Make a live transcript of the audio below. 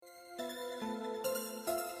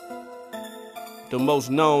The most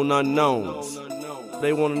known unknowns.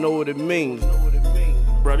 They want to know what it means.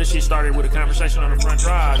 Bro, this shit started with a conversation on the front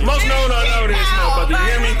drive. Most known unknown in this motherfucker, you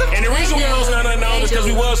hear me? And the reason we most known unknown is because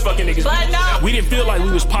we was fucking niggas. We didn't feel like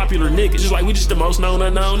we was popular niggas. Just like we just the most known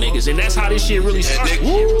unknown niggas. And that's how this shit really started.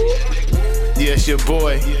 Yes, your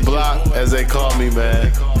boy, Block, as they call me,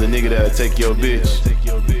 man. The nigga that'll take your bitch.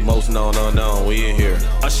 Most known unknown, we in here.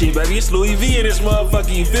 Oh shit, baby, it's Louis V in this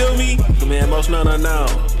motherfucker, you feel me? Man, most known unknown.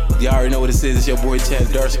 Y'all already know what it is. It's your boy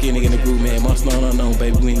Chad, dark skin nigga in the group, man. Most known unknown,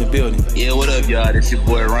 baby. We in the building. Yeah, what up, y'all? This your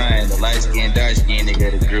boy Ryan, the light skin, dark skin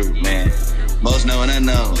nigga of the group, man. Most known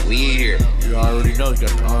unknown, we in here. You already know, you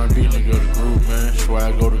got the R&B nigga of the group, man.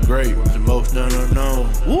 Swag go to great. The most known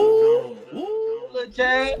unknown. Woo! Lil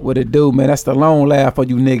J. What it do, man? That's the long laugh for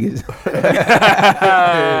you niggas.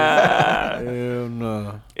 Hell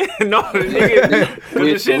no. No, nigga, cause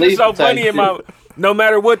the shit is so funny in my. No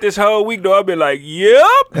matter what this whole week though, I've been like, yep.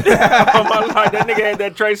 On my life, that nigga had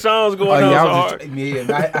that Trey Songz going on so hard. I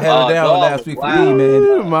held it down last week for me,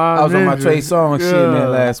 man. I was on my Trey Songz shit,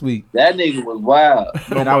 man, last week. That nigga was wild.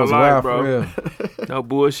 Man, I was wild, bro. for real. No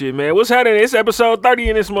bullshit, man. What's happening? It's episode 30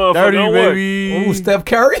 in this motherfucker. 30, on baby. Ooh, Steph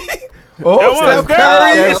Curry. Steph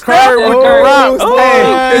Curry. Steph Curry with the rock.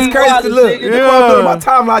 Hey, it's crazy to look. Yeah. Look at my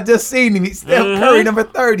timeline, I just seen him. He's Steph Curry, number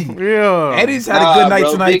 30. Yeah. And he's had a good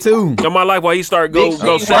night tonight, too. On my life, while he started go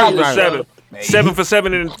 7 for 7. 7 for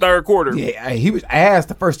 7 in the third quarter. Yeah, he was ass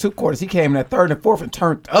the first two quarters. He came in that third and fourth and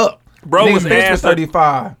turned up. Bro was bench ass.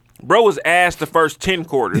 35. Bro was ass the first 10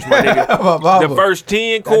 quarters, my nigga. The first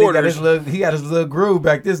 10 quarters. He got his little groove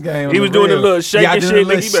back this game. He was doing the little shaking shit,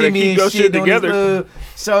 nigga. You better keep your shit together.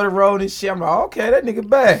 Shoulder roll and shit. I'm like, okay, that nigga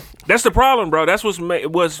back. That's the problem, bro. That's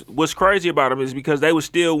what's crazy about him is because they was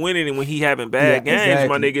still winning and when he having bad games,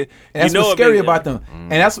 my nigga. And that's what's scary about them.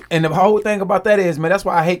 And the whole thing about that is, man, that's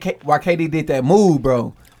why I hate why KD did that move,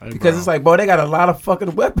 bro. Because it's like, bro, they got a lot of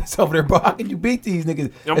fucking weapons over there, bro. How can you beat these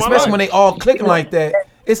niggas? Especially when they all clicking like that.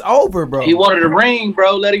 It's over, bro. He wanted a ring,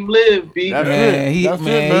 bro. Let him live, B.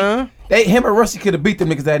 Man. Him and Rusty could have beat them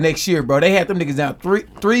niggas that next year, bro. They had them niggas down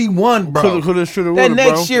 3-1, bro. Coulda, shoulda, that woulda,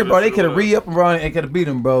 next bro. year, bro, they could have re-up and run and could have beat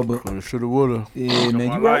them, bro. But Coulda, shoulda, woulda. Yeah,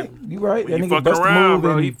 man, you right. You right. That He nigga fucking bust the around, move.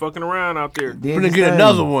 bro. And He fucking around out there. We're gonna get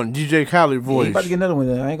another one. DJ Khaled voice. He about to get another one.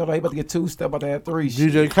 I ain't gonna lie. He about to get 2. Step about to have 3.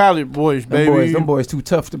 DJ Khaled voice, baby. Them boys too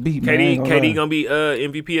tough to beat, man. KD gonna be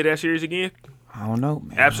MVP of that series again? I don't know,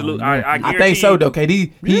 man. Absolutely. I guarantee think so, though.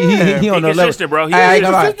 KD, he on another level. Bro. I ain't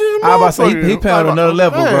gonna lie. I was about to say he playing on another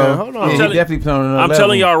level, bro. Hold on. Yeah, he definitely playing on another level. I'm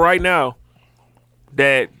telling y'all right now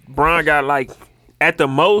that Bron got at the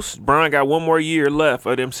most, Bron got one more year left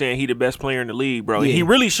of them saying he the best player in the league, bro. Yeah. He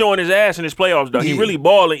really showing his ass in his playoffs, though. Yeah. He really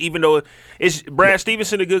balling, even though it's Brad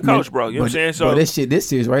Stevenson a good coach, bro. You know what I'm saying? So bro, this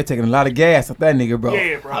series, right, taking a lot of gas off that nigga, bro.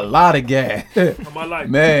 Yeah, bro. A lot of gas. on my life.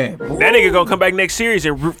 Man. That nigga gonna come back next series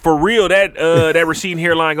and for real, that receding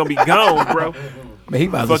hairline gonna be gone, bro. Man, he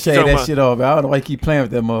about to Fuck you shave talking that about? shit off, man. I don't know why he keep playing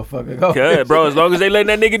with that motherfucker. Go. Good, bro. As long as they letting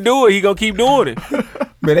that nigga do it, he gonna keep doing it.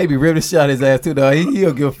 Man, they be ripping the shot his ass too, though. He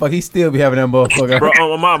don't give a fuck. He still be having that motherfucker.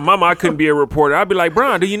 Bro, my mama, I couldn't be a reporter. I'd be like,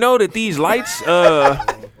 Bron, do you know that these lights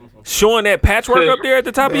showing that patchwork up there at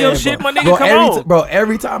the top of your shit, my nigga? Bro, Come on.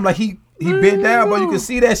 every time like he bent down, bro, you can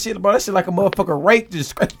see that shit, bro. That shit like a motherfucker rake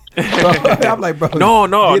just bro, I'm like, bro. No.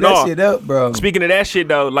 Get that shit up, bro. Speaking of that shit,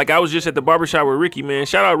 though, like I was just at the barbershop with Ricky, man.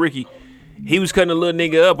 Shout out Ricky. He was cutting a little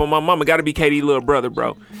nigga up on my mama. Got to be KD little brother,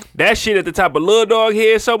 bro. That shit at the top of Lil Dog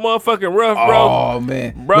head so motherfucking rough, bro. Oh,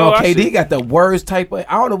 man. Bro, no, KD got the worst type of,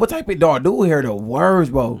 I don't know what type of dog dude here, the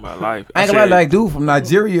worst, bro. My life. I ain't gonna lie, like dude from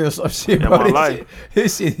Nigeria or some shit, bro. my life.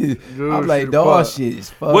 This shit is, I'm like, shit, dog fuck. shit is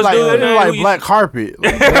fuck. What's dude name? like Who you- black carpet. bro.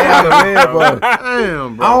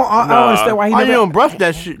 Damn, bro. I don't understand why he Why you never. don't brush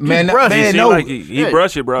that shit? Man, Just brush man, it. He seem no. like he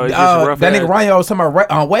brush it, bro. It's just a rough that ass. nigga Ryan was talking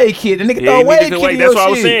about Wade Kid. The nigga Yeah, throw he Wade need to Kid wait. in That's your what I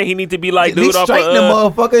was shit. saying. He need to be like At least dude off straighten the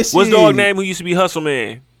motherfucker shit. what's dog name who used to be Hustle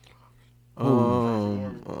Man?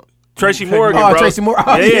 Tracy Morgan, bro. Tracy Morgan.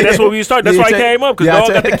 Yeah, that's what we started. That's Yeah, why he came up, because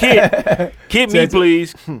dog got the kit. Kit me,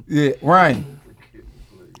 please. Yeah, Ryan.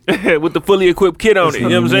 With the fully equipped kit on it. You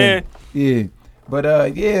know what I'm saying? Yeah.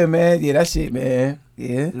 But yeah, man. Yeah, that shit, man.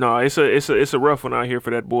 Yeah. No, it's a rough one out here for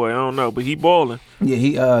that boy. I don't know, but he balling.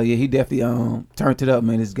 Yeah, he definitely turned it up,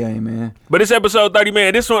 man, this game, man. But it's episode 30,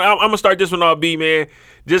 man. This one, I'm gonna start this one off, B, man.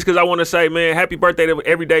 Just because I want to say, man, happy birthday to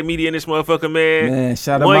Everyday Media in this motherfucker, man. Man,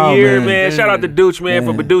 shout out 1 year, man. man. Shout out to Dooch, man,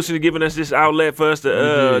 for producing and giving us this outlet for us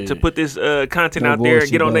to put this content No out there and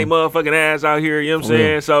bullshit, get on bro. their motherfucking ass out here. You know what I'm For real.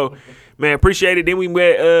 saying? So, man, appreciate it. Then we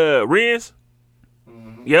met Renz.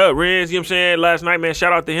 Yeah, Renz, you know what I'm saying? Last night, man,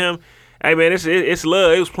 shout out to him. Hey man, it's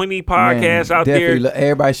love. It was plenty podcasts out there.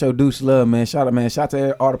 Everybody show Deuce love, man. Shout out, man. Shout out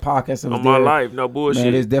to all the podcasts that was on my life. No bullshit.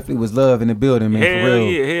 Man, there definitely was love in the building, man. Hell for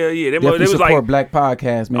real. Yeah. They was support like black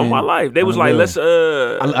podcasts, man. On my life. They was like, let's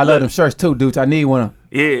I love them shirts too, dudes. I need one.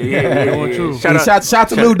 Yeah. Shout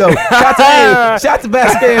to Ludo. Shout to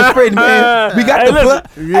Basket and Freddie, man. We got the plug.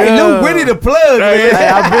 Hey, Lou, ready to plug, man.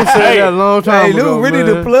 I've been saying that a long time ago, Lou, ready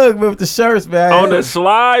to plug with the shirts, man. On the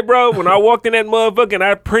slide, bro, when I walked in that motherfucker and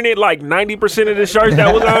I printed like 90% of the shirts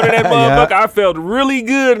that was on in that motherfucker, I felt really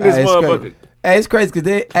good in this motherfucker. Crazy. Hey, it's crazy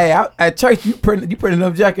because at church you printed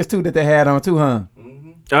them jackets too that they had on too, huh?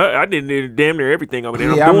 I did damn near everything over there.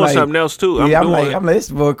 I'm doing something else too. I'm like, this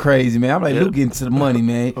boy crazy, man. I'm like, Luke getting to the money,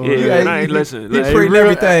 man. Listen. He printing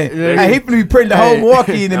everything. Hey, he finna be printing the whole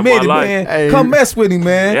Milwaukee in a minute, man. Hey, come mess with him,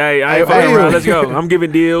 man. Hey, I ain't fucking around. Let's go. I'm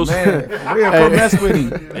giving deals. Man, come mess with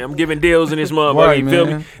him. I'm giving deals in this motherfucker. You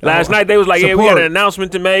feel me? Last night they was like, we got an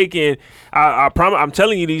announcement to make, and I promise, I'm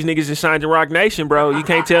telling you, these niggas is signed to Rock Nation, bro. You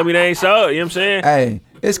can't tell me they ain't so. You know what I'm saying? Hey,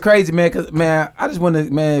 it's crazy, man. Cause man, I just want to,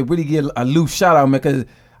 man, really give a loose shout out, man, because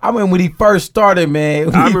I mean, when he first started, man,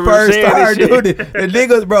 the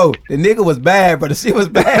nigga was bad, but the shit was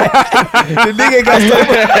bad. The nigga got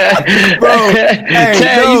so bro.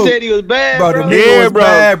 Hey, you said he was bad, bro. The nigga was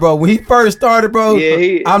bad, bro. When he first started, bro,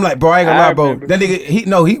 I'm like, bro, I ain't gonna lie, bro. That nigga, he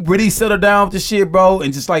really settled down with the shit, bro,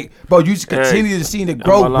 and just like, bro, you just continue to see the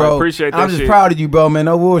growth, bro. Appreciate that. I'm just proud of you, bro, man.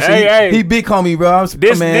 No bullshit. He big homie, bro.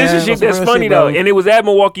 This is shit that's funny though, and it was at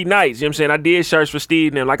Milwaukee Nights. You know what I'm saying? I did shirts for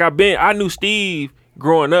Steve and them. Like I knew Steve.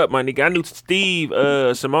 Growing up, my nigga, I knew Steve,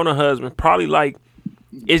 Simona husband, probably like,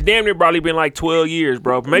 it's damn near probably been like 12 years,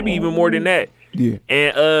 bro. Maybe even more than that. Yeah.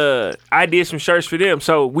 And I did some shirts for them.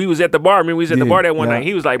 So we was at the bar. I mean, we was at the bar that one night.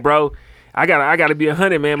 He was like, bro, I gotta be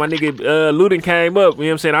 100, man. My nigga Ludin came up. You know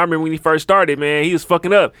what I'm saying? I remember when he first started, man, he was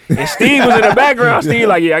fucking up. And Steve was in the background. Steve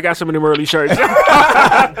like, I got some of them early shirts.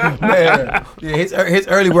 Man, his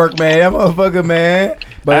early work, man. That motherfucker, man.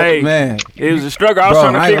 But hey, man, it was a struggle. I was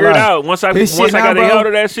trying to figure it out. Once I got a hold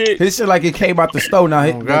of that shit. His shit like it came out the store now.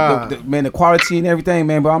 Man, the quality and everything,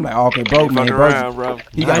 man. But I'm like, okay, bro,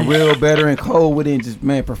 he got real better and cold with it and just,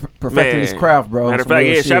 man, perfecting his craft, bro. Matter of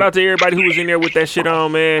fact, shout out to everybody who was in there with that shit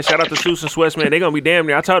on, man. Shout out to Suits and Sweats, man. They gonna be damn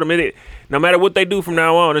near. I told them no matter what they do from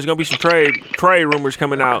now on, there's gonna be some trade rumors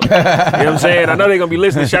coming out. You know what I'm saying? I know they're gonna be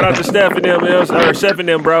listening. Shout out to Steph and them, or Steph and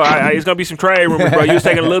them, bro. It's gonna be some trade rumors, bro. You was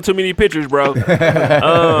taking a little too many pictures, bro.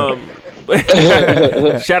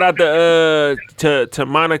 Shout out to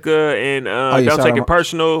Monica and Don't Take It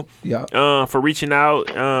Personal for reaching out.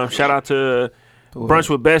 Shout out to Brunch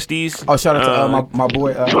with Besties. Oh, shout out to my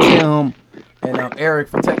boy Tim and Eric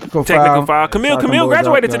from Technical File. Camille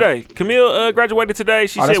graduated today. Camille graduated today.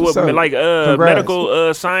 She said like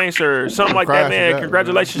medical science or something like that, man.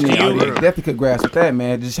 Congratulations to you. Definitely congrats with that,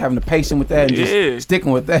 man. Just having the patience with that and just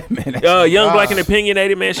sticking with that, man. Young, Black, and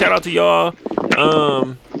Opinionated, man. Shout out to y'all.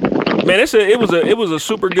 Man, it was a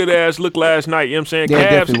super good ass look last night. You know what I'm saying? Yeah, it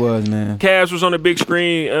definitely was, man. Cavs was on the big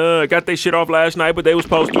screen. Got their shit off last night, but they was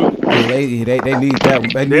supposed to. Yeah, they need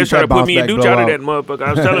that. They was trying to put me and Duke out of that motherfucker.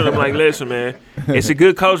 I was telling them like, listen, man, it's a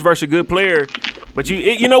good coach versus a good player. But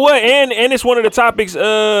you know what? And it's one of the topics.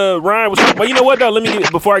 Ryan was. But you know what though?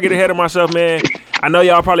 Before I get ahead of myself, man. I know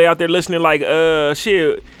y'all probably out there listening like,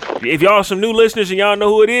 shit. If y'all some new listeners and y'all know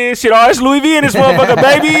who it is, shit, it's Louis V in this motherfucker,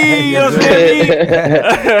 baby. You know what I'm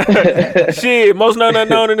saying? Shit, most known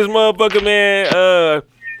unknown in this motherfucker, man.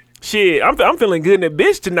 Shit, I'm feeling good in the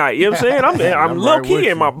bitch tonight. You know what I'm saying? I'm low right key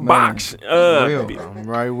in my box. I'm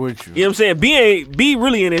right with you. You know what I'm saying? B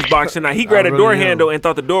really in his box tonight. He grabbed a door handle and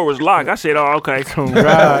thought the door was locked. I said, oh, okay. All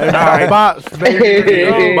right. Box,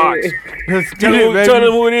 baby. Box. Tell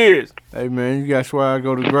them who it is. Hey, man, you got swag.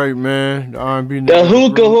 Go to great, man. The R&B. The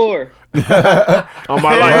hookah whore. On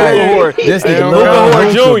my life, hookah whore. This nigga love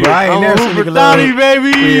hookah Junior. I ain't never seen nigga love Thotty, baby.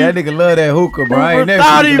 Yeah, that nigga love that hookah, bro. I ain't never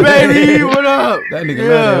seen baby. What up? That nigga love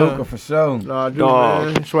that hookah for sure. Nah, dude,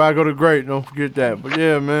 man. That's why I go to great. Don't forget that. But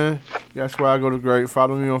yeah, man, that's why I go to great.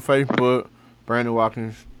 Follow me on Facebook, Brandon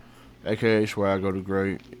Watkins, aka Swag I Go to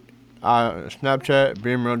Great. Snapchat,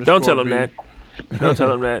 Beamer _B. Don't tell him that. Don't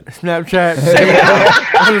tell him that. Snapchat.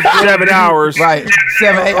 7 hours. Right.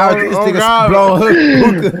 7, 8 hours. This nigga's blowing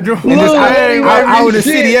hookah. Out in the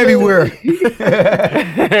city everywhere. He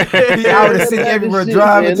out in the city everywhere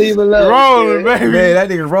driving. Rolling, baby. Man, that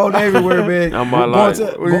nigga rolling everywhere, man. On my life.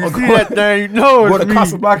 When you see that thing, you know it's me. Go to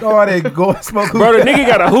Casablanca, all that, go smoke hookah. Bro, the nigga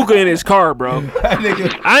got a hookah in his car, bro.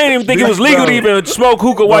 I ain't even think it was legal to even smoke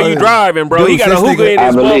hookah while you driving, bro. He got a hookah in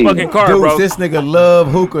his motherfucking car, bro. This nigga love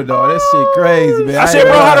hookah, dog. That shit crazy. crazy, man. I said,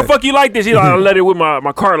 bro, how the fuck you like this? He like, I let it with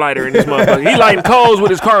my car lighter in this motherfucker. He lighting coals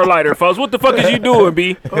with his car lighter, folks. What the fuck is you doing,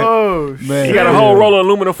 B? Oh, Man. He got a whole roll of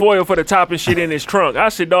aluminum foil for the top and shit in his trunk. I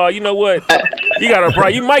said, dog, you know what? You got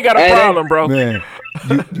a you might got a problem, bro. Man,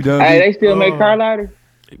 you done Hey, they still make car lighters?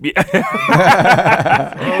 They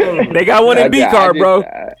got one in B car, bro.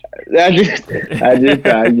 I just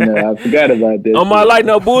thought, I forgot about this. On my light,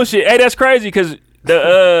 no bullshit. Hey, that's crazy because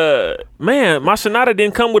the man, my Sonata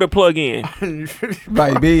didn't come with a plug-in.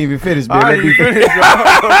 Right, B even finished, man. I ain't finished,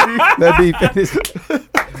 Let B finish.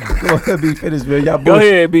 Come on, let B finish, man. Y'all Go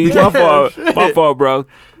ahead, B. My fault, bro.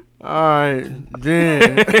 Alright,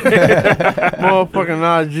 then.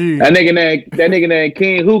 Motherfucking IG. That nigga named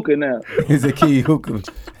King Hookah now. He's a key hookah.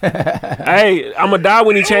 Hey, I'ma die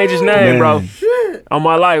when he change his name, bro. On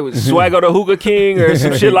my life, Swaggo the Hookah King or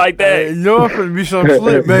some shit like that. You know it's gonna be some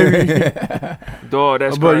slip, baby. Dog,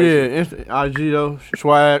 that's But crazy. yeah, IG though,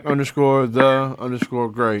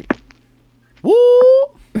 swag_the_great. Woo!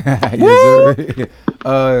 Yes, sir.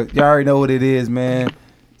 Y'all already know what it is, man.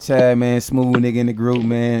 Chad, man, smooth nigga in the group,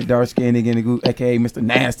 man. Dark skinned nigga in the group, aka Mr.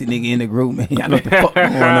 Nasty nigga in the group, man. Y'all know what the fuck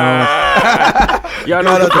going on. Y'all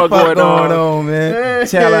know what the fuck going on, man.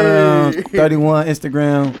 Chad on 31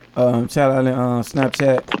 Instagram, Chad on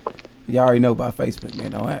Snapchat. Y'all already know about Facebook, man.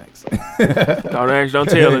 Don't ask. Don't ask, don't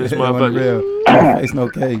tell this motherfucker. It's no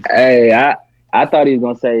cake. Hey, I thought he was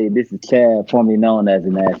gonna say this is Chad, formerly known as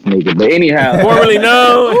an ass nigga. But anyhow, Formerly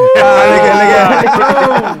known.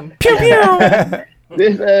 Pew pew.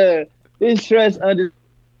 This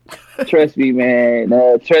trust me, man.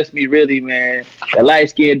 Trust me, really, man. The light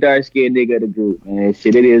skinned, dark skinned nigga of the group, man.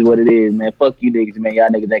 Shit, it is what it is, man. Fuck you niggas, man. Y'all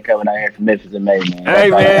niggas ain't coming out here from Memphis in May, man. Hey,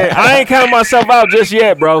 man, I ain't counting myself out just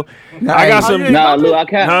yet, bro. I got some. Nah, Lou, I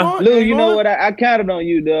count. Huh? Lou, you know what? I counted on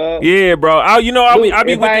you, dog. Yeah, bro. I be If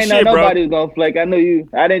with the I ain't know shit, bro. nobody was gonna flake, I knew you.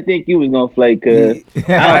 I didn't think you was gonna flake, cause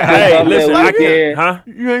Hey, listen, I weekend. can, huh?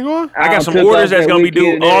 You ain't going? I got don't some took orders off that's that gonna be due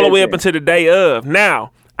weekend and all the way up everything. until the day of.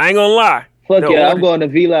 Now, I ain't gonna lie. Fuck The yeah, order- I'm going to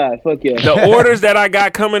V Live. Fuck yeah. The orders that I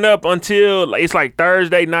got coming up until it's like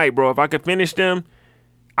Thursday night, bro. If I could finish them,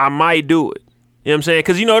 I might do it. You know what I'm saying?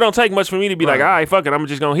 Because, it don't take much for me to be like, all right, fuck it. I'm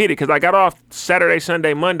just going to hit it. Because I got off Saturday,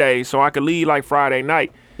 Sunday, Monday, so I could leave like Friday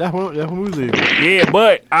night. That's when we leave. Yeah,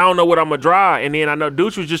 but I don't know what I'm going to drive. And then I know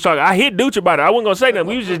Dooch was just talking. I hit Dooch about it. I wasn't going to say nothing.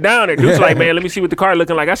 We was just down there. Dooch like, man, let me see what the car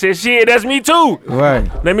looking like. I said, shit, that's me too. Right.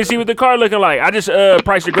 Let me see what the car looking like. I just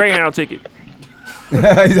priced a Greyhound ticket.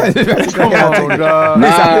 Come on, dog.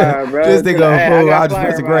 Nah, bro. This nigga Hey, a fool. got I just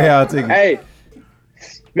pressed a fire, Greyhound ticket. Hey,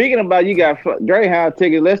 speaking about you got Greyhound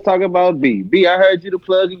tickets, let's talk about B. B, I heard you the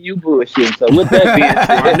plug and you bullshit. So with that being My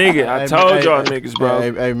said, nigga, I told y'all niggas,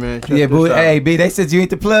 bro. Hey, man. Check Yeah, this boy. out. Hey, B, they said you ain't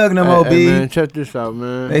the plug no more, Hey, B. man, check this out,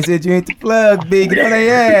 man. They said you ain't the plug, B. Get on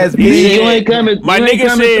their ass, B, B. you ain't coming. My you ain't nigga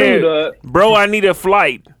coming said, through, dog. bro, I need a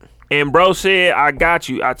flight. And bro said, I got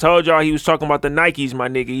you. I told y'all he was talking about the Nikes, my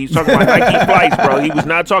nigga. He was talking about Nike flights, bro. He was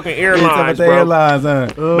not talking airlines, The bro. airlines,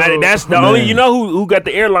 huh? Matter, that's the only, who got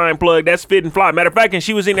the airline plug. That's Fit and Fly. Matter of fact, and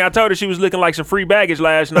she was in there. I told her she was looking like some free baggage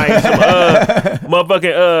last night. Some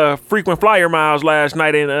motherfucking frequent flyer miles last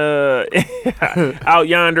night and out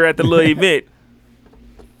yonder at the little event.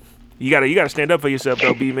 You gotta stand up for yourself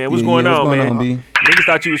though, B man. What's going on, man? B? Niggas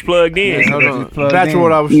thought you was plugged in. Hold on. Plugged Back to in.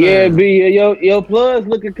 what I was Yeah, saying. B, your plugs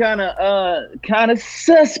looking kind of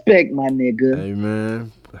suspect, my nigga. Hey,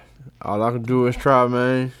 man. All I can do is try,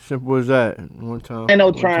 man. Simple as that. One time. Ain't no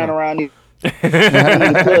one trying time. around here. Get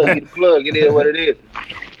the plug. It is what it is.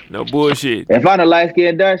 No bullshit. If I'm the light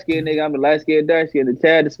skinned, dark skinned nigga, I'm the light skinned, dark skinned. The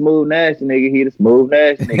Chad, the smooth, nasty nigga. He the smooth,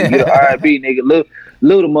 nasty nigga. You the R&B nigga.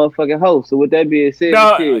 Lou the motherfucking host. So with that being said,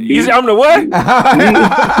 No, shit, you said I'm the what? you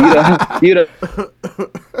the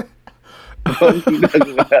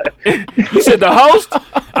You said the host?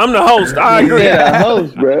 I'm the host. I agree. yeah,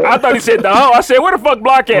 host, bro. I thought he said the host. I said, where the fuck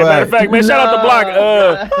Block at? Matter of fact, man, shout out to Block.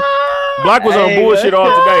 Block was on Hey, bullshit all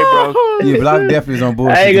today, bro. Yeah, Block definitely is on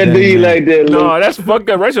bullshit. I ain't gonna do today, you man. like that, Lou. No, that's fucked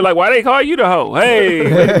up. Rachel like, why they call you the hoe? Hey,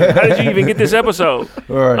 how did you even get this episode?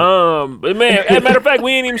 All right. But man, as a matter of fact,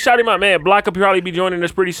 we ain't even shout him out, man. Block will probably be joining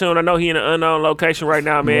us pretty soon. I know he in an unknown location right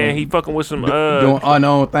now, man. He fucking with some Doing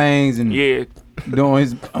unknown things and yeah. doing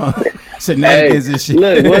his shenanigans and shit.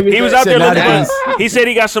 Look, what we He was say? out there looking Shenanigans. for. He said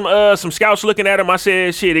he got some scouts looking at him. I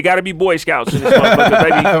said, shit, it got to be Boy Scouts in this motherfucker,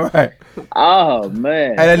 baby. Right. Oh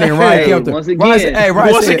man. Hey, that nigga Ryan Hey, killed him. once Ryan said, again. hey,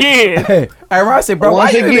 Ryan Once said, again. Hey, Ryan said, bro, why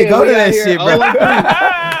Once you even again, go to we that out here shit, bro?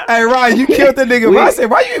 all- Hey, Ryan, you killed the nigga. Ryan said,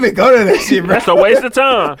 why you even go to that shit, bro? That's a waste of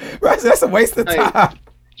time. Ryan said, that's a waste of Hey. time.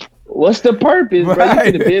 What's the purpose, bro? You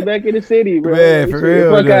should have been back in the city, bro. Man, for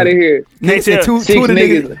real, fuck out of here. Can't tell. Two of the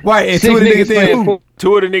niggas. Right, and two of the niggas didn't hoop.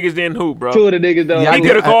 Two of the niggas didn't hoop, bro. Two of the niggas don't. Yeah, He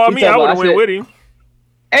could have called me. I would have went with him.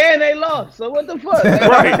 And they lost. So what the fuck?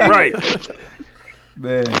 Right.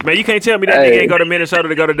 Man, you can't tell me that nigga ain't go to Minnesota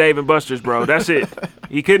to go to Dave and Buster's, bro. That's it.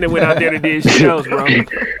 He couldn't have went out there to do shit else, bro. He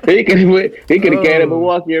could have came to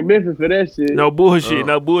Milwaukee or Memphis for that shit. No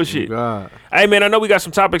bullshit. God. Hey man, I know we got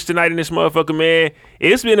some topics tonight in this motherfucker, man.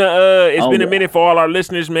 It's been a minute for all our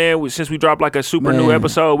listeners, man. Since we dropped like a super new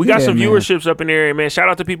episode, we got some viewerships up in there, and man, shout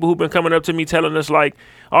out to people who've been coming up to me telling us like,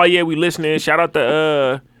 oh yeah, we listening. Shout out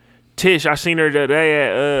to Tish. I seen her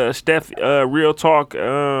today at Steph Real Talk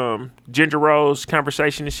Ginger Rose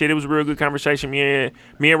conversation and shit. It was a real good conversation. Me and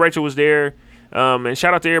Rachel was there. And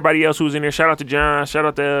shout out to everybody else who was in there. Shout out to John. Shout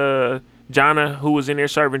out to Jonna who was in there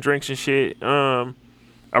serving drinks and shit.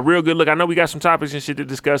 A real good look. I know we got some topics and shit to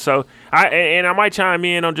discuss. So I might chime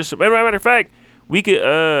in on just. Matter of fact, we could.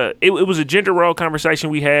 It was a gender role conversation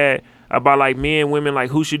we had about like men, women, like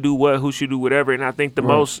who should do what, who should do whatever. And I think the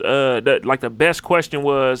most, the best question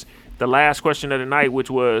was the last question of the night, which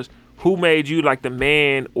was, who made you like the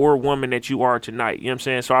man or woman that you are tonight? You know what I'm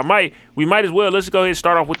saying? So we might as well, let's go ahead and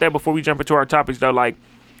start off with that before we jump into our topics though. Like,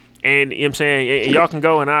 and you know what I'm saying? And y'all can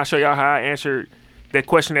go and I'll show y'all how I answered that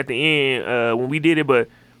question at the end when we did it. But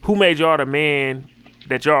who made y'all the man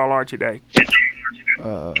that y'all are today?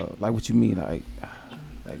 Like what you mean? Like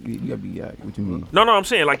you gotta be what you mean? No, I'm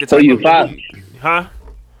saying like the So type you of, followed? huh?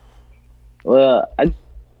 Well,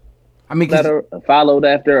 I mean, followed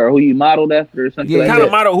after, or who you modeled after, or something like Kind that.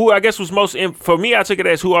 of model who I guess was most for me. I took it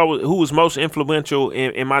as who was most influential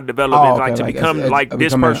in my development, like to become like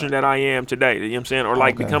this person that I am today. You know what I'm saying, or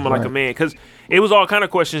like becoming like a man, because it was all kind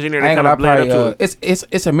of questions in there that kind of bled up to it.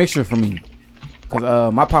 It's a mixture for me,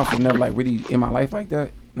 because my pops was never like really in my life like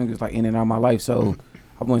that. Niggas like in and out of my life, so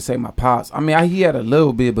I wouldn't say my pops. I mean, he had a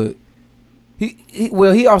little bit, but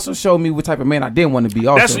he also showed me what type of man I didn't want to be.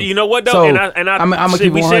 Also, that's, you know what though, so, I'm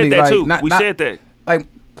keep we said that like, too. We said that. Like,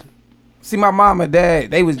 see, my mom and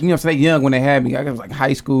dad, they was, you know, what I'm saying, young when they had me. I was like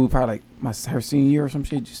high school, probably like her senior year or some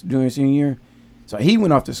shit, just junior senior year. So he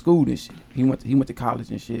went off to school and shit. He went to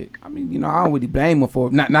college and shit. I mean, you know, I don't really blame him for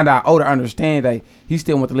it. Not that I older understand that he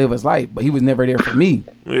still want to live his life, but he was never there for me.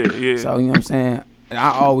 Yeah. So you know what I'm saying. And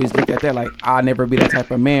I always look at that like I'll never be that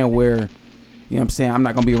type of man where, you know what I'm saying, I'm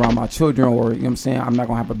not gonna be around my children, or you know what I'm saying, I'm not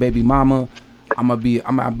gonna have a baby mama. I'm gonna be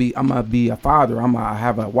a father. I'm gonna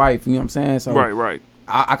have a wife. You know what I'm saying? So right.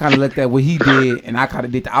 I kind of looked at what he did, and I kind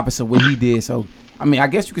of did the opposite of what he did. So I mean, I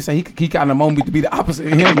guess you could say he kind of wanted me to be the opposite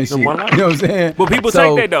of him and shit. You know what I'm saying? But people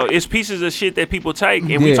take that though. It's pieces of shit that people take,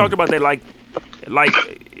 and we talked about that like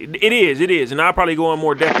it is, and I'll probably go in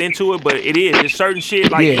more depth into it, but it is. It's certain shit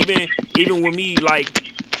like even with me, like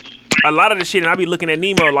a lot of the shit, and I be looking at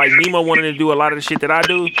Nemo, like Nemo wanted to do a lot of the shit that I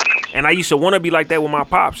do, and I used to want to be like that with my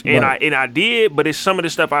pops, and I did, but it's some of the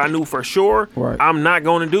stuff I knew for sure I'm not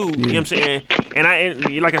going to do. You know what I'm saying?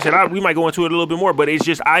 And like I said, we might go into it a little bit more, but it's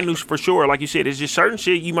just I knew for sure, like you said, it's just certain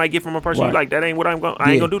shit you might get from a person you like. That ain't what I ain't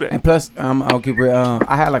gonna do that. And plus, I'll keep it.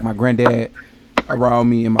 I had like my granddad around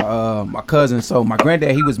me and my cousin. So my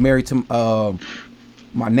granddad, he was married to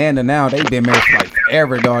my nana. Now they've been married for like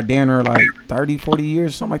forever, dog. Danner like 30, 40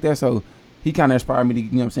 years, something like that. So he kind of inspired me to,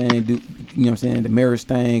 you know what I'm saying, do, you know what I'm saying, the marriage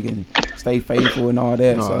thing and stay faithful and all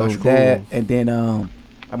that. So that, cool. And then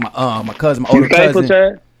my cousin, my older cousin.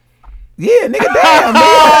 Chad? Yeah, nigga, damn,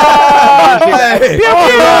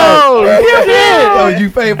 you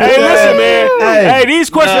faithful? Hey, listen, man. Hey, these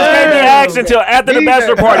questions can't be asked until after the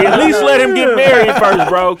bachelor party. At least let him get married first,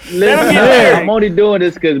 bro. Let him get married. I'm only doing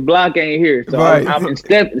this because Block ain't here. So I'm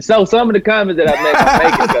so some of the comments that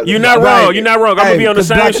I make. You're not wrong. You're not wrong. I'm gonna be on the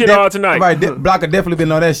same shit all tonight. Right, Block have definitely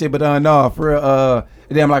been on that shit, but no, for real.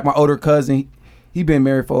 Then like my older cousin. He been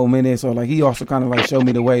married for a minute, so like he also kind of like showed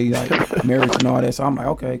me the way like marriage and all that. So I'm like,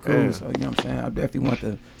 okay, cool. Yeah. So you know what I'm saying? I definitely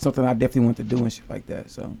want to do and shit like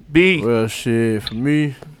that. So well, shit for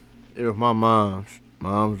me, it was my mom's.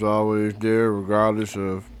 Mom's always there, regardless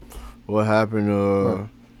of what happened. You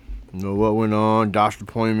know what went on, doctor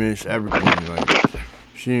appointments, everything. Like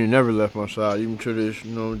she ain't never left my side, even to this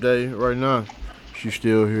day. Right now, she's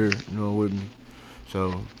still here, with me.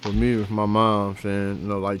 So for me, it was my mom saying,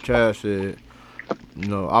 like Chad said.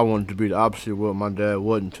 I wanted to be the opposite of what my dad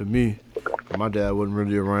wasn't to me. My dad wasn't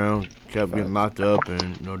really around, kept getting locked up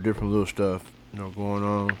and, different little stuff, going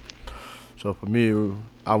on. So for me,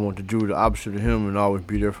 I wanted to do the opposite of him and always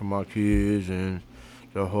be there for my kids and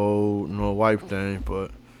the whole, wife thing.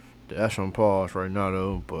 But that's on pause right now,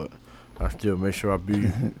 though. But I still make sure I be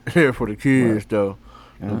here for the kids, though,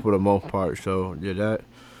 for the most part. So, yeah,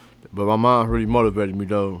 But my mom really motivated me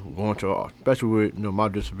though, going to, especially with my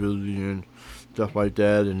disability and stuff like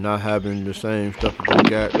that, and not having the same stuff that they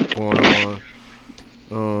got going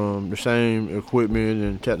on, the same equipment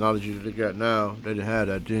and technology that they got now. They didn't have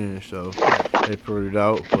that then, so they figured it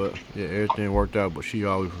out. But yeah, everything worked out. But she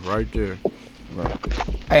always was right there. Right.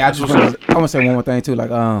 Hey, I want to say one more thing too. Like,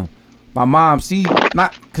 my mom, she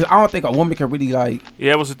not because I don't think a woman can really like.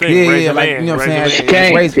 Yeah, what's the thing? Raise a like man. you know what I'm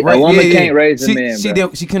saying. A woman can't raise a man.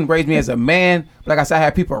 She couldn't raise me as a man. But like I said, I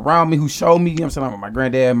had people around me who showed me. You know what I'm saying, like my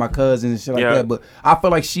granddad, my cousins, and shit like that. But I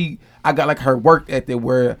feel like I got like her work ethic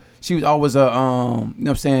where she was always a you know what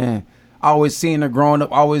I'm saying. Always seeing her growing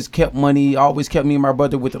up. Always kept money. Always kept me and my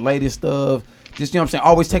brother with the latest stuff. Just, you know what I'm saying,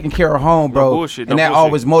 always taking care of home, bro. No bullshit, and that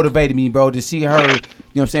always motivated me, bro, to see her, you know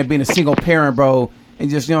what I'm saying, being a single parent, bro, and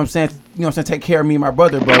just, you know what I'm saying, take care of me and my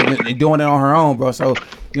brother, bro, and doing it on her own, bro. So, you know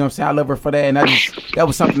what I'm saying, I love her for that, and that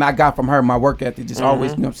was something I got from her, my work ethic, just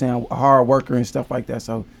always, you know what I'm saying, a hard worker and stuff like that.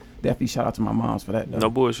 So, definitely shout out to my moms for that, though. No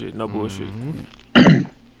bullshit.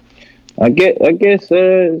 I guess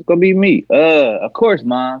it's gonna be me. Of course,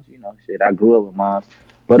 moms. You know, shit. I grew up with moms,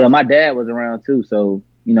 but my dad was around too. So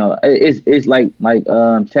you know, it's like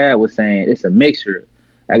Chad was saying, it's a mixture.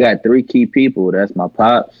 I got 3 key people. That's my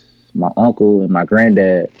pops, my uncle, and my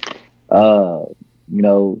granddad. You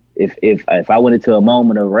know, if I went into a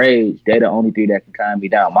moment of rage, they're the only 3 that can calm me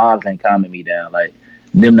down. Moms ain't calming me down. Like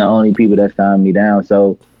them, the only people that's calming me down.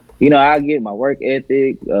 So, you know, I get my work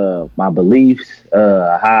ethic, my beliefs,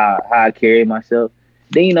 how I carry myself.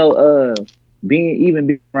 Then, you know,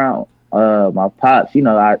 being around my pops, you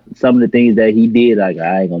know, some of the things that he did, like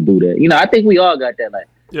I ain't gonna do that. You know, I think we all got that. Like,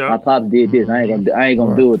 my pops did this, I ain't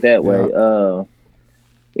gonna do it that way.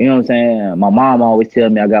 You know what I'm saying? My mom always tell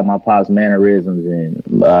me I got my pops mannerisms and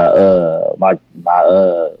my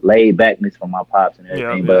laid backness from my pops and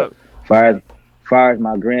everything. But far as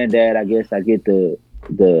my granddad, I guess I get the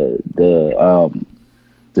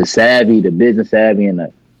savvy, the business savvy, and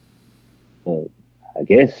I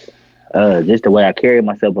guess just the way I carry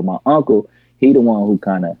myself. But my uncle, he the one who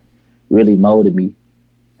kind of really molded me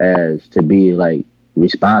as to be like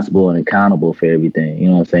responsible and accountable for everything. You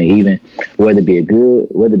know what I'm saying? Even whether it be good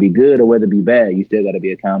or whether it be bad, you still got to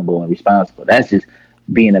be accountable and responsible. That's just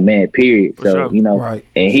being a man, period. For so sure. You know, right.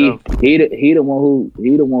 And he the one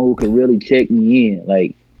who can really check me in.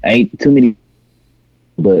 Like, ain't too many,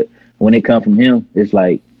 but when it come from him, it's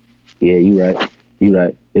like, yeah, you right.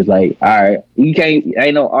 It's like, all right,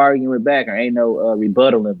 ain't no arguing back or ain't no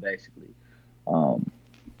rebuttaling basically.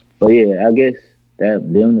 But yeah, I guess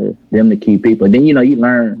that them the key people. And then you know you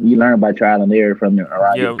learn by trial and error from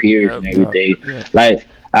around your peers and everything. Yeah. Like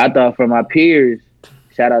I thought from my peers.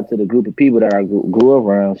 Shout out to the group of people that I grew up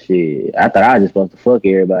around. Shit, I thought I was just supposed to fuck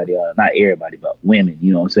everybody. Not everybody, but women.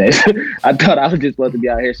 You know what I'm saying? I thought I was just supposed to be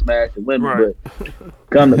out here smashing women, right. But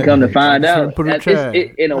come to find out,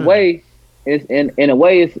 in a way,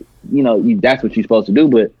 it's you know that's what you're supposed to do,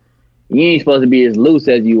 but you ain't supposed to be as loose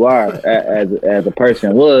as you are as a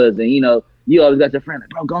person was. And you know, you always got your friend like,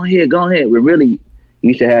 bro, go ahead. But really,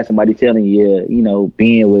 you should have somebody telling you, yeah, you know,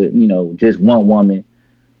 being with just one woman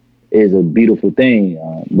is a beautiful thing,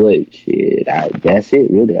 but shit, that's it,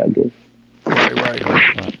 really, I guess.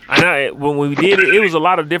 Right. I know when we did it, it was a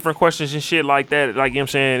lot of different questions and shit like that. Like, you know what I'm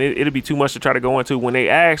saying, it'd be too much to try to go into. When they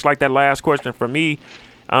asked, like, that last question for me,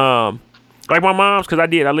 like my mom's, because I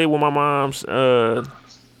lived with my mom's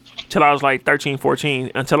till I was like 13,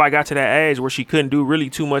 14, until I got to that age where she couldn't do really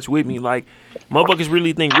too much with me. Like, motherfuckers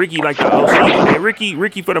really think Ricky like the OC. And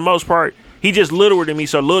Ricky, for the most part, he just littler than me,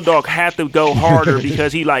 so Lil Dog had to go harder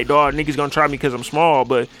because he like, dog, niggas gonna try me because I'm small.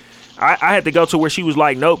 But I had to go to where she was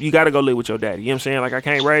like, nope, you gotta go live with your daddy. You know what I'm saying? Like, I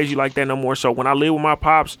can't raise you like that no more. So when I lived with my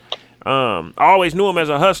pops, I always knew him as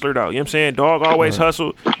a hustler, though. You know what I'm saying? Dog always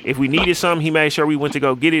hustled. If we needed something, he made sure we went to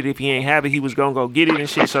go get it. If he ain't have it, he was gonna go get it and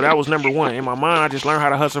shit. So that was number one. In my mind, I just learned how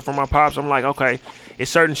to hustle from my pops. I'm like, okay, it's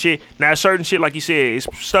certain shit. Now, certain shit, like you said, it's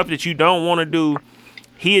stuff that you don't want to do.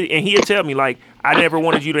 He'd tell me, like, I never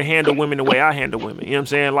wanted you to handle women the way I handle women. You know what I'm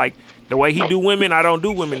saying? Like, the way he do women, I don't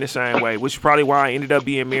do women the same way, which is probably why I ended up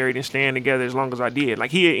being married and staying together as long as I did.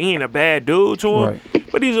 Like, he ain't a bad dude to him, right.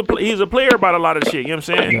 But he's a player about a lot of shit. You know what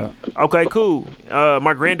I'm saying? Yeah. Okay, cool.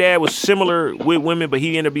 My granddad was similar with women, but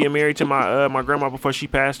he ended up being married to my grandma before she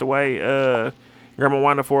passed away. Grandma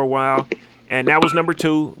Wanda for a while. And that was number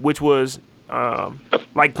 2, which was...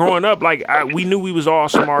 like growing up, like we knew we was all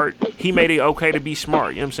smart. He made it okay to be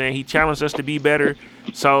smart. You know what I'm saying? He challenged us to be better.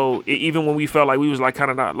 So even when we felt like we was like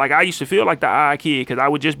kind of not, like I used to feel like the odd kid because I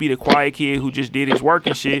would just be the quiet kid who just did his work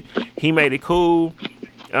and shit. He made it cool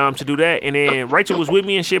to do that. And then Rachel was with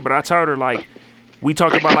me and shit, but I told her like, we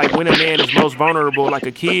talked about like when a man is most vulnerable, like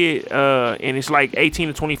a kid, and it's like 18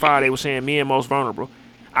 to 25. They were saying men most vulnerable.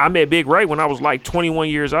 I met Big Ray when I was like 21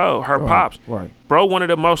 years old. Her pops, bro, one of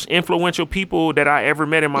the most influential people that I ever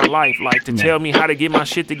met in my life. Like to tell me how to get my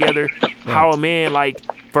shit together, how a man like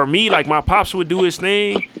for me, like my pops would do his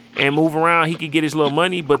thing and move around. He could get his little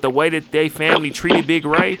money, but the way that they family treated Big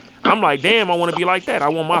Ray, I'm like, damn, I want to be like that. I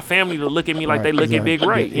want my family to look at me like they look at Big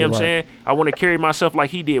Ray. You know what I'm saying? I want to carry myself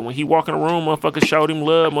like he did. When he walked in the room, motherfuckers showed him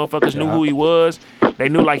love. Motherfuckers knew who he was. They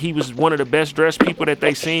knew like he was one of the best dressed people that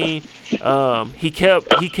they seen. He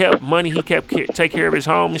kept money. He kept take care of his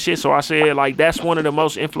home and shit. So I said like that's one of the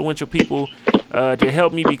most influential people to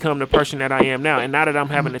help me become the person that I am now. And now that I'm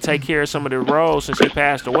having to take care of some of the roles since he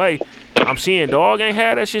passed away, I'm seeing dog ain't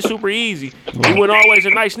had that shit super easy. He wasn't always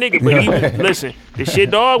a nice nigga, but even listen, the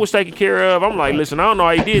shit dog was taken care of. I'm like, listen, I don't know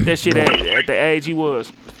how he did that shit at the age he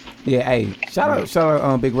was. Yeah, hey, shout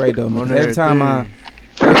out Big Ray though, man. Every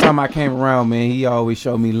time I came around, man, he always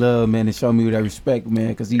showed me love, man, and showed me that respect, man,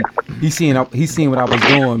 because he seen what I was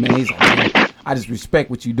doing, man. He's like, man, I just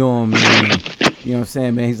respect what you doing, man. You know what I'm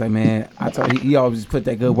saying, man? He's like, man, I told he always put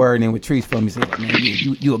that good word in with Trees for me. He's like, man,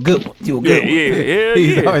 you a good one. You a good one. Yeah.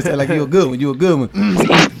 He always said, like, you a good one. You a good one.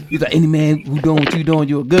 He's like, any man who doing what you doing,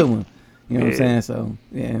 you a good one. You know what I'm saying? So,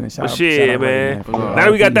 yeah, man, shout out, man. Ray, Now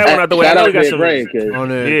that we got that one out the way, Shout I know out we got Big some.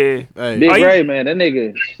 Ray, Yeah. Big Ray, man, that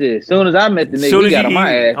nigga, shit. As soon as I met the nigga, he got on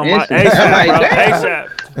my ass. ASAP.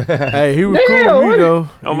 Hey, he was cool with me though.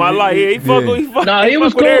 On my life, yeah, he fuck with everybody. No, he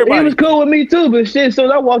was cool. He was cool with me too. But shit, as soon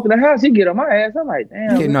as I walked in the house, he get on my ass. I'm like,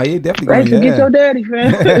 damn. Yeah, no, he definitely Ray, going get your daddy,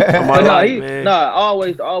 fam. Man.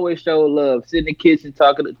 Always show love. Sit in the kitchen,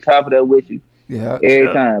 talking to the top of that with you. Yeah.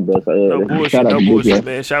 Every time, bro. So, No bullshit,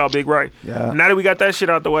 man. Shout out Big Ray. Yeah. Now that we got that shit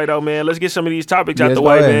out the way, though, man, let's get some of these topics out the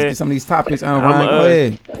way, man. Let's get some of these topics. Ryan, go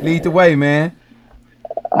ahead. Lead the way, man.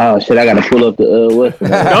 Oh shit! I gotta pull up the what?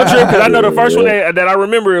 Don't trip, because I know the first one that I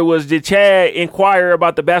remember it was, did Chad inquire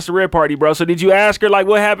about the bachelorette party, bro? So did you ask her like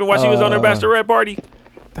what happened while she was on her bachelorette party?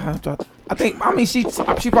 I mean, she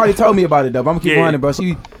probably told me about it though. But I'm gonna keep running, bro.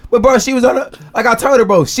 She was on like I told her,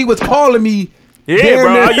 bro. She was calling me. Yeah,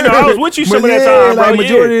 bro. You know, I was with you some of that time, bro. Like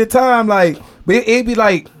majority of the time, like, but it'd be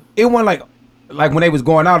like it wasn't like when they was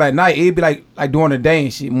going out at night. It'd be like during the day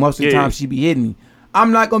and shit. Most of the time, she be hitting me.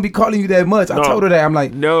 I'm not gonna be calling you that much. I told her that. I'm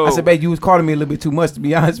like, no. I said, babe, you was calling me a little bit too much, to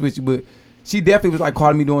be honest with you. But she definitely was like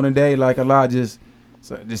calling me during the day, like a lot. Just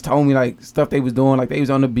told me like stuff they was doing, like they was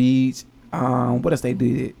on the beach. What else they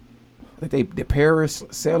did? Like they Paris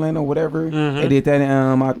selling or whatever. They did that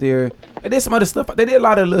out there. They did some other stuff. They did a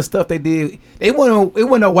lot of little stuff. They did. It wasn't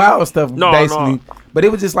no wild stuff basically, but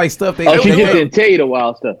it was just like stuff they. She just didn't tell you the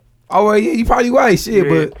wild stuff. Oh well, yeah, you probably right, shit,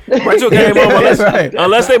 but Rachel came home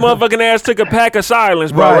unless they motherfucking ass took a pack of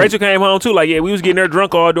silence, bro. Right. Rachel came home too, like, yeah, we was getting her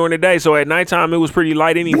drunk all during the day, so at nighttime it was pretty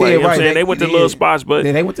light anyway. You know what I'm saying? They went to little spots, but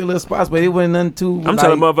they went to little spots, but it wasn't nothing too. I'm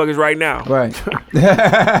telling motherfuckers right now, right?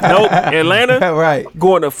 Nope, Atlanta, right?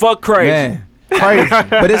 Going the fuck crazy. Man. Crazy.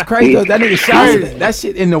 But it's crazy though. That nigga shot that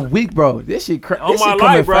shit in a week, bro. This shit crazy. On this my shit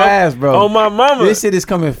coming life, bro. fast, bro. On my mama. This shit is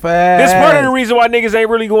coming fast. This part of the reason why niggas ain't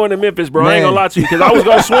really going to Memphis, bro. I ain't gonna lie to you, because I was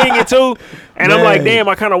gonna swing it too, and I'm like, damn,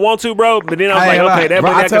 I kind of want to, bro. But then I was like, okay, that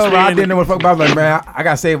money I can spend. I didn't know what the fuck about. I was like, man, I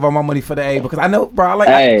gotta save all my money for the A because I know, bro. I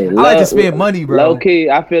like to spend money, bro. Low key,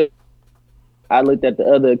 I looked at the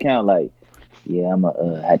other account like, yeah, I'm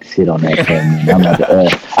gonna have to sit on that thing.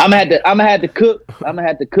 I'm gonna have to cook. I'm gonna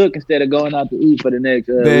have to cook instead of going out to eat for the next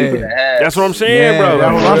week and a half. That's what I'm saying, bro.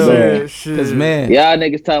 That's what I'm saying. Cause man, y'all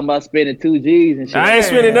niggas talking about spending 2 G's and shit. I ain't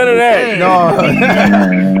spending none of that.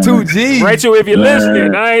 No, 2 G's. Rachel, if you're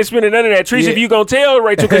listening, I ain't spending none of that. Trees, if you gonna tell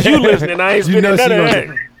Rachel, cause you listening, I ain't spending none of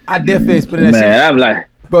that. I definitely ain't spending that shit. Man, I'm like.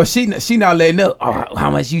 Bro, she not letting up. Oh, how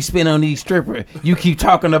much you spend on these strippers? You keep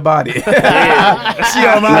talking about it. She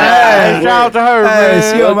on my ass. Shout out to her,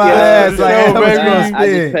 man. She on my ass. Like, how much you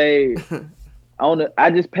gonna spend?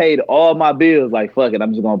 I just paid all my bills. Like, fuck it,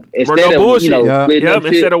 I'm just gonna instead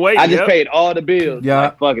of waiting. I just paid all the bills. Yeah,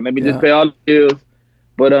 like, fuck it, let me just pay all the bills.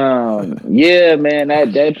 But yeah, man,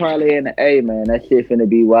 that probably in the A, man. That shit finna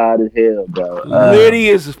be wild as hell, bro. Litty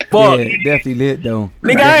as fuck. Yeah, definitely lit though.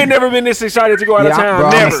 Nigga, I ain't never been this excited to go out of town. Bro,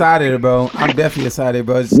 never. I'm excited, bro. I'm definitely excited,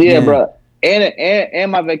 bro. Bro.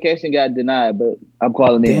 And my vacation got denied, but I'm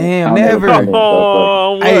calling in. Damn, never.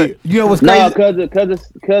 Hey, you know what's crazy? No,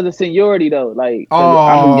 cause of seniority though. Like,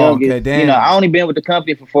 I'm the youngest. Okay, damn. You know, I only been with the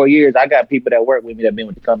company for 4 years. I got people that work with me that been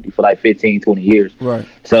with the company for like 15, 20 years. Right.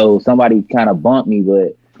 So somebody kind of bumped me,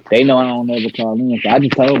 but they know I don't ever call in. So I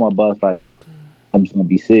just told my boss, like, I'm just gonna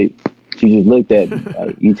be sick. She just looked at me,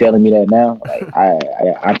 like, you telling me that now? Like,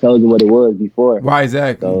 I told you what it was before. Right,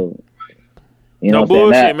 exactly. So You know No what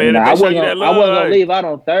I'm saying? bullshit, man. I If they show wasn't you that gonna, I wasn't love, gonna leave out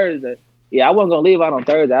on Thursday. Yeah, I wasn't gonna leave out on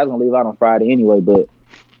Thursday. I was gonna leave out on Friday anyway. But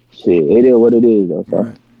shit, it is what it is, though. So.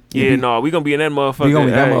 Right. Yeah, no, we gonna be in that motherfucker. We gonna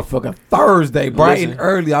be that hey. motherfucker Thursday, bright and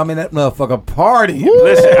early. I'm in that motherfucker party.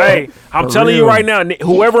 Listen, hey, I'm For telling you real. right now,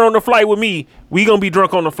 whoever on the flight with me, we gonna be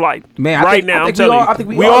drunk on the flight. Man, right now, I'm telling you, I think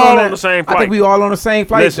we all on the same I flight. think we all on the same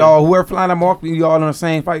flight, Listen. y'all. Whoever flying to Mark, we all on the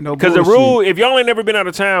same flight. No Because bullshit. the rule, if y'all ain't never been out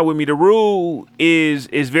of town with me, the rule is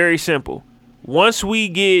very simple. Once we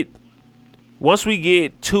get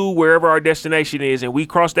to wherever our destination is and we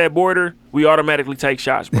cross that border, we automatically take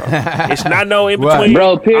shots, bro. It's not no in between. Right.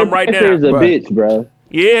 Bro, peer I'm right pressure is down. a Right. bitch, bro.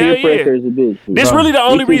 Yeah, Peer yeah. pressure is a bitch. This bro. really the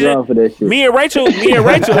only We too grown reason. for that shit. Me and Rachel,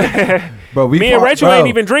 Bro, me and Rachel bro. ain't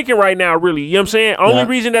even drinking right now, really. You know what I'm saying? Only Yeah.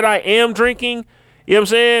 reason that I am drinking, you know what I'm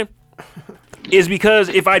saying, is because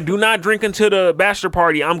if I do not drink until the bachelor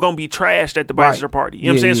party, I'm gonna be trashed at the Right. bachelor party. You know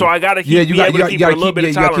what I'm saying? So I gotta keep, you be got- able you to keep gotta a little bit of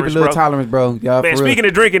you gotta tolerance, keep a little bro. tolerance, bro. Yeah, Man, for real. speaking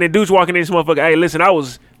of drinking, and dudes walking in this motherfucker. Hey, listen, I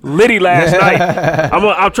was litty last night. I'm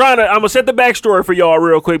gonna set the backstory for y'all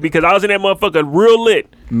real quick because I was in that motherfucker real lit.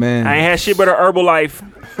 Man. I ain't had shit but a Herbalife.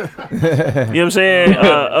 You know what I'm saying?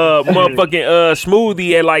 Motherfucking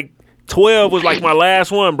smoothie at like 12 was like my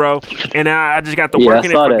last one, bro. And I just got to Yeah, I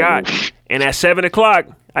working and saw that, forgot. man. And at 7 o'clock,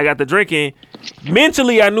 I got the drinking.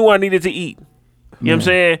 Mentally, I knew I needed to eat. You know what I'm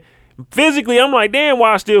saying? Physically, I'm like, damn,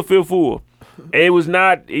 why I still feel full? It was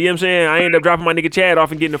not, you know what I'm saying? I ended up dropping my nigga Chad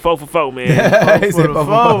off and getting the 4 for 4, man. He said,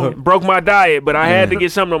 phone. Broke my diet, but I had to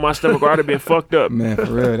get something on my stomach or I'd have been fucked up. Man, for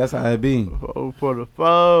real, that's how it be. Oh, for the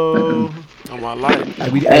phone. On my life.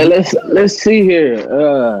 Like, we, Hey, let's see here.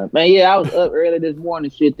 Man, yeah, I was up early this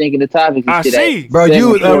morning, shit, thinking the topics and I shit. see. bro, you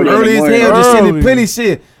was up 7:40 in the early as morning. hell, just sending Early. plenty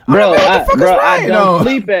shit. Bro, I I don't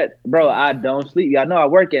sleep at. Bro, I don't sleep. Y'all know I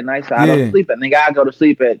work at night, so I Yeah. don't sleep at. Nigga, I go to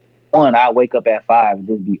sleep at 1. I wake up at 5 and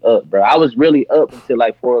just be up, bro. I was really up until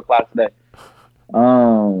like 4 o'clock today.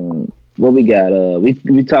 What we got? We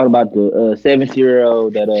talked about the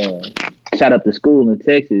 17-year-old that shot up the school in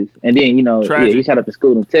Texas, and then Tragic. he shot up the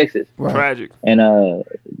school in Texas, Tragic. and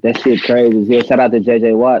that shit crazy as hell. Shout out to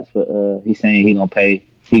JJ Watts for he's saying he gonna pay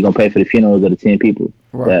for the funerals of the 10 people.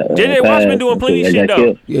 Right. that, JJ Watt's been passed doing plenty and shit, got though.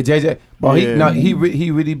 killed. Yeah, JJ. Bro, Yeah. he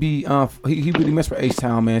really be he really messed for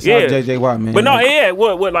H-Town, man. Shout out to JJ Watt, man. But no, yeah,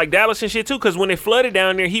 what like Dallas and shit too? Because when it flooded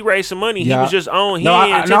down there, he raised some money. Yeah. He was just on. He No,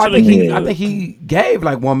 ain't I intentionally. think he gave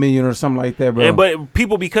like $1 million or something like that, bro. And, but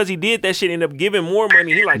people, because he did that shit, end up giving more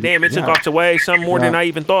money. He like, damn, it took Yeah. off to way something more than Yeah. I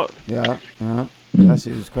even thought. yeah, that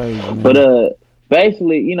shit is crazy, man. But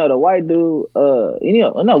basically, the white dude,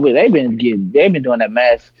 they've been doing that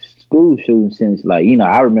mass school shooting since like,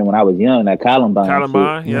 I remember when I was young, that Columbine.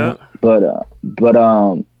 Columbine, shit. yeah. But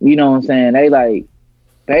you know what I'm saying? They like,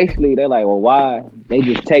 basically they're like, well, why? They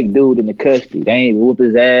just take dude into custody. They ain't whoop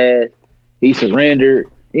his ass. He surrendered.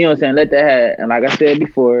 You know what I'm saying? Let that have. And like I said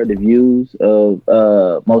before, the views of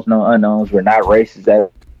Most Known Unknowns were not racist.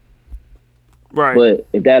 Right. But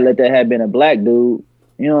if let that have been a black dude,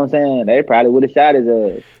 you know what I'm saying? They probably would have shot his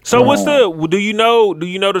ass. So what's do you know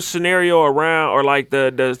the scenario around, or like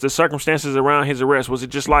the circumstances around his arrest? Was it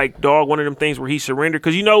just like one of them things where he surrendered?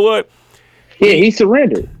 Because you know what? Yeah, he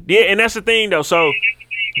surrendered. Yeah, and that's the thing though. So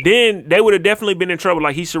then they would have definitely been in trouble.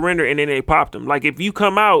 Like he surrendered and then they popped him. Like if you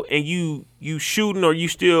come out and you shooting or you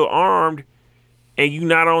still armed and you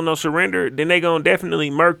not on no surrender, then they gonna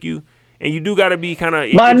definitely murk you. And you do gotta be kind of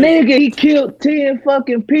nigga, he killed 10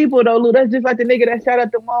 fucking people though, Lou. That's just like the nigga that shot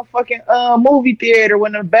at the motherfucking movie theater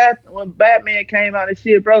when Batman came out and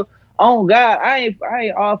shit, bro. Oh God, I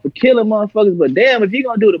ain't all for killing motherfuckers, but damn, if you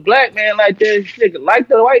gonna do the black man like that, shit, like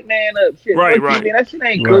the white man up, shit. Right, fuck you, right. man, that shit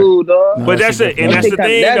ain't cool, dog. No, But that's it, and that's the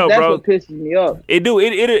thing though, that's bro. what pisses me off.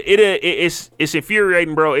 It's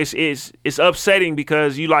infuriating, bro. It's upsetting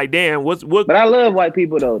because you like, damn, what? But I love white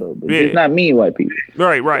people though. But Yeah. it's not mean white people.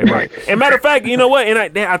 Right. And matter of fact, you know what?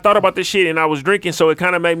 And I thought about this shit, and I was drinking, so it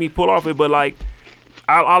kind of made me pull off it. But like,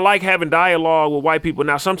 I like having dialogue with white people.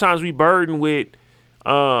 Now, sometimes we burden with,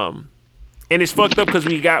 and it's fucked up because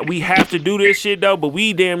we have to do this shit though. But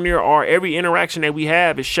we damn near are, every interaction that we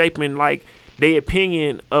have is shaping like their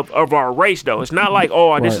opinion of our race though. It's not like,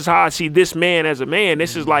 oh, this is how I see this man as a man.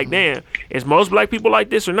 This is like, damn, is most black people like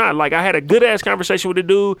this or not? Like I had a good ass conversation with a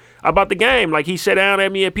dude about the game. Like he sat down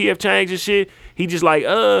at me at PF Change and shit. He just like,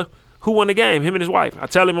 who won the game? Him and his wife. I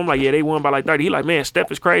tell him, I'm like, yeah, they won by like 30. He like, man,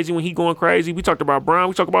 Steph is crazy when he going crazy. We talked about Brown.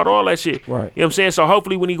 We talked about all that shit. Right. You know what I'm saying? So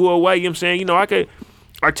hopefully when he go away, you know what I'm saying, I could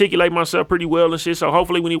articulate myself pretty well and shit. So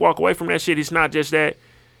hopefully when he walk away from that shit, it's not just that,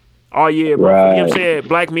 oh yeah, bro, you know what I'm Right. saying,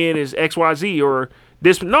 black men is XYZ or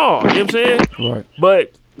this. No, you know what I'm saying? Right.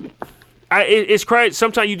 But it's crazy.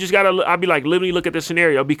 Sometimes you just gotta. I'll be like, let me look at the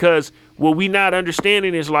scenario, because what we not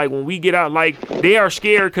understanding is like when we get out, like they are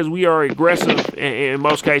scared because we are aggressive in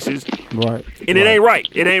most cases, Right. and it ain't right.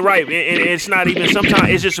 It ain't right, and it's not even. Sometimes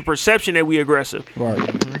it's just a perception that we aggressive. Right.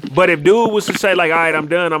 But if dude was to say like, all right, I'm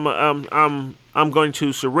done. I'm going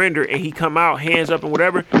to surrender, and he come out hands up and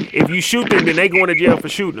whatever. If you shoot them, then they going to jail for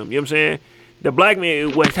shooting them. You know what I'm saying? The black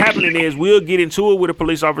man, what's happening is we'll get into it with a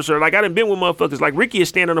police officer. Like, I done been with motherfuckers. Like, Ricky is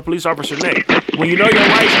standing on a police officer's neck. When you know your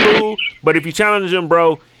wife's cool, but if you challenge them,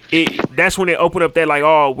 bro, that's when they open up that, like,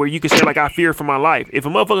 where you can say, like, I fear for my life. If a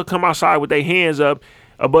motherfucker come outside with their hands up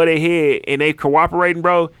above their head and they cooperating,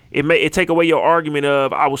 bro, it take away your argument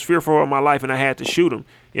of, I was fearful of my life and I had to shoot him.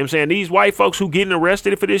 You know what I'm saying? These white folks who getting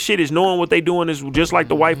arrested for this shit is knowing what they doing is just like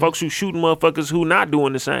the white folks who shooting motherfuckers who not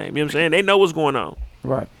doing the same. You know what I'm saying? They know what's going on.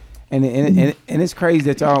 Right. And it's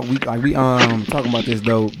crazy that y'all we talking about this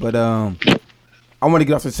though, but I want to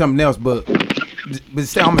get off to something else, but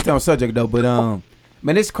still, I'm gonna stay on subject though. But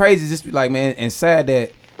man, it's crazy just like, man, and sad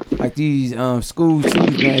that like these school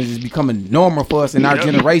shootings, man, is becoming normal for us in our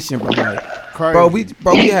generation, bro. Like, Crazy.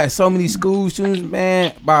 we had so many school shootings,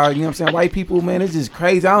 man, by, you know what I'm saying, white people, man. It's just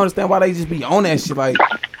crazy. I don't understand why they just be on that shit. Like,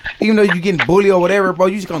 even though you getting bullied or whatever, bro,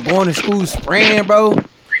 you just gonna go into school spraying, bro.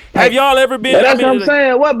 Have y'all ever been? But that's what I'm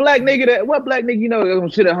saying. What black nigga you know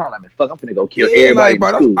gonna sit at home like, man, fuck, I'm finna go kill Yeah, everybody. like, bro,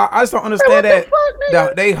 in school. I just don't understand Hey, what that. the fuck,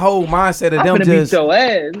 nigga? They whole mindset of I'm them finna just. beat your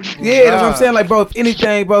ass. Yeah, that's what I'm saying. Like, bro, if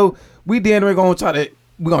anything, bro, we gonna try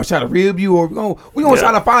to rib you, or we gonna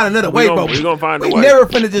try to find another way, bro. We gonna find a we way. never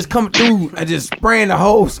finna just come through and just spraying the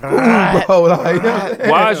whole school, bro. Like,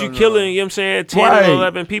 Why is you killing, you know what I'm saying, 10 Right. or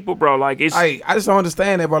 11 people, bro? Like, it's... I just don't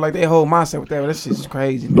understand that, bro. Like, they whole mindset with that. That shit's just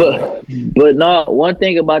crazy. But no, one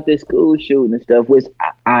thing about this school shooting and stuff was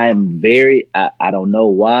I'm very I don't know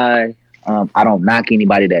why. I don't knock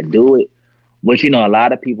anybody that do it, but you know, a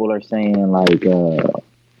lot of people are saying like I'm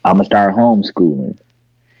gonna start homeschooling,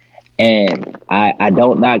 and I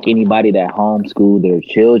don't knock anybody that homeschool their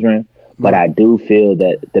children, but I do feel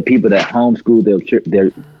that the people that homeschool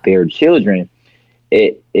their children,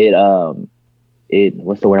 it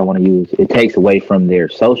what's the word I want to use? It takes away from their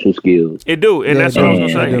social skills. It do, and that's what I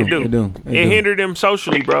was gonna say. It do. It hindered them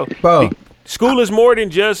socially, bro. Bro. School is more than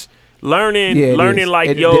just learning, Yeah, it learning is. like,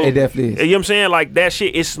 It definitely is. You know what I'm saying? Like, that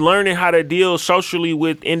shit, it's learning how to deal socially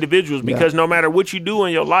with individuals, because no matter what you do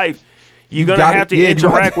in your life, you're going to have to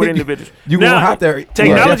interact with individuals. You're going to have to.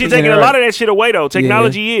 Technology taking a lot of that shit away, though.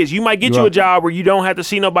 Technology is. You might get you a Right. job where you don't have to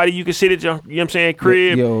see nobody. You can sit at your, you know what I'm saying,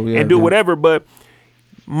 crib and do whatever, but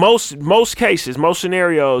most cases, most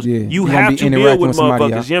scenarios, you have to deal with motherfuckers. You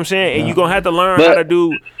know what I'm saying? And you're going to have to learn how to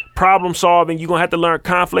do problem solving. You're going to have to learn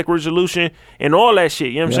conflict resolution and all that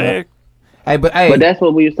shit. You know what I'm saying? But that's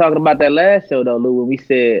what we was talking about that last show, though, Lou, when we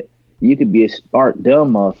said you could be a smart,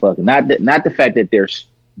 dumb motherfucker. Not the fact that they're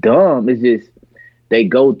dumb. It's just they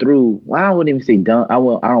go through, well, I wouldn't even say dumb. I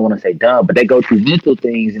don't want to say dumb, but they go through mental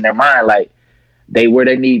things in their mind, like they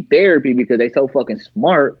need therapy because they so fucking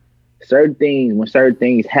smart. When certain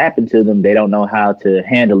things happen to them, they don't know how to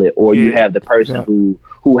handle it. Or you have the person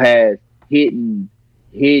who has hidden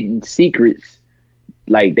secrets,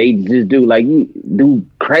 like they just do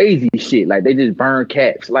crazy shit, like they just burn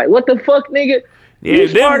cats. Like, what the fuck, nigga? Yeah, you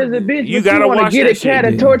smart as a bitch, you but gotta you want to watch get that a cat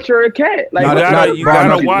shit, and torture a cat. Like, you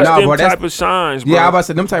gotta watch them type of signs, bro. Yeah, I about to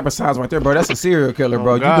say them type of signs right there, bro. That's a serial killer,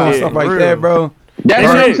 bro. You God, doing stuff like that, bro. That's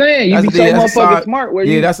what I'm saying. You be so motherfucking smart.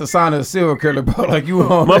 That's a sign of a serial killer, bro. Like, you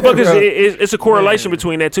on motherfuckers, it's a correlation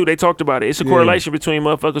between that too. They talked about it. It's a correlation between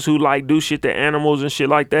motherfuckers who like do shit to animals and shit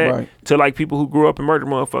like that to like people who grew up and murder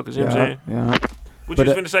motherfuckers. You know what I'm saying? Yeah. What you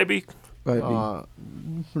finna say, B?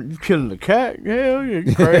 You killing the cat? Hell yeah,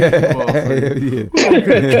 you crazy motherfucker.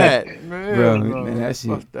 Yeah. Cat, man. Bro, man, that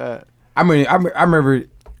shit. Fuck that. I remember,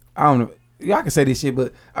 I don't know. Y'all can say this shit,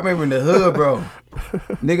 but I remember in the hood, bro.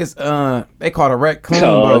 Niggas, they called a raccoon,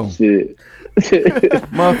 bro. Shit.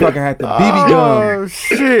 Motherfucker had the BB gun. Oh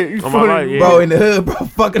shit! You funny, bro, in the hood, bro,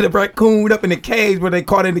 fucking the raccoon up in the cage where they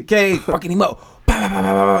caught in the cage, fucking him up,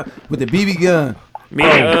 with the BB gun. Me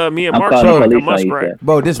and Mark like a muskrat.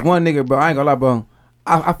 Bro, this one nigga, bro, I ain't gonna lie, bro.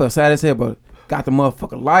 I felt sad as hell, bro. Got the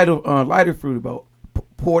motherfucker lighter fruit, bro.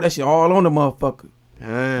 Poured that shit all on the motherfucker.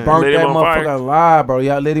 Burnt that motherfucker alive, bro.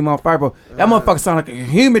 Y'all lit him on fire, bro. That motherfucker sound like a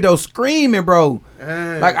human, though, screaming, bro.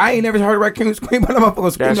 Like, I ain't never heard a raccoon scream, but that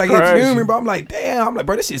motherfucker scream like it's human, bro. I'm like, damn. I'm like,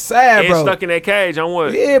 bro, this shit sad, bro. Stuck in that cage on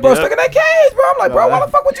what? Yeah, bro, stuck in that cage, bro. I'm like, bro, why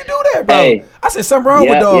the fuck would you do that, bro? Hey. I said something wrong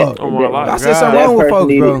with dog. I said something wrong with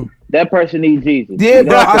folks, bro. That person needs Jesus. Yeah,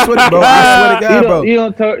 bro. I swear to God, bro.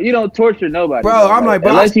 You don't torture nobody, bro. I'm like,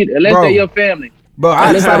 bro, unless they're your family, bro. I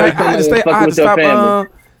had to stop.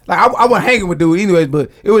 Like, I wasn't hanging with dude anyways, but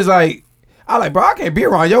it was like I like, bro, I can't be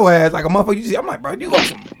around your ass like a motherfucker. You see, I'm like, bro, you on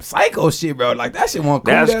some psycho shit, bro. Like that shit won't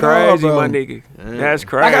cool. That's at crazy, all, bro. my nigga. That's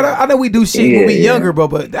crazy. I know we do shit when we younger, bro,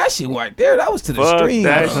 but that shit right there, that was to the stream.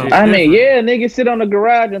 I mean, yeah, niggas sit on the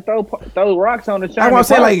garage and throw rocks on the shop. That's what I'm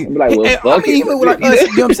saying. Like, well, I mean, even with like us, you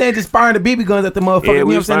know what I'm saying, just firing the BB guns at the motherfucker. Yeah, you know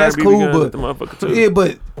what I'm saying? That's cool, but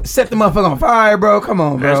but set the motherfucker on fire, bro. Come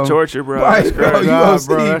on, bro. That's torture, bro. Right, That's bro. crazy. You gonna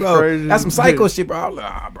see, that's bro. crazy. That's some psycho shit, bro. I'm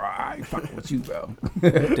like, bro, I ain't fucking with you, bro.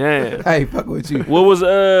 Damn. I ain't fucking with you. What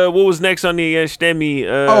was next on the STEMI?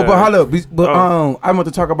 But hold up, but I want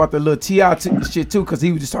to talk about the little T.I. shit too, because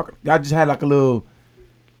he was just talking. I just had like a little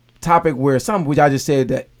topic where something which I just said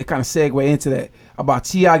that it kind of segue into that about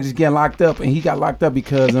T.I. just getting locked up, and he got locked up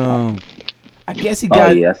because I guess he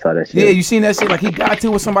got. Oh yeah, I saw that shit. Yeah, you seen that shit? Like he got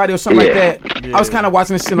to with somebody or something like that. Yeah. I was kind of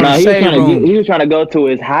watching this shit on No, the he was, shade room. he was trying to go to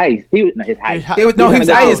his heist. He was his heist. He was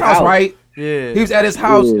at his house, right? Yeah. He was at his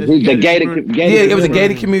house. Yeah, the gated. Yeah, it was a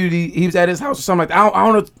gated community. He was at his house or something like that.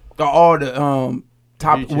 I don't know all the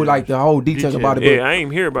top Details. with like the whole details about it. But Yeah, I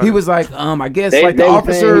ain't hear about he it. was like, I guess They like the saying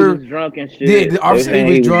officer. he was drunk and shit. Yeah, the officer They he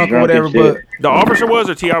was saying drunk or and whatever, shit. but The officer was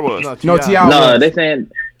or T.I. was? no, T.I. No, was. they saying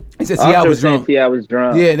He said T.I. was drunk. T.I. was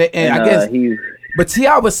drunk. Yeah, and I guess, he. but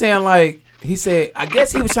T.I. was saying like, he said, I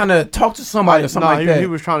guess he was trying to talk to somebody or something like that. He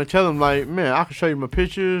was trying to tell him like, man, I can show you my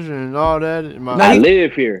pictures and all that. And my, I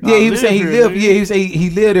live here. Yeah, he was live saying he here, lived. nigga. Yeah, he was saying he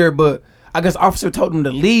lived there, but I guess the officer told him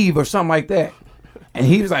to leave or something like that. And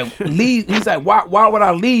he was like, leave. He's like, why would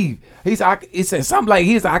I leave? He said something like,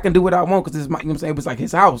 he's like, I can do what I want because it's my, you know what I'm saying? It was like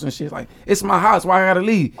his house and shit. Like, it's my house. Why I gotta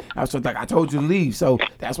leave? I was like, I told you to leave. So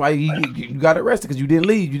that's why you got arrested because you didn't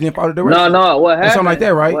leave. You didn't follow the directions. No, what happened? Or something like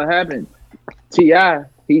that, right? What happened? T.I.,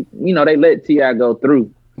 they let T.I. go through.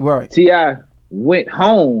 Right. T.I. went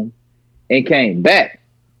home and came back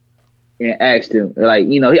and asked him, like,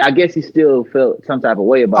 I guess he still felt some type of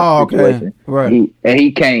way about the situation. Right.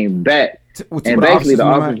 He came back. And basically the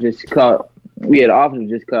officer just called. Yeah, the officer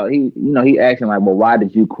just called. He asked him like, "Well, why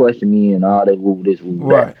did you question me and all that? This,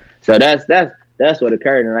 right." So that's what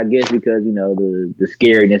occurred, and I guess because the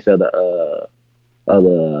scariness of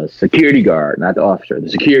the security guard, not the officer, the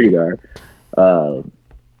security guard.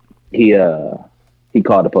 He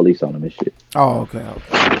called the police on him and shit. Oh, okay.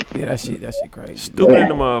 Yeah, that shit crazy. Stupid in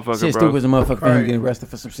the motherfucker, shit bro. Stupid as a motherfucker for him getting arrested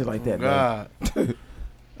for some shit like that, God. bro.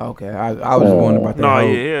 Okay, I was just wondering about that. No,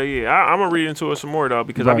 yeah. I'm gonna read into it some more though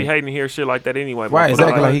because I be hating to hear shit like that anyway. Right,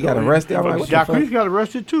 exactly. Like he got arrested. I'm like, what the fuck? Jacquees got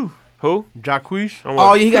arrested too. Who? Jacquees.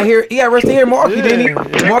 Oh, yeah, he got arrested here in Milwaukee, didn't he?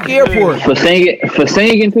 Milwaukee Airport. For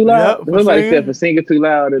singing too loud? Yep, Somebody said for singing too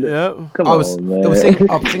loud. Yep. Come on, man. It was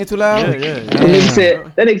singing too loud? Yeah.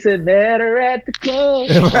 That nigga said, better at the club.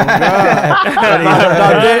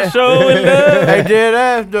 They dead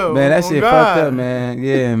ass though. Man, that shit fucked up, man.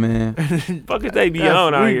 Yeah, man. Fuck if they be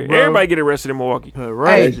on out here. bro. Everybody get arrested in Milwaukee.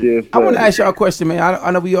 Right. Hey, I want to ask y'all a question, man. I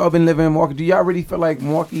know we all been living in Milwaukee. Do y'all really feel like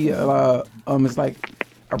Milwaukee is like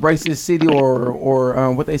a racist city or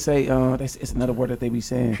what they say? It's another word that they be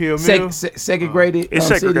saying. Segregated. It's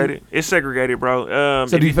segregated. City? It's segregated, bro.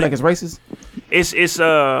 So do you feel like it's racist? It's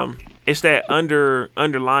that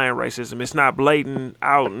underlying racism. It's not blatant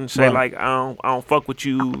out and say like I don't fuck with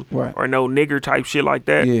you or no nigger type shit like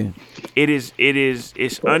that. Yeah.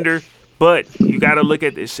 It's under, but you got to look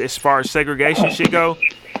at this as far as segregation shit go.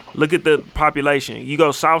 Look at the population. You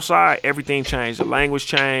go south side, everything changed. The language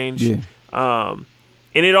changed. Yeah.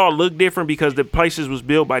 And it all looked different because the places was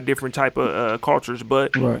built by different type of cultures.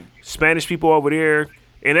 But Spanish people over there,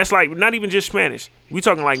 and that's like not even just Spanish. We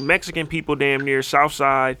talking like Mexican people damn near south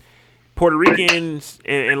side, Puerto Ricans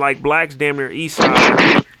and like blacks damn near east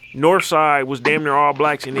side. North side was damn near all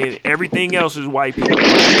blacks, and then everything else is white people.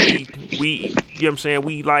 We you know what I'm saying?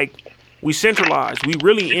 We centralized. We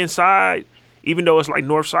really inside, even though it's like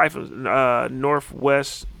north side,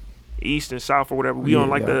 northwest, east and south or whatever. We on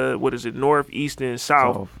like the north, east, and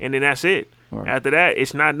south, and then that's it. Right. After that,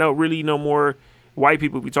 it's not really no more white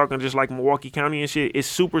people. We talking just like Milwaukee County and shit. It's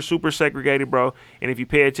super segregated, bro. And if you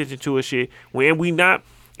pay attention to it, shit, and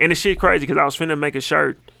the shit crazy because I was finna make a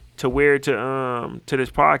shirt to wear to this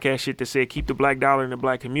podcast shit that said keep the black dollar in the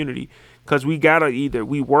black community, because we gotta either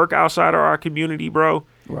we work outside of our community, bro,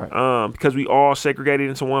 because we all segregated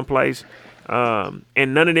into one place. And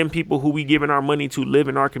none of them people who we giving our money to live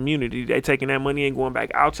in our community. They taking that money and going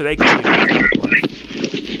back out to their community.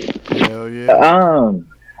 Hell yeah.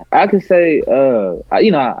 I could say,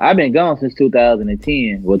 I've been gone since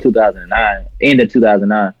 2010, 2009, end of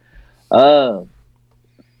 2009.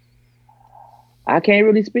 I can't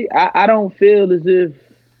really speak. I don't feel as if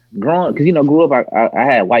growing, because grew up. I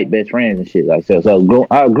had white best friends and shit like that. So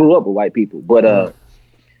I grew up with white people, but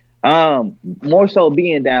More so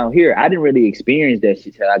being down here, I didn't really experience that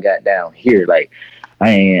shit till I got down here. Like,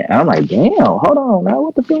 I'm like, damn, hold on now,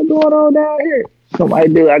 what the fuck going on down here? Some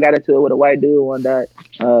white dude, I got into it with a white dude one night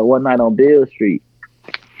on Bill Street,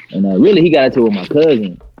 and really he got into it with my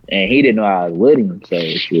cousin, and he didn't know I was with him. So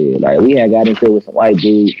shit, like we had got into it with some white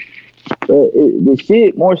dude. But the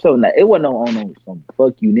shit more so, it wasn't on some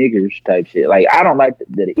fuck you niggers type shit. Like I don't like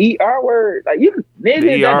the ER word. Like you niggas,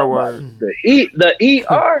 The ER word. The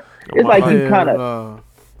ER. It's like you kind of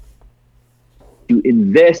you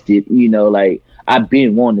invested. You know, like I've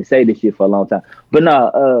been wanting to say this shit for a long time. But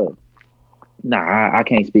I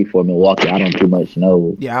can't speak for Milwaukee. I don't too much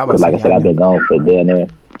know. Yeah, but like I said, I've been gone for down there.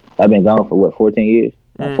 I've been gone for what, 14 years?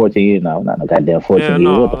 14 years now, not no goddamn 14 years.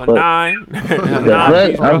 No, What the fuck? 9. I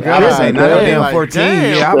was saying not no damn 14.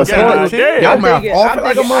 Yeah, I was saying y'all mouth off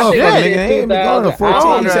like a motherfucker, nigga. Ain't been going to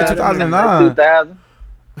 14. You said 2009. 2000.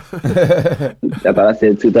 I thought I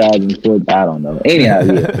said 2004. I don't know. Anyhow,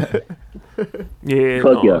 Yeah,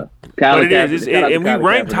 fuck y'all. But it is, and we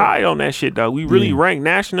ranked high on that shit though. We really ranked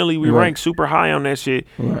nationally. We ranked super high on that shit.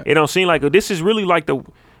 Right. It don't seem like this is really like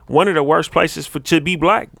one of the worst places to be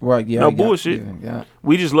black. Right, yeah. No bullshit. Yeah.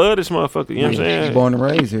 We just love this motherfucker. You know what I'm saying? Born and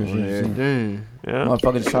raised here. Yeah.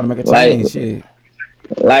 Motherfucker just trying to make a change. Shit.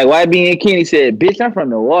 Like YB and Kenny said, bitch, I'm from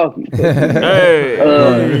Milwaukee.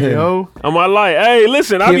 Hey, on my life. Hey,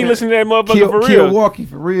 listen, I be listening to that motherfucker for real. Milwaukee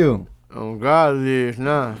for real. Oh God, it is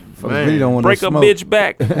nah. Really don't want break a bitch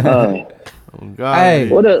back. Oh God. Hey,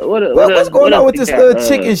 what's going on with this little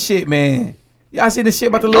chicken shit, man? Y'all see the shit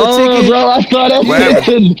about the little chicken? Bro, I saw that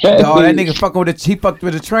shit. Dog, that nigga fucking with he fucked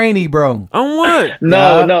with a trainee, bro. On what?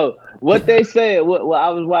 No. What they said, well, I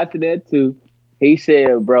was watching that too. He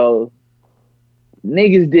said, bro,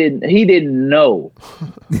 he didn't know.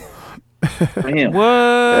 For him. What?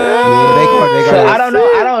 Yeah, so I don't know.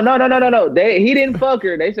 No. He didn't fuck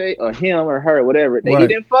her. They say, or him or her, whatever. He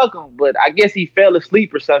didn't fuck him, but I guess he fell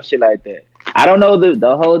asleep or some shit like that. I don't know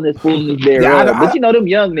the wholeness, fullness there, but you know them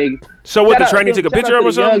young niggas. So what? The trainee took a picture of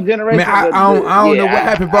or something? Man, I don't know what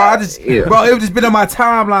happened, bro. Bro, it was just been on my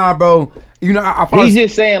timeline, bro. You know, he's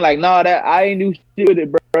just saying like, nah, that I ain't knew shit with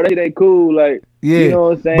it, bro. That shit ain't cool, like. Yeah, you know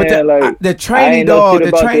what I'm saying? But the trainee dog,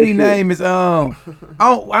 the trainee name is I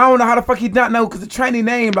don't know how the fuck he not know, because the trainee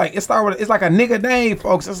name like it's like a nigga name,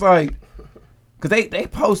 folks. It's like because they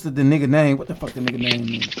posted the nigga name. What the fuck the nigga name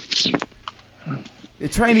is? The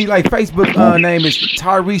trainee like Facebook name is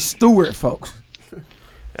Tyrese Stewart, folks.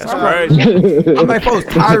 That's crazy. I'm like, folks,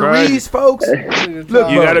 Tyrese, folks. Look,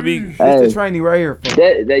 you gotta be. It's the trainee right here, folks.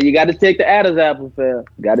 That you gotta take the Adam's apple, fam.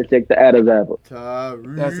 Gotta take the Adam's apple.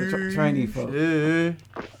 That's the trainee, folks. Yeah.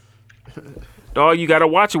 Dog, you gotta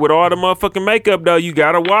watch it with all the motherfucking makeup, though. You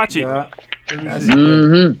gotta watch it. Yeah.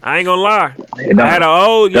 I ain't gonna lie. I had an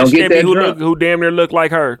old young skimpy who damn near looked like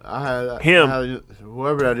her. Him.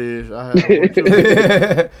 Whoever that is. I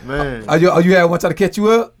had man. Oh, you had one try to catch you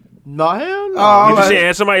up? No, hell no. Oh, you just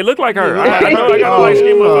saying somebody look like her. I know I got a light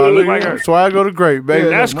skin motherfucker look like her. So I go to great, baby.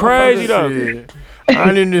 That's crazy, though. I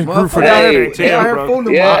ain't in this group for nothing. That's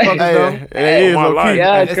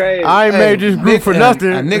crazy. I ain't made this group for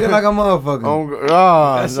nothing. A nigga like a motherfucker.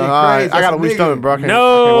 That shit crazy. I got a weak stomach, bro. I can't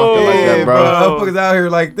No, walk like that, bro. Motherfuckers out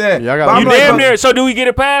here like that. Yeah, you damn near. So do we get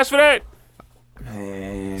a pass for that?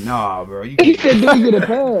 Man, nah, bro. He said, "Do you get a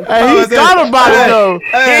pass?" Hey, he thought about it though.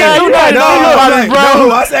 Hey, you not know about it, bro.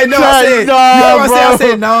 No, I said no. I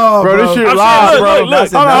said no, bro. This shit live, bro.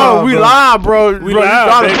 Look, we live, bro. We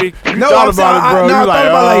live, baby. You thought about it, bro. You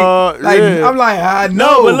like, I'm like, I know.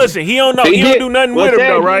 No, but listen, he don't know. He don't do nothing with him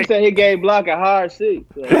though, right? He said he gave Block a hard seat.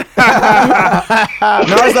 No, it's like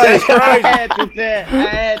I had to say.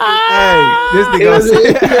 Hey, this nigga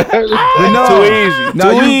said, too easy. No,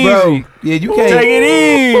 too you, easy. Bro. Yeah, you can't take it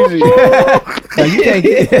easy. No, you can't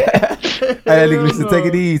get. Hey, nigga, listen, take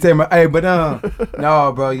it easy. Hey, but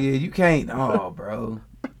no, bro. Yeah, you can't. Oh, bro.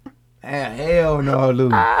 Hell no,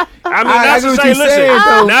 Lou. I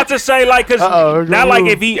mean, not to say like, cause not like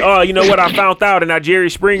if he, you know what, I found out and I Jerry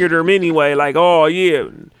Springered him anyway. Like, oh yeah,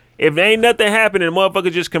 if ain't nothing happening, the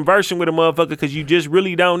motherfucker just conversing with a motherfucker because you just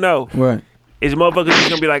really don't know. Right. Is motherfucker just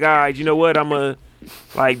gonna be like, all right, you know what, I'm a.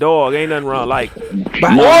 Like, dog, ain't nothing wrong. Like, he a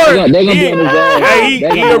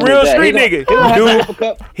real street nigga. Dude,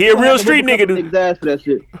 he a real street nigga. Do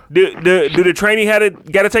the trainee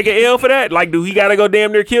gotta take an L for that? Like, do he gotta go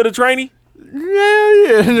damn near kill the trainee?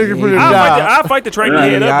 Yeah, nigga put it down. I'll fight the trainee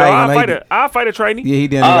head up, though. I'll fight a trainee. Yeah, he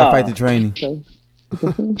didn't gotta fight the trainee.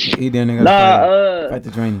 He didn't fight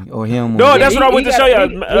the trainee or him. No, that's what I went to show you.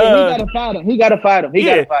 He gotta fight him. He gotta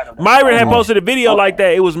fight him. Myron had posted a video like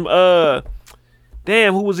that. It was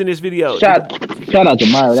Damn, who was in this video? Shout out to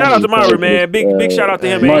Myra. Shout out to Myra, man. Big shout out to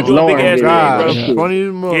him, man. He do a big ass thing, bro. Funny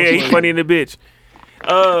as much. Yeah, he funny in the bitch.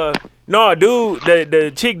 No, dude,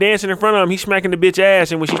 the chick dancing in front of him, he smacking the bitch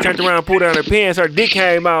ass, and when she turned around and pulled down her pants, her dick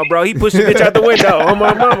came out, bro. He pushed the bitch out the window. Oh,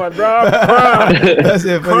 my mama, bro. I'm crying. That's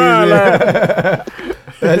it funny.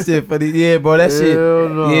 That's it funny. Yeah, bro, that shit.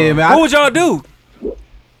 No. Yeah, man. What would y'all do?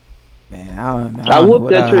 Man, I don't know. I whooped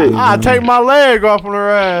that trick. I take my leg off on her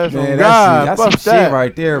ass. Man, Oh, that's God, some fuck shit that.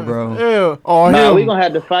 right there, bro. Yeah. Oh, Nah, him. we gonna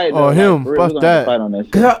have to fight. Oh, him. We Fuck gonna have that. to fight on that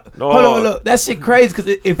shit. Hold on, look. That shit crazy, because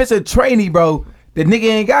if it's a trainee, bro, the nigga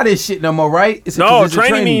ain't got his shit no more, right? No,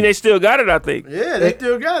 training mean they still got it, I think. Yeah, they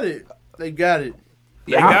still got it. They got it.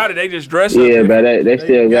 They got it. They just dress up. Yeah, bro, they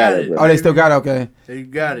still got it, bro. Oh, they still got it, okay. They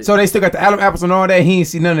got it. So they still got the Adam apples and all that. He ain't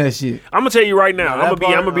see none of that shit. I'm gonna tell you right now. No, I'm that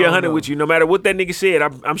gonna be part, 100 with you. No matter what that nigga said,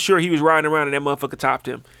 I'm sure he was riding around and that motherfucker topped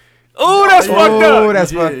him. Oh, that's fucked up. Oh,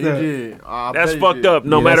 that's He fucked did, up. he did. I That's bet he fucked did. up.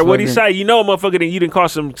 No Yeah, matter that's what he fucked say, you know, motherfucker, then you done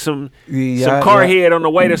caught some Yeah, car yeah. head on the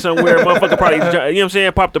way to somewhere. Motherfucker probably, you know what I'm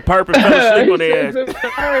saying, popped the perp and fell asleep on their ass.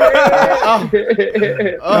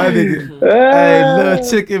 Hey, little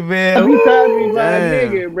chicken, man. He tried to be my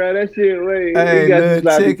Damn. nigga, bro. That shit, wait. Hey, He got little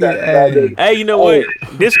to chicken, stop hey. Hey, you know what?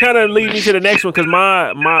 This kind of leads me to the next one because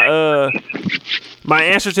my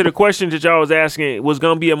answer to the question that y'all was asking was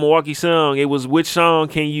gonna be a Milwaukee song. It was which song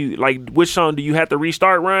do you have to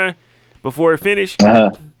restart, Ryan, before it finished?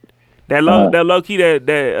 Uh-huh. That low key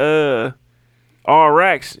that all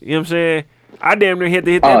racks. You know what I'm saying? I damn near had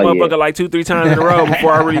to hit that motherfucker like 2-3 times in a row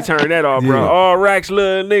before I really turned that off, bro. Yeah. All racks,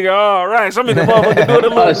 little nigga, all racks. I'm in the motherfucker doing the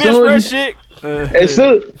little bitch fresh shit. As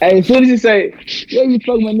soon as you say, yeah, you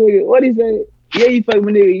fuck my nigga, what he say? Yeah, you fuck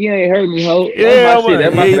my nigga, you ain't hurt me, ho. Yeah, That's my shit.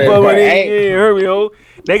 That's my you favorite fuck with part. it. Hey, Yeah, heard me, ho.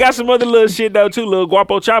 They got some other little shit though too, little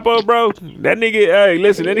Guapo Chapo, bro. That nigga, hey,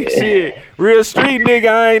 listen, that nigga shit, real street nigga.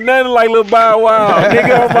 I ain't nothing like little Bow Wow,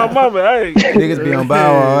 nigga on my mama. Hey, Niggas be on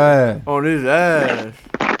Bow Wow ass. On his ass.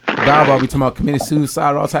 Bow Wow be talking about committed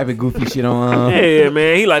suicide, all type of goofy shit on. yeah,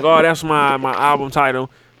 man. He like, oh, that's my album title.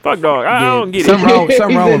 Fuck dog, I don't get Something it. wrong He with said,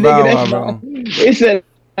 Bow nigga, Wow, that's bro. He said,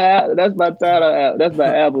 that's my title. That's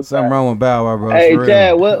my album. Something wrong with Bow Wow, bro. Hey, for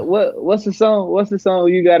Chad, real. what's the song? What's the song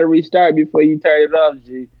you got to restart before you turn it off,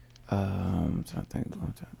 G? I'm trying to think.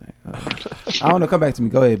 I don't know. Come back to me.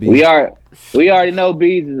 Go ahead, B. We already know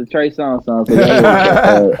Bees is a Trey Songz song. So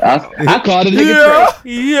I called it nigga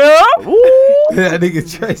Trey. Yeah. That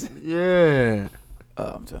nigga Tracy. Yeah.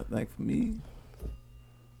 I'm trying to think for me.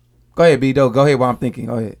 Go ahead, B. Go ahead while I'm thinking.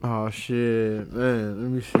 Go ahead. Oh, shit. Man, let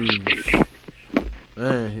me see.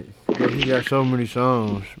 Man, he got so many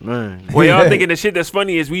songs. Man. Well, y'all thinking the shit that's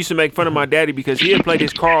funny is we used to make fun of my daddy because he had played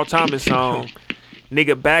this Carl Thomas song,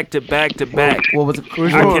 nigga, back to back to back. What was it?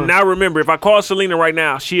 I cannot remember. If I call Selena right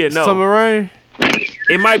now, she'd know. Summer Rain?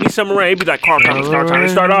 It might be Summer Rain. It'd be like Carl Thomas. It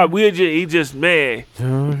start off, he just, man.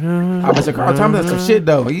 I was like, Carl Thomas, that's some shit,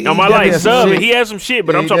 though. He On my definitely life, has some sub, shit. he had some shit,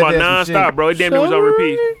 but Yeah, I'm he talking about definitely has some nonstop, shit. bro. It damn near was on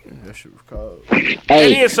repeat. That shit was cold.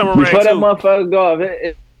 Hey, It is Summer Rain, before that too. motherfucker go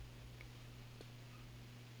off,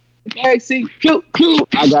 backseat, cute.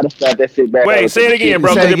 I gotta start that shit back. Wait, say it again,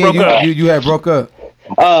 bro, Say because it it broke again, up. you had broke up.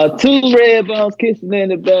 2 red bones kissing in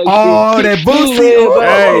the back. Oh, that Boosie.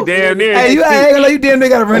 Hey, damn near. Hey, I ain't gonna lie, you damn near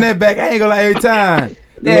gotta run that back. I ain't gonna lie every time.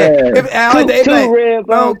 Yeah. Two red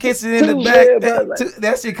bones. kissing in the Two back. red bones.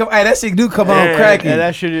 That shit come. Hey, that shit do come Yeah, on cracking. Yeah,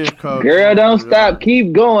 that shit is cold. Girl, don't stop.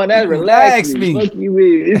 Keep going. That's relax me. Fuck you,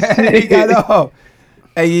 He got off.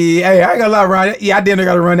 Hey, I ain't gonna lie, Ryan. Yeah, I damn near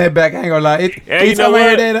gotta run that back. I ain't gonna lie. Hey, you know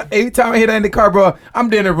what? Every time I hear that in the car, bro, I'm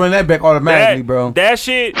damn near run that back automatically, bro. That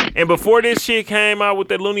shit, and before this shit came out with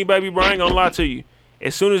that Looney Baby, bro, I ain't gonna lie to you.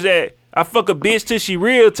 As soon as that, I fuck a bitch till she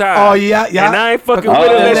real tired. Oh yeah. And I ain't fucking Oh, with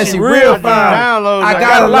her yeah, unless she real fine. Downloads. I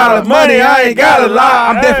got a lot of money. I ain't got a lot.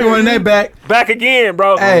 I'm definitely running that back. Back again,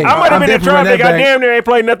 bro. Hey, I might have I'm been in definitely running traffic. that I back. damn near ain't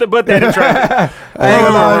played nothing but that in traffic. I ain't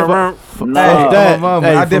gonna lie. No. Hey, mama,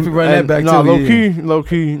 I definitely run that back nah, too. low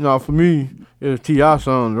key. Nah, for me, it was T.I.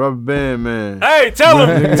 song, Rubber Band Man. Hey, tell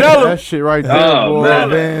him. That shit right there, Oh, boy.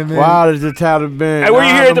 man. Wild as the Taliban. Hey, where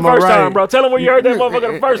you hear it the Nah, first I'm time, bro? Tell him where you heard that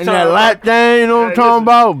motherfucker the first And time. that lap thing, you know what I'm talking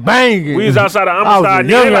about? Banging. We was outside of I was Amistad, a nigga.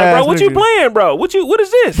 They young like, bro, ass what you nigga. playing, bro? What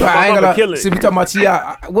is this? Bro, I ain't I'm gonna kill lie. it. See, we talking about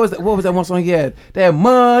T.I. What was that one song he had? That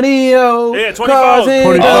money, oh. Yeah, 24. causing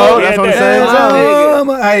 24, all that's what I'm that saying.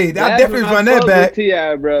 drama. Hey, I definitely run that back.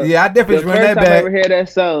 T.I., bro. Yeah, I definitely The run first that time I back. ever heard that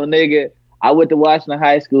song, nigga, I went to Washington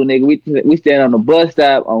High School, nigga. We stand on the bus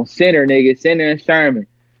stop on Center, nigga, Center and Sherman.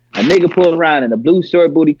 A nigga pulled around in a blue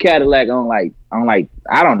short booty Cadillac on like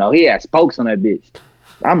I don't know. He had spokes on that bitch.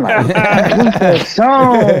 I'm like, what's that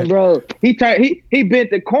song, bro? He bent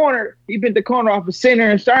the corner. He bent the corner off of Center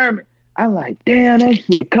and Sherman. I'm like, damn, that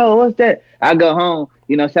shit cold. What's that? I go home.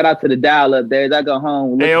 You know, shout out to the dial up there. I go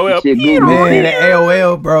home. Look AOL. at shit good. Man, the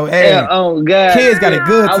AOL, bro. Hey, oh God, kids got it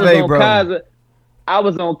good today, bro. I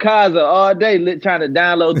was on Kaiser all day, trying to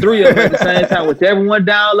download 3 of them at the same time, whichever one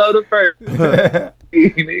downloaded first. That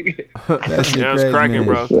shit That's crazy, cracking, man.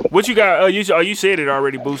 bro. What you got? You said it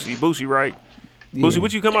already, Boosie. Boosie, right? Yeah. Boosie,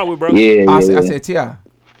 what you come out with, bro? Yeah, I yeah. said T.I.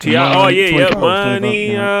 T.I. Oh yeah, 24,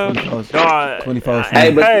 money. 24.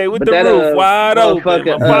 Hey, with but the that, roof wide open. My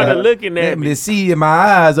motherfucker, father looking Let at me me. see my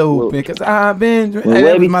eyes open, cause I've been. When Hey, that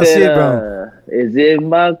was Webby my said, shit, bro. Is it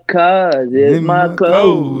my car? Is it In my my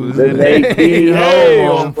clothes? clothes. That make me Hey,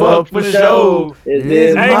 home, fuck for show. Is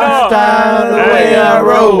It's it Hey, my no. style, the Hey, way I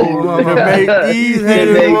roll. I'ma make these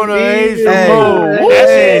haters Make wanna hate these some Hey. more.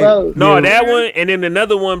 That's Hey. it. No, that one, and then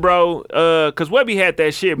another one, bro. Cause Webby had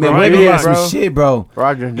that shit, bro. Man, I ain't Webby gonna had lie. some shit, bro.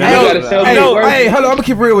 Roger, You gotta show Hey, me no, the hey, work. hold on, I'm gonna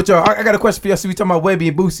keep it real with y'all. I got a question for y'all. So we talking about Webby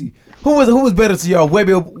and Boosie. Who was better to y'all,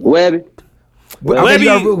 Webby? Or, Webby.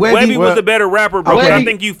 Webby was the better rapper, bro. But I Webby-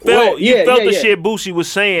 think you felt yeah, the yeah. shit Boosie was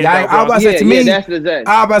saying. Yeah, though, I was about to bro. say to me. that's the thing.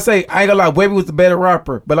 I was about to say I ain't gonna lie. Webby was the better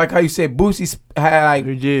rapper, but like how you said, Boosie had like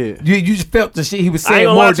You did. you just felt the shit he was I ain't saying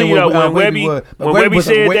gonna more lie to than you though. what When Webby, was. But when Webby was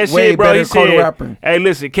a said way- that way shit, bro, better he Carter said, rapper. "Hey,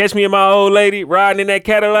 listen, catch me and my old lady riding in that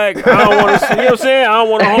Cadillac. I don't want to, you know what I'm saying? I don't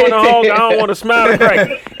want to horn the hog. I don't want to smile and crack.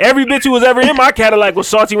 Every bitch who was ever in my Cadillac was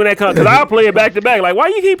salty when that comes, cause I'll play it back to back. Like, why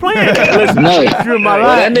you keep playing that? Listen, No, You're my Well,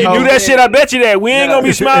 life. nigga do that said- shit. I bet you that we ain't gonna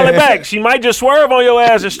be smiling back. She might just swerve on your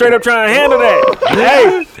ass and straight up try and handle that.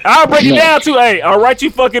 Hey, I'll break it down too. Hey, I'll write you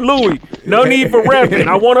fucking Louis. No need for repping.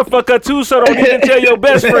 I want to fuck her too, so don't even tell your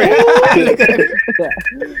best friend.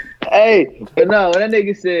 Hey, but no, that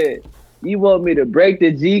nigga said, you want me to break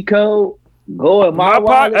the G code, go in my My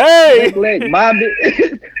wallet, hey! collect my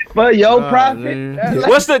for your profit? man. That's like-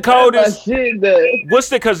 What's the that's my coldest? shit, though. What's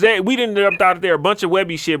the, cause we didn't up out there a bunch of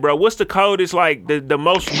Webby shit, bro. What's the coldest, like the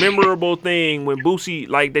most memorable thing when Boosie,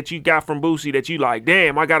 like that you got from Boosie that you like,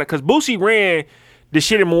 damn, I got it. Cause Boosie ran the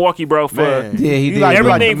shit in Milwaukee, bro, for Man. Yeah, he You did. like- you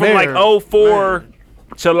everything the from like mayor. 04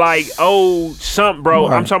 to like something, bro.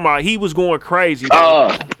 Right. I'm talking about he was going crazy. Bro.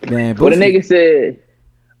 Oh, Man, but the Boosie- nigga said,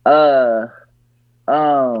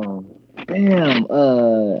 damn,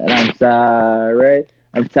 and I'm sorry.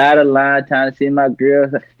 I'm tired of lying, trying to see my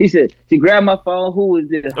girl. He said, she grabbed my phone. Who was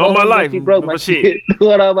this? On my life, She broke my but shit. shit.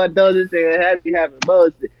 Put on my nose and said, happy having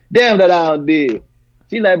bullshit. Damn that I don't did.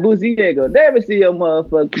 She like, Boosie, you ain't gonna never see your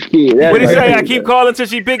motherfucking kid. That's What he like- say? I keep calling till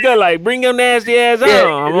she pick up. Like, bring your nasty ass on.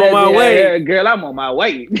 I'm on my yeah, way. yeah, girl, I'm on my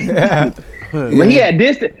way. But he had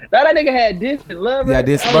distant. That nigga had distant love. Yeah,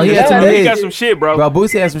 this- I bro, he was had like, some that He hits. got some shit, bro. Bro,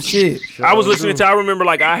 Boosie had some shit. I was listening to. I remember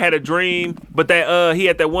like I had a dream, but that he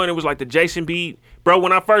had that one. It was like the Jason beat, bro.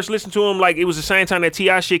 When I first listened to him, like it was the same time that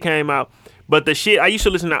T.I. shit came out. But the shit I used to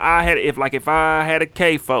listen to, if I had a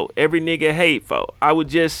K-fo, every nigga hate fo, I would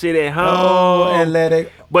just sit at home Oh, and let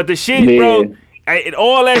it. But the shit, Man. bro, and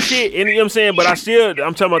all that shit, and you know what I'm saying? But I'm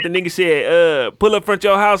talking about the nigga said, pull up front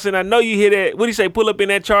your house and I know you hear that. What he say? Pull up in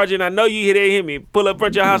that Charger and I know you hear that hit me. Pull up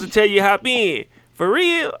front your house and tell you hop in. For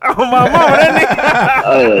real? Oh, my mama, that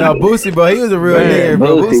No, Boosie, bro, he was a real Man, nigga,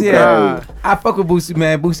 bro. Boosie, Boosie, God. I fuck with Boosie,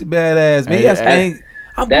 man. Boosie badass, man. He Hey, got some hey. things.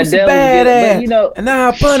 I'm That Boosie devil was good, badass, but you know- and now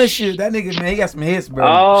I punish you. That nigga, man, he got some hits, bro.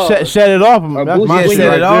 Oh, Set it off. That's Boosie, my yeah, shit set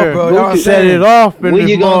right it off, there. bro. You know what I'm Set saying? it off in When this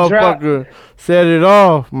you gonna drop? motherfucker. Set it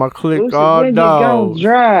off. My click Boosie, all when you gonna dogs.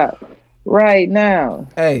 drop right now?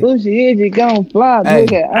 Hey. Boosie, is you gonna flop? Hey,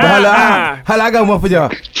 Look at hold on, I got one for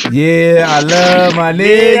y'all. Yeah, I love my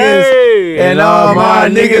niggas, Hey. and all my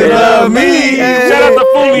niggas love me. Hey. Shout out to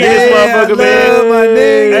Foolie in this motherfucker, man. I love my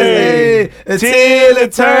niggas, Hey. hey, until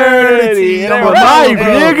eternity. That I'm a right, life, bro.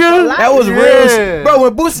 nigga. That was real, Yeah. bro.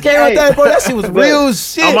 When Boosie came out there, bro, that shit was real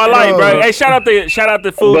shit. On my life, bro. Hey, shout out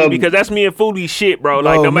to Foodie Bro. because that's me and Foodie shit, bro.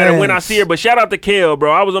 Like Oh, no matter man. when I see her, but shout out to Kel,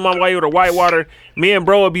 bro. I was on my way to Whitewater. Me and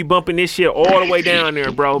bro would be bumping this shit all the way down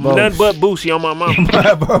there, bro. Nothing but Boosie on my mama.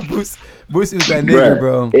 bro, Boosie was that nigga,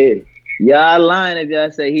 bro. Hey, y'all lying if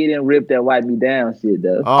y'all say he didn't rip that "Wipe Me Down" shit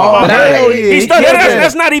though. Oh, Oh, hell yeah. He started, killed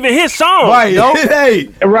that's not even his song. Right, hey,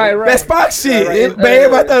 Right. that's Spock shit. Right. But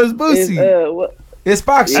everybody thought it was Boosie. What? It's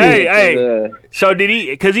Spock shit. Hey. So did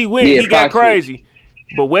he? Cause he went, Yeah, he got Fox shit. crazy.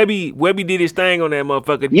 But Webby did his thing on that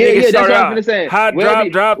motherfucker. Yeah, Nigga yeah, that's started what I'm out finna say. hot Webby-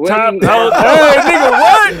 drop top. Webby- Hey, nigga,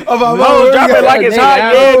 what? Oh, my No, mama, drop we it got like that it's nigga hot.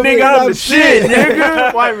 out. Yeah, Oh, nigga, I'm the shit,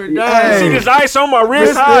 nigga. Wipe it down. Hey. See this ice on my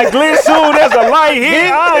wrist high, glint soon as a light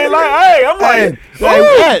hit. I ain't like, hey, I'm like,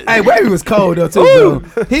 Hey, Webby was cold though too,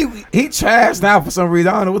 bro. He trashed now for some reason.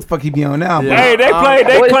 I don't know what the fuck he be on now, bro. hey, they what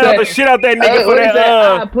clowned is the that? shit out that nigga for What is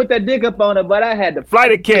that I put that dick up on it, but I had to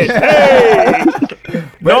flight of catch. Hey,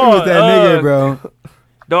 Webby was that nigga, bro.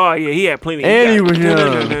 Dog, yeah, he had plenty. And he was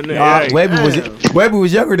young. Webby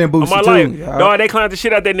was younger than Boosie, my too. life. Dog, they clowned the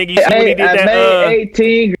shit out that nigga. You see when he did I that? made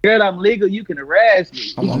 18, girl, I'm legal. You can harass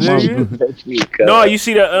me. No, you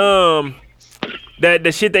see the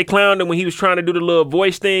the shit they clowned him when he was trying to do the little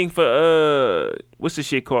voice thing for what's the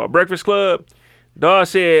shit called? Breakfast Club. Dog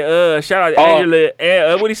said, shout out Angela,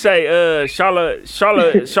 what'd he say?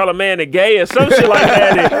 Charlamagne the Gay or some shit like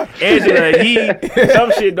that. And Angela,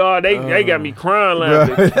 some shit, dog. They got me crying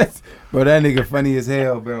laughing. Bro, that nigga funny as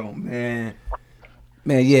hell, bro. Man,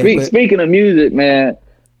 yeah. Speaking of music, man,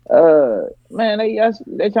 man,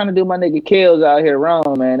 they trying to do my nigga Kells out here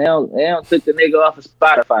wrong, man. They don't took the nigga off of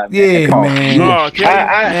Spotify, man. Yeah, man. Oh,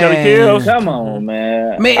 Kelly Kells. Come on,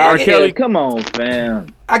 man. R. Kelly. Come on,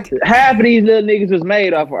 fam. Half of these little niggas was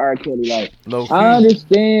made off of R. Kelly. Like, I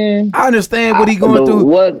understand what he going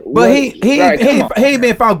through, but he ain't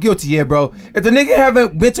been found guilty yet, bro. If the nigga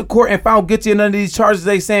haven't been to court and found guilty of none of these charges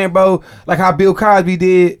they saying, bro, like how Bill Cosby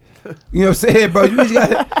did. You know what I'm saying, bro? You just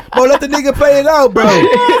gotta, bro, let the nigga play it out, bro. You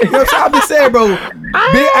know what I'm saying? I'm just saying, bro.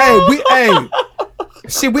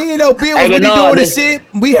 Shit, we ain't know Bill was really doing the shit.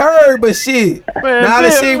 We heard, but shit. Man, now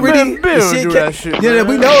the shit really, yeah,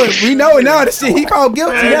 we know it. We know it now. The shit he found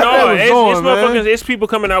guilty. It's people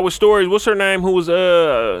coming out with stories. What's her name? Who was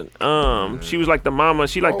she was like the mama.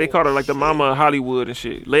 They called her like the mama of Hollywood and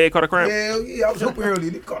shit. Leg caught a cramp. Hell yeah, I was up early.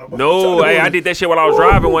 They caught her. No, hey, I did that shit while I was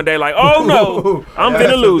driving one day. Like, oh no, I'm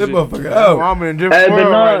finna lose it. I'm in a different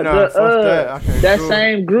world right now. That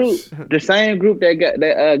same group, the same group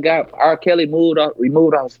that got R. Kelly removed off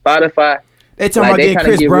Spotify. They talking about getting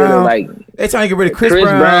Chris Brown. They trying to get rid of Chris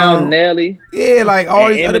Brown, Nelly. Yeah, like all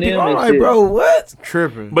these other people. I'm like, bro, what?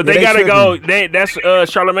 Tripping. But they gotta go. That's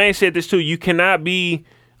Charlamagne said this too. You cannot be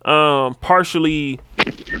partially.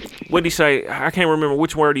 What'd he say? I can't remember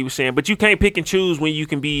which word he was saying, but you can't pick and choose when you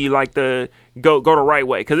can be like go the right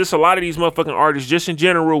way. Because it's a lot of these motherfucking artists, just in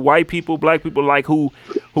general, white people, black people, like who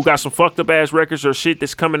got some fucked up ass records or shit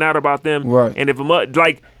that's coming out about them. Right. And if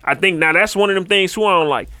like I think now that's one of them things who I don't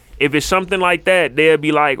like. If it's something like that, they'll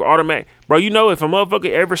be like automatic. Bro, you know, if a motherfucker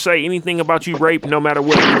ever say anything about you rape, no matter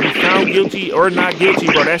what, if you found guilty or not guilty,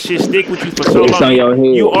 bro, that shit stick with you for so long. On your head,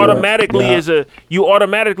 you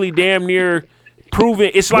automatically damn near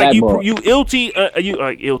proven. It's like you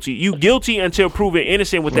guilty until proven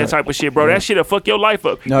innocent with that type of shit, bro. That shit'll fuck your life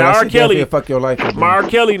up. No, now that R. Kelly, fuck your life up. R.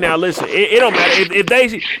 Kelly. Now listen, it don't matter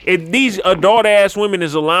if these adult ass women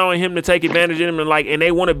is allowing him to take advantage of them and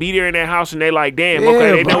they want to be there in that house and they like, damn,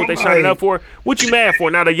 okay, they know what they signing up for. What you mad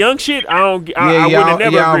for? Now the young shit, I wouldn't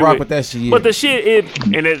never agree with that shit. But the shit,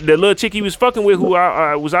 and the little chick he was fucking with, who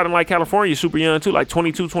I was out in like California, super young too, like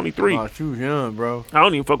 22, 23. Oh, she was young, bro. I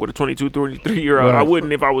don't even fuck with a 22, 23-year-old. I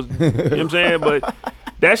wouldn't if I was. You know what I'm saying? But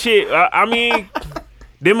that shit, I mean,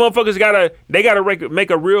 them motherfuckers gotta make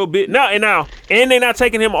a real bit. And they're not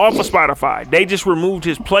taking him off of Spotify. They just removed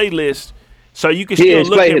his playlist, so you can still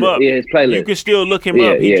look him up. Yeah, his playlist. You can still look him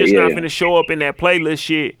up. He's just not finna show up in that playlist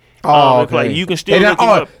shit. Oh, okay. Like, you can still look him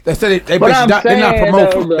up. They're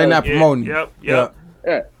not promoting. Yep.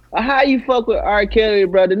 How you fuck with R. Kelly,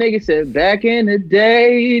 bro? The nigga said back in the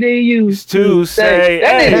day they used to say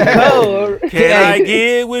that nigga cold. Can I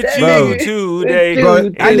get with you today?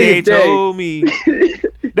 Bro, and they told me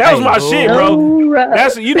that was my shit, bro.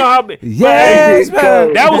 That's how. Yes,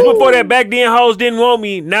 man. That was before that. Back then, hoes didn't want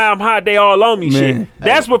me. Now I'm hot. They all on me. Shit.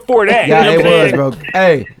 That's before that. Yeah, it was, bro.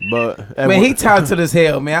 Hey, but man, he talented as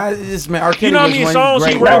hell, man. R. Kelly, you know how many songs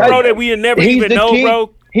he wrote, bro, that we had never even know,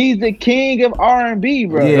 bro. He's the king of R&B,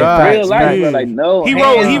 bro. Yeah, real life, bro. Like, no. He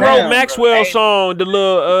wrote Maxwell's song, the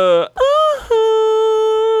little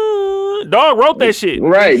Dog wrote that shit.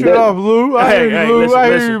 Right. Shut up, Blue. I hear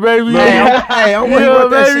you, baby. Hey, I'm gonna wrote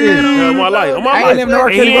that shit. On my life. I ain't never know R.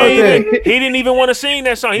 Kelly wrote that. He didn't even want to sing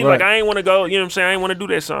that song. He's like, I ain't want to go. You know what I'm saying? I ain't want to do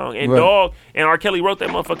that song. And Dog and R. Kelly wrote that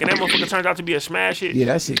motherfucker. And that motherfucker turns out to be a smash hit. Yeah,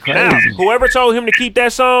 that shit crazy. Now, whoever told him to keep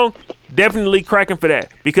that song, definitely cracking for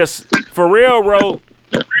that. Because Pharrell wrote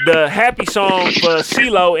the happy song for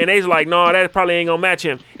CeeLo, and they's like, no, that probably ain't gonna match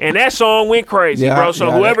him. And that song went crazy, bro.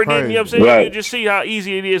 So whoever did, you know what I'm saying? Right. You just see how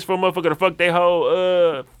easy it is for a motherfucker to fuck their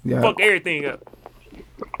whole, fuck everything up.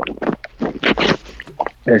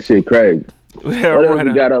 That shit crazy. What else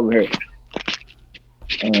we got over here?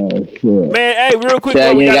 Man, hey, real quick,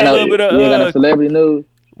 bro, we got a little bit of. You got a celebrity news?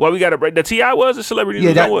 Well, we got the T.I. was a celebrity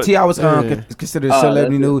news. Yeah, T.I. was considered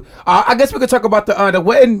celebrity news. I guess we could talk about the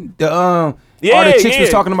wedding, the all the chicks was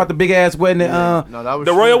talking about the big ass wedding. No, that was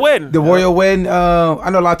the royal wedding. The royal wedding. I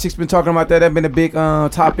know a lot of chicks been talking about that. That been a big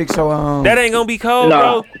topic. So that ain't gonna be cold,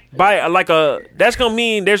 bro. That's gonna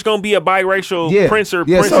mean there's gonna be a biracial prince or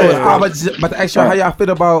princess. So I was about to ask y'all how y'all feel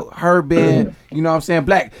about her being, you know what I'm saying,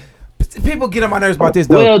 black. People get on my nerves about this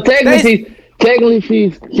though. Well, technically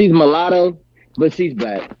she's mulatto, but she's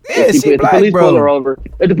black. Yeah, she's black, the police bro. pull her over.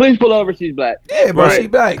 If the police pull over, she's black. Yeah, bro, she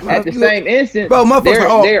black. At the same instant, bro,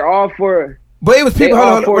 motherfuckers they're all for. But it was people.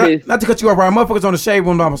 Hold on, this. not to cut you off, Ryan. Motherfuckers on the shade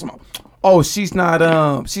room. Oh, she's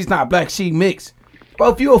not black. She mixed.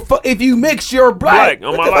 Bro, if you mix, you're black.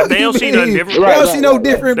 On my life, they don't see nothing different. They don't see no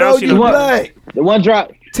different, bro. You black. The one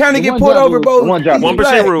drop. Tanner get pulled over, bro.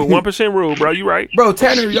 1% rule. 1% rule, bro. You right. Bro,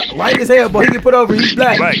 Tanner white as hell, bro. He get put over. He's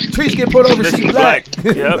black. Trees get put over. She's black.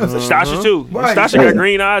 Yep. Stasha too. Right. Stasha got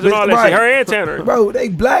green eyes and all that shit. Her and Tanner. Bro, they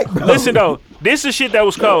black, bro. Listen though, this is shit that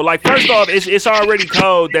was cold. Like first off, it's already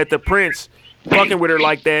cold that the prince fucking with her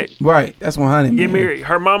like that. Right. That's 100. Get married.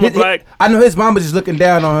 Her mama black. I know his mama just looking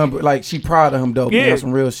down on him, but like she proud of him though. Yeah. That's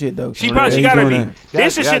some real shit though. She gotta be.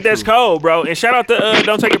 This is shit that's cold, bro. And shout out to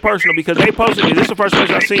Don't Take It Personal because they posted it. This is the first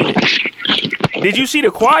place I seen it. Did you see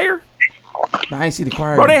the choir? I ain't see the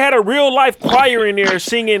choir. Bro, they had a real life choir in there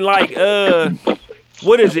singing like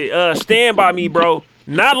what is it? Stand By Me, bro.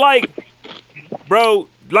 Not like, bro.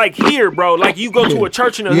 Like here, bro. Like you go to a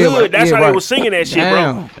church in the hood. That's how they was singing that shit, bro.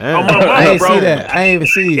 On my mama, I ain't bro. see that. I ain't even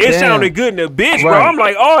see it. It sounded good in the bitch, bro. I'm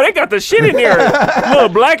like, oh, they got the shit in there. Little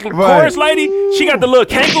black chorus lady. She got the little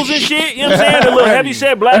cankles and shit. You know what I'm saying? The little heavy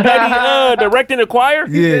set black lady directing the choir.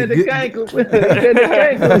 Yeah. The cankles.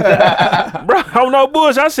 Bro, on no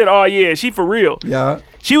bullshit. I said, oh yeah, she for real. Yeah.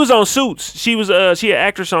 She was on Suits. She an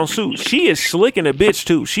actress on Suits. She is slick in a bitch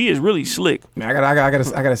too. She is really slick. Man, I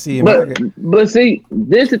gotta see it. But see,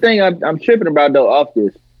 this is the thing I'm tripping about though. Off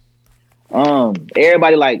this,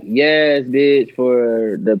 everybody like yes, bitch,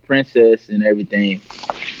 for the princess and everything,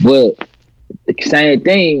 but the same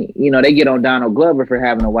thing, you know, they get on Donald Glover for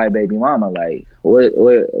having a white baby mama. Like, what's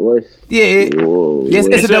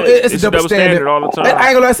it's a double standard all the time.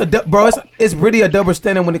 I ain't gonna lie, bro. It's really a double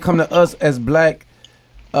standard when it comes to us as black.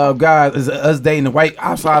 Guys, is us dating the white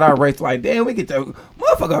outside our race, like damn, we get the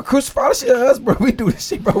motherfucker crucify the shit of us, bro. We do this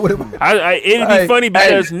shit, bro. It'd be funny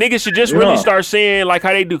because niggas should just really start saying like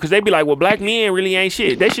how they do, because they be like, well, black men really ain't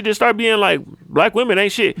shit. They should just start being like, black women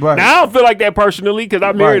ain't shit. Right. Now I don't feel like that personally because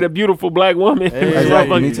I married a beautiful black woman.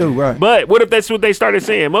 Exactly. Me too. Right. But what if that's what they started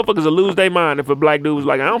saying? Motherfuckers will lose their mind if a black dude was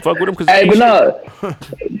like, I don't fuck with him because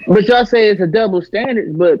but y'all say it's a double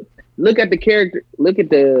standard, but. Look at the character. Look at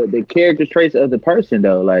the character traits of the person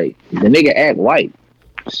though. Like the nigga act white,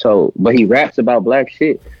 so but he raps about black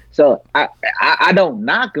shit. So I don't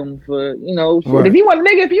knock him for Right. If you want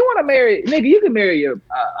to marry nigga, you can marry a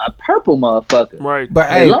purple motherfucker. Right. But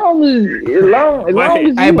as long as you love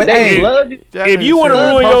you. If you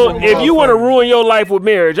want to ruin your life with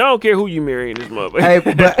marriage, I don't care who you marry in this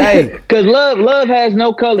motherfucker. Because love has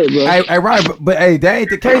no color, bro. Right, but that ain't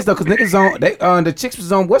the case though, because niggas the chicks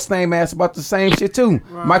was on what's name ass about the same shit too.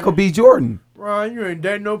 Right. Michael B. Jordan. Ryan, you ain't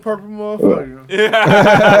dating no purple motherfucker.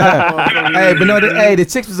 The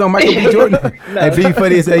chicks was on Michael B. Jordan. Hey, be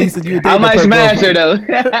funny as hell. He said you dating I might smash her though.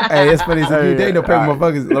 Hey, that's funny. You dating no purple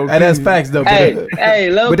motherfuckers. Hey, that's facts though. Hey,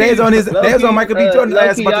 but they was on Michael B. Jordan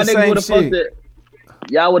ass about the same shit.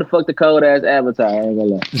 Y'all would have fucked the cold ass Avatar. I ain't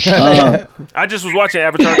gonna lie. I just was watching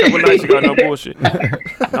Avatar a couple nights ago. No bullshit.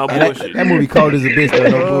 No bullshit. That movie cold as a bitch though.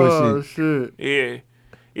 No bullshit. Oh shit. Yeah.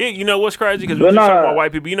 Yeah, you know what's crazy? Because we were talking about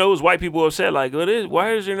white people. You know, it was white people upset. Like,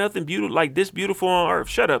 why is there nothing beautiful like this beautiful on Earth?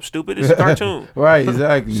 Shut up, stupid. It's a cartoon. Right,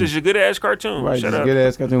 exactly. This is a good ass cartoon. Right, Shut it's up. a good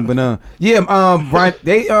ass cartoon. But Brian,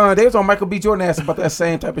 they was on Michael B. Jordan ass about that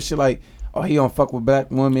same type of shit. Like, oh, he don't fuck with black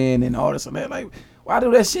women and all this and that. Like, why do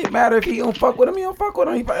that shit matter if he don't fuck with him? He don't fuck with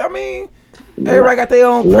him. Everybody got their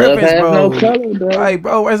own preference, bro. No color, bro. Like,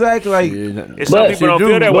 bro, exactly. Like, some people don't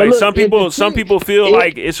feel that way. Look, some people feel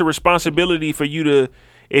like it's a responsibility for you to.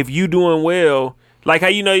 If you doing well, like how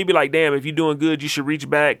you be like, damn, if you doing good, you should reach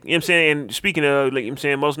back. You know what I'm saying? And speaking of, like, you know what I'm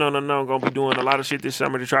saying, most gonna be doing a lot of shit this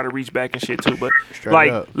summer to try to reach back and shit too. But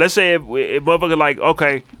let's say if motherfucker like,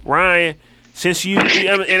 okay, Ryan, since you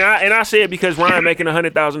and I say it because Ryan making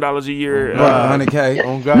 $100,000 a year, $100K.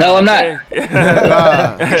 Oh God. No, I'm not.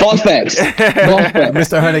 False facts.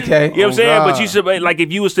 Mr. $100K. You know what I'm saying? But you should, like,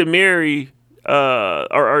 if you was to marry, or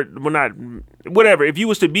well, not whatever. If you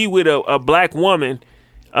was to be with a black woman.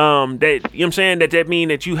 That you know what I'm saying, that mean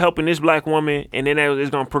that you helping this black woman and then that is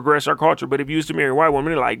gonna progress our culture. But if you used to marry a white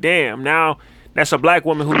woman, they're like, damn, now that's a black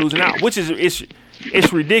woman who losing out. Which is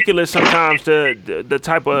it's ridiculous sometimes the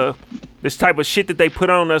type of this type of shit that they put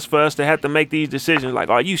on us for us to have to make these decisions. Like,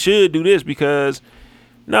 oh, you should do this because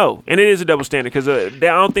no, and it is a double standard because I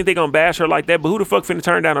don't think they're gonna bash her like that. But who the fuck finna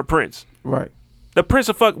turn down a prince? Right. The prince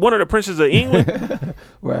of one of the princes of England.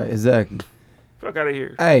 Right. Exactly. Fuck out of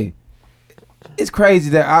here. Hey, it's crazy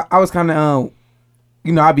that I was kind of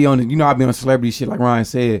I be on celebrity shit like Ryan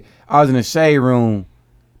said. I was in the shade room.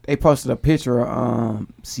 They posted a picture of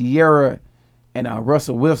Sierra and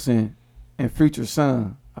Russell Wilson and Future's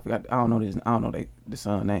son. I don't know the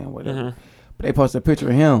son name or whatever. Mm-hmm. But they posted a picture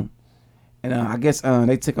of him, and I guess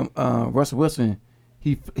they took him. Russell Wilson,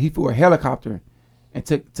 he flew a helicopter, and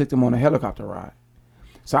took them on a helicopter ride.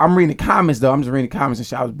 So I'm reading the comments though. I'm just reading the comments and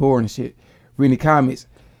shit. I was bored and shit. Reading the comments,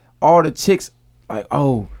 all the chicks like,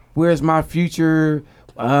 oh, where's my future?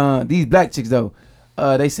 These black chicks though,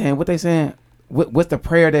 they saying what they saying. What's the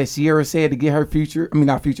prayer that Sierra said to get her future? I mean,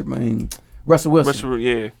 not future, but Russell Wilson.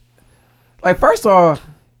 Yeah. Like, first off,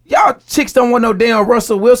 y'all chicks don't want no damn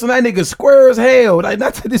Russell Wilson. That nigga square as hell. Like,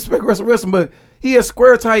 not to disrespect Russell Wilson, but he a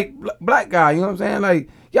square type black guy. You know what I'm saying? Like,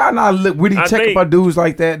 y'all not really checking for dudes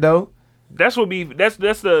like that though. That's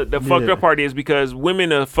the fucked up part is because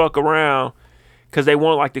women fuck around because they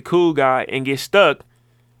want like the cool guy and get stuck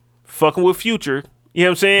fucking with Future. You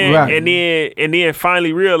know what I'm saying? Right. And then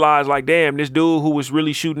finally realize like, damn, this dude who was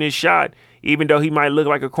really shooting his shot, even though he might look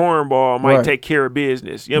like a cornball, might take care of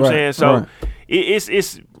business. You know what I'm saying? So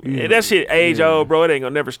it's that shit age old, bro. It ain't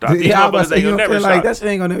gonna never stop. These motherfuckers ain't gonna never stop. Like, that shit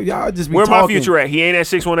ain't gonna. Y'all just be Where talking. my Future at? He ain't at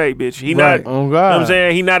 618, bitch. He not. Oh God. You know what I'm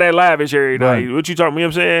saying? He not at lavish every day. Right. What you talking? You know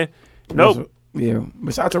what I'm saying? Nope. Yeah,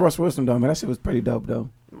 but shout out to Russell Wilson though, man. That shit was pretty dope though.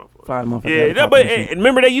 Yeah, but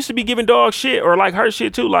remember they used to be giving dog shit or like her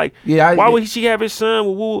shit too. Like, why would she have his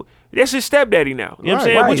son? That's his stepdaddy now. You know what I'm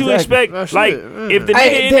saying? What you expect? That's like, if the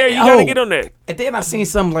nigga in there, you gotta get on that. And then I seen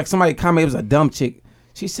something like somebody comment. It was a dumb chick.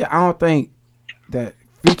 She said, "I don't think that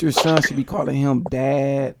Future's son should be calling him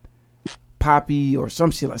dad, poppy, or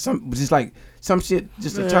some shit like some shit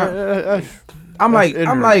just a term." I'm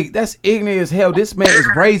like, that's ignorant as hell. This man is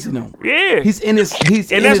raising him. Yeah, he's in his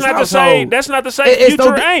and that's not household. That's not to say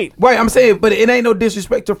Future ain't. Right, I'm saying, but it ain't no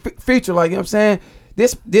disrespect to Future. Like, you know what I'm saying?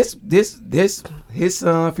 This his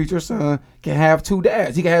son, Future's son, can have two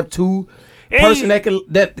dads. He can have two person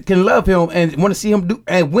that can love him and want to see him do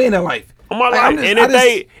and win in life. On my life,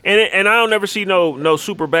 and I don't never see no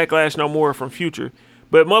super backlash no more from Future.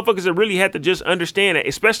 But motherfuckers that really had to just understand it,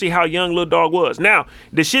 especially how young Lil Dog was. Now,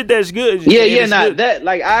 the shit that's good. That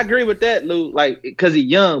like I agree with that, Lou. Like, cause he's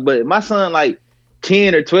young, but my son like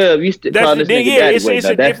 10 or 12 used to call this nigga daddy. It's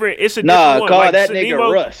a different one. Call like, that nigga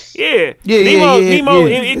Nemo, Russ. Nemo,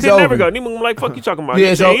 it could never go. Nemo like, fuck you talking about?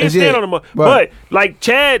 He stand on him. Right. But like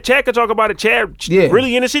Chad could talk about it. Chad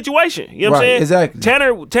really in the situation. You know what I'm saying? Exactly.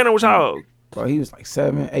 Tanner was how old? Bro, he was like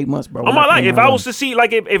 7, 8 months, bro. On my life, if I was to see,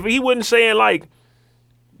 like, if he wasn't saying like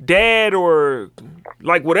dad or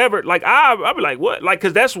like whatever, like I'd be like, what? Like,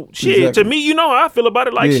 cause that's shit. Exactly. To me, you know how I feel about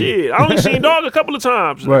it. Like, shit. I only seen Dog a couple of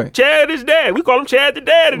times. Right. Chad is dad. We call him Chad the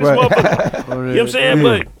dad of this motherfucker. You know what I'm saying?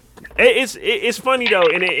 But it's funny though,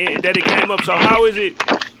 and that it came up. So how is it?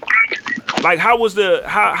 Like,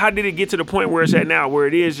 how did it get to the point where it's at now, where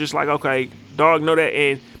it is just like, okay, Dog know that.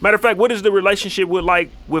 And matter of fact, what is the relationship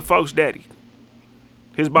with folks' daddy?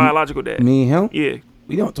 His biological dad. Me and him? Yeah.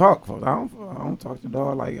 We don't talk, folks. I don't talk to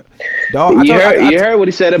Dog like Dog. You heard what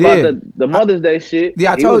he said about the Mother's Day shit.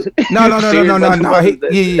 Yeah, I told you. No.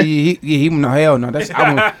 He no hell no. That's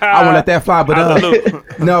I won't let that fly. But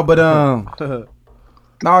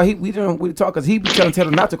we don't talk because he be tell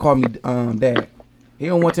her not to call me dad. He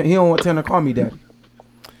don't want her to call me daddy.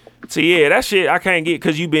 So yeah, that shit I can't get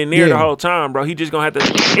because you been there the whole time, bro. He just gonna have to,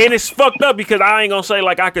 and it's fucked up because I ain't gonna say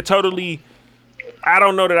like I could totally. I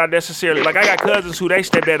don't know that I necessarily like. I got cousins who they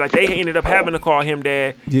stepdad, like they ended up having to call him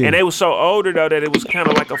dad, and they was so older though that it was kind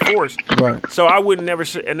of like a force. Right. So I wouldn't never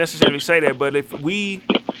necessarily say that, but if we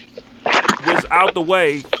was out the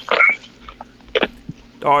way,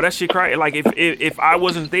 oh, that shit crazy. Like if I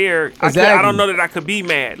wasn't there, exactly. I don't know that I could be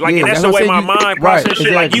mad. Like, and that's the way my mind process shit.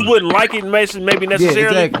 Exactly. Like, you wouldn't like it maybe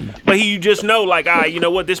necessarily, but you just know like, you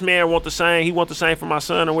know what, this man want the same. He want the same for my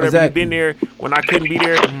son or whatever. Exactly. He been there when I couldn't be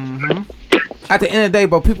there. Mm-hmm. At the end of the day,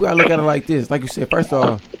 bro, people gotta look at it like this. Like you said, first of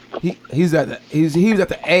all, he was at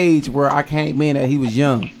the age where I came in that he was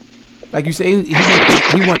young. Like you say,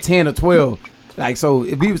 he went 10 or 12. Like, so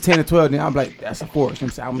if he was 10 or 12, then I'm like, that's a force. You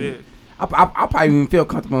know what I'm saying? I probably even feel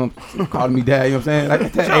comfortable calling me dad. You know what I'm saying? Like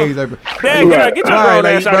at that age, like, Dad, get your grown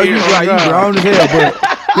ass out here. You grown as hell,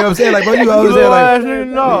 but. You know what I'm saying? Like, bro, you always say,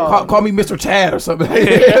 like, call me Mr. Chad or something.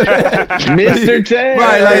 Mr. Chad.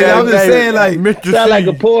 Right, like, I'm just saying, like, Mr. Sound like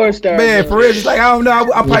a porn star. Man, for real, just like, I don't know. I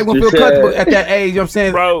probably won't feel comfortable at that age, you know what I'm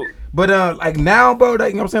saying? Bro, But like now, bro,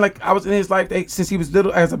 like, you know what I'm saying? Like I was in his life since he was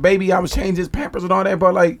little. As a baby, I was changing his Pampers and all that,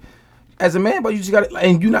 bro. Like as a man, bro, you just gotta,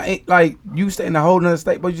 and you not like you stay in a whole nother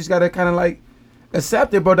state, but you just gotta kind of like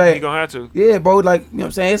accept it, bro. That You gonna have to. yeah, bro. Like you know what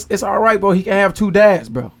I'm saying? It's all right, bro. He can have 2 dads,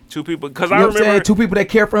 bro. 2 people, because You I know what I'm remember saying? 2 people that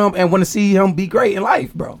care for him and want to see him be great in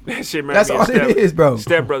life, bro. that shit, man. That's all it is, bro.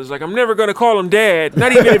 Step brothers, like I'm never gonna call him dad,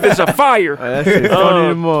 not even if it's a fire. That shit funny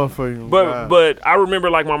as motherfucker. But I remember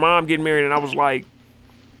like my mom getting married and I was like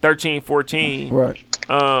 13, 14. Right.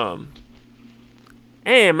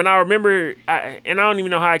 And I remember, and I don't even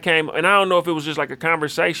know how it came, and I don't know if it was just like a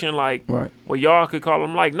conversation, like, Right. well, y'all could call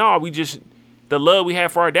him, like, no, the love we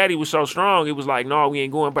had for our daddy was so strong, it was like, no, we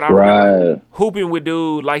ain't going. But I remember hooping with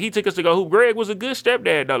dude, like, he took us to go hoop. Greg was a good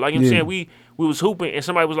stepdad, though. Like, you know what I'm saying? We was hooping, and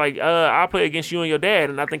somebody was like, I'll play against you and your dad.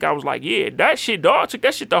 And I think I was like, yeah, that shit, dog, took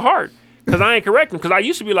that shit to heart. Because I ain't correcting, because I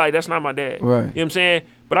used to be like, that's not my dad. Right. You know what I'm saying?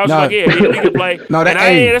 But I was like, yeah, we can play.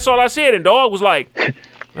 That's all I said. And dog was like,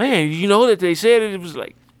 man, you know that they said it was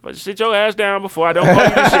like, but sit your ass down before I don't call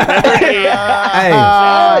you this shit never again.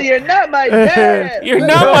 Oh, you're not my dad. You're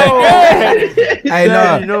not my dad. Hey,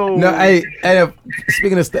 no, hey,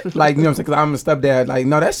 speaking of like, you know what I'm saying, because I'm a stepdad, like,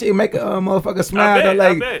 no, that shit make a motherfucker smile.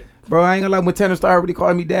 I bet. Bro, I ain't gonna lie, when Tanner started really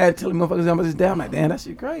calling me dad, telling motherfuckers I'm his dad, I'm like, damn, that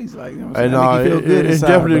shit crazy. Like, you know what I'm saying? Hey, Make you feel good it's inside,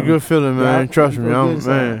 definitely bro. a good feeling, man. Yeah, Trust you me, feel good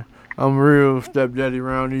inside. I'm real stepdaddy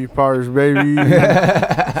around these parts, baby.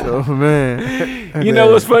 So, man. You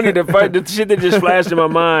know what's funny? The shit that just flashed in my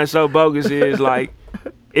mind so bogus is like,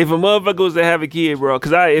 if a motherfucker was to have a kid, bro,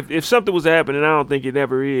 because if something was to happen, and I don't think it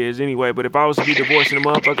ever is anyway, but if I was to be divorcing a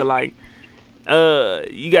motherfucker, like,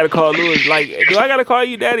 you gotta call Lewis. Like, do I gotta call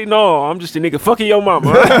you daddy? No, I'm just a nigga fucking your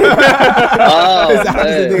mama.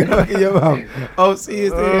 Oh, see,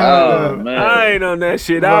 man. I ain't on that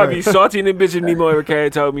shit. I'll be salty in the bitch if Nemo ever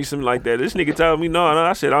came told me something like that. This nigga told me no.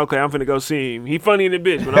 I said, okay, I'm finna go see him. He funny in the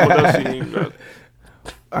bitch, but I'm gonna go see him, bro.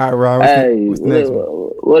 All right, Rob. Hey, what's the next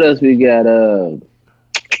one? what else we got?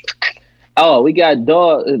 Oh, we got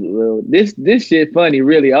dog. Well, this shit funny.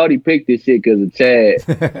 Really, I only picked this shit because of Chad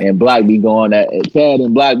and Block be going at it. Chad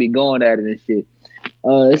and Block be going at it and shit.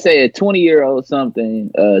 It say a 20-year-old something.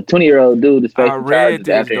 20-year-old dude is facing charges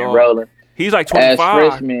after enrolling. He's like 25. As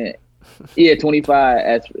freshman. Yeah, 25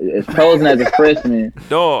 as posing as a freshman.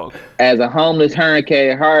 Dog. As a homeless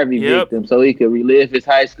Hurricane Harvey victim, so he could relive his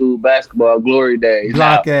high school basketball glory days.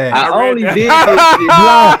 Block ass. I only did this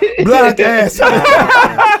shit. Block ass.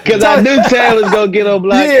 Because I knew Chad was gonna get on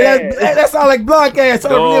block ass. That sound like block ass.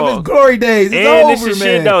 So live his glory days. It's and over, this is man.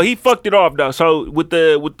 shit though. He fucked it off though. So with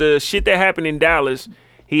the shit that happened in Dallas,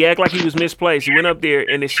 he acted like he was misplaced. He went up there,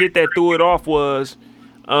 and the shit that threw it off was,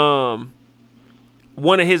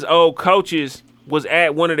 one of his old coaches was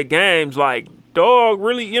at one of the games. Like, dog,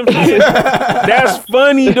 really? You know what I'm saying? That's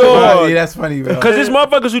funny, dog. Yeah, that's funny, bro. Because there's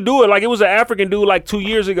motherfuckers who do it. Like, it was an African dude like 2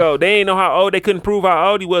 years ago. They ain't know how old. They couldn't prove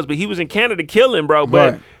how old he was, but he was in Canada killing, bro.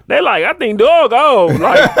 But they like, I think dog old.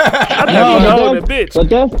 Like, I think he old a bitch. But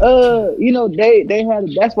that's they had.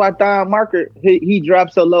 That's why Thon Marker he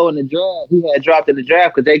dropped so low in the draft. He had dropped in the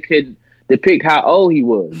draft because they couldn't depict how old he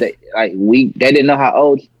was. They didn't know how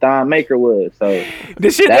old Thon Maker was. So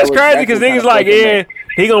this shit that's crazy because niggas like, yeah,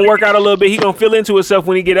 he gonna work out a little bit. He gonna feel into himself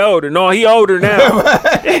when he get older. No, he older now.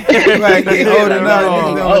 Right, he older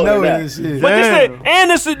now. Don't know this shit.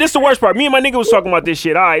 But this the worst part. Me and my nigga was talking about this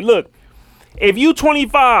shit. All right, look, if you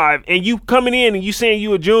 25 and you coming in and you saying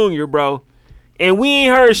you a junior, bro, and we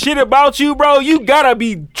ain't heard shit about you, bro, you gotta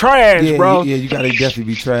be trash, bro. Yeah, you gotta definitely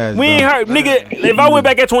be trash. We ain't heard, nigga. If I went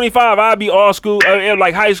back at 25, I'd be all school,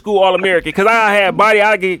 like high school All American, because I had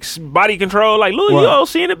I get body control. Like, look, you all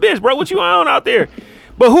seeing the bitch, bro. What you on out there?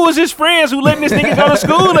 But who is his friends who letting this nigga go to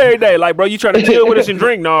school every day? Like, bro, you trying to chill with us and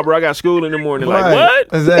drink? Nah, bro, I got school in the morning. Like, what?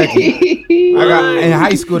 Exactly. I got in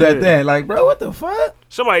high school at that. Like, bro, what the fuck?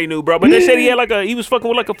 Somebody knew, bro. But they said he had he was fucking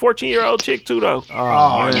with like a 14-year-old chick too, though.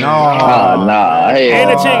 Oh, no. Nah.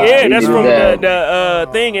 And the chick, that's from the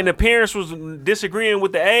thing. And the parents was disagreeing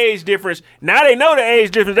with the age difference. Now they know the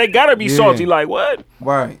age difference. They gotta be salty. Like, what?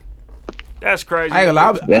 Right. That's crazy.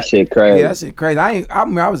 That shit crazy. Yeah, that shit crazy. I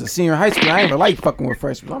remember I was a senior in high school. I ain't even like fucking with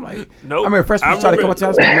freshmen. I'm like, nope. I remember freshmen trying to come up to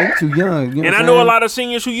us like, man, you too young. You know and I know a lot of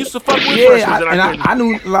seniors who used to fuck with freshmen. I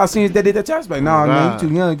knew a lot of seniors that did that chance. Like, no, man, you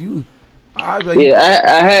too young. I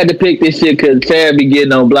had to pick this shit because Chad be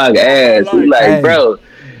getting on block ass. He like, bro.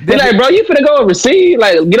 He like, bro, you finna go overseas?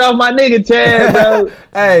 Like, get off my nigga, Chad, bro.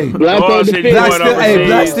 Hey,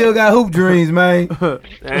 Black still got hoop dreams, man.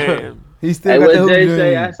 Damn. He still got the hoop dreams.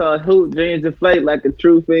 Say, I saw hoop dreams inflate like a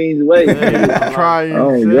true fiend's weight. Trying.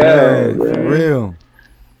 Oh, yeah, for real.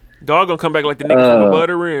 Dog gonna come back like the nigga from above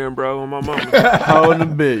the rim, bro, on my mama.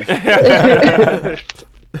 Holding the bitch.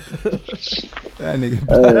 That nigga.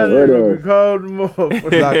 That cold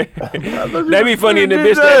motherfucker. That'd be funny in the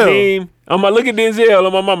bitch that meme. I'm like, look at Denzel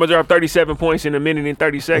and my mama dropped 37 points in a minute and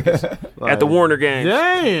 30 seconds at the Warner game.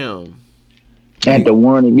 Damn. At the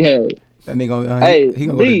Warner, yeah. That nigga, Hey, he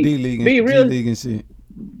gonna go to D League and be real. G League and shit.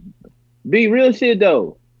 Be real shit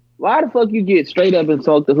though. Why the fuck you get straight up and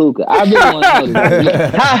talk to hookah? I really want to know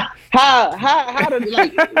that. How to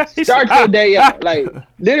like start your day out? Like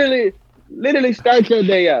literally start your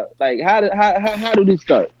day out. Like how do this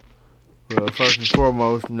start? Well, first and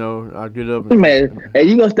foremost, I get up and Man, hey,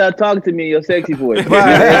 you gonna start talking to me in your sexy voice. Right.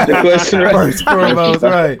 That's the question, right? First foremost,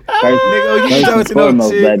 right. Nigga, you First don't and know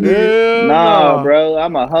foremost, shit. baby. Nah, bro,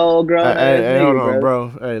 I'm a whole grown ass Hey, nigga, hold on, bro.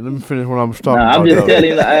 Hey, let me finish what I'm talking Nah, about. I'm just though. telling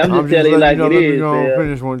you, like let it me is, go man.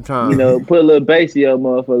 finish one time. You know, put a little bass in your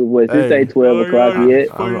motherfucking voice. This Hey. ain't 12 o'clock yet.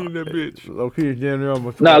 Funny in that bitch. Low-key, it's damn near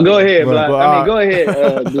almost No, go ahead, but, Block. I mean, go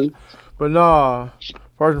ahead, dude. But nah,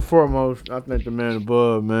 first and foremost, I thank the man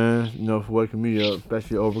above, man, for waking me up,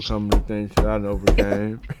 especially overcoming the things that I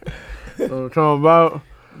overcame. What I'm talking about?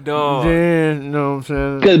 Dog. Then, you know what I'm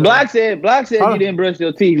saying? Because Block said you didn't brush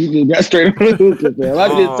your teeth. You just got straight on the hookah, man.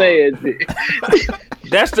 I'm just saying shit.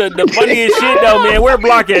 That's the funniest shit though, man. Where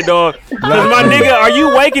Block at, dog? Cause my nigga, are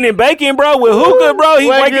you waking and baking, bro? With hookah, bro? He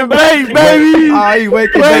waking bake, bake, baby. Oh, he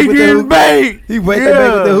waking back with the Waking hookah. bake. He waking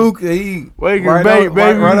back with the hookah. He Waking right bake, on,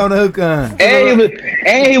 baby. Right on the hookah.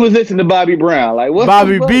 And he was listening to Bobby Brown. Like what?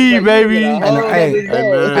 Bobby the fuck? B, Like, baby. you get a And, whole hey, other day.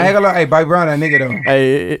 man. I ain't gonna lie. Hey, Bobby Brown, that nigga though.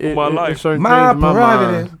 Hey, My life. certain My things in my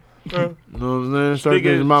prerogative. mind. You know what I'm saying? Certain Nigga,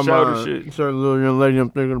 things in my shoulder mind. shit. Certain little young lady I'm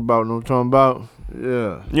thinking about. Know what I'm talking about?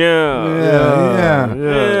 Yeah. Yeah.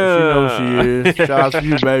 Yeah. She knows she is. Shout out to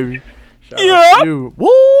you, baby. Shout Yeah. out to you. Woo!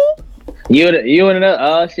 You and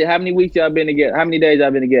another shit. How many weeks y'all been together? How many days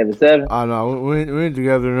y'all been together? 7? I know. We ain't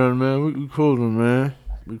together none, man. We coolin', man.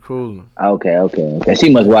 We coolin'. Okay. She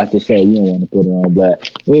must watch the show. You don't want to put her on black.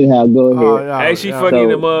 Anyhow, go ahead. yeah, Hey, she yeah. funny in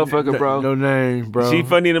the So- motherfucker, bro. No names, bro. She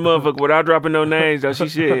funny in the motherfucker without dropping no names, though. She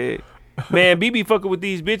said, man, BB fucking with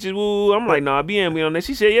these bitches. Woo. I'm like, nah, BM be on that.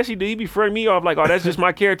 She said, yes, he do. He be fronting me off like, oh, that's just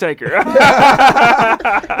my caretaker.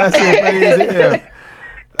 That's it, funny as hell.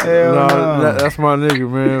 Hell No, no. that's my nigga,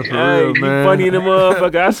 man. For Hey, real, you man. funny in the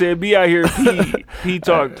motherfucker. I said, be out here, P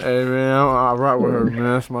talk. Hey, man, I rock with her, man.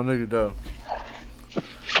 That's my nigga, though.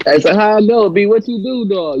 Hey, so how I go? B, what you do,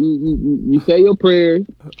 dog? You say your prayers.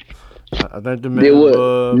 I think the man Did what?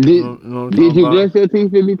 above, Did- you know what I'm Did talking you about? brush your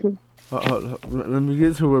teeth in between? Let me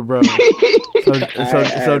get to it, bro.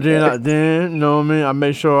 So then, you know what I mean? I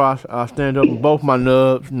make sure I stand up with both my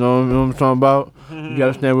nubs. You know what I'm talking about? You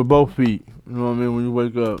gotta stand with both feet. You know what I mean? When you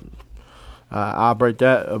wake up, I'll break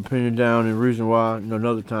that opinion down and reason why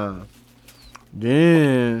another time.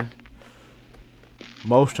 Then,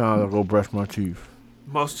 most times I go brush my teeth.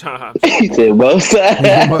 Most times. He said both sides.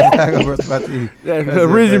 Yeah, the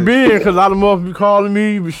reason being, because a lot of motherfuckers be calling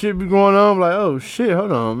me, shit be going on. I'm like, oh shit,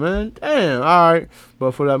 hold on, man. Damn, all right.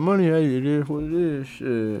 But for that money, hey, it is what it is.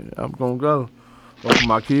 Shit, I'm gonna go. Or for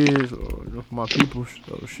my kids, or for my people.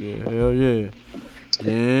 So shit, hell yeah.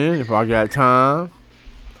 Then, if I got time,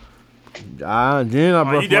 then I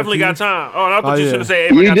brush You my definitely teeth. got time. Oh, I thought you yeah. should have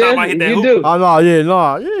said, if I You got do. time, I hit that You hoop. do.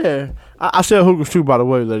 Oh, yeah. I sell hookahs too, by the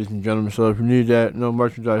way, ladies and gentlemen. So if you need that,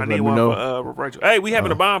 merchandise, I let need me one know. for Rachel. Hey, we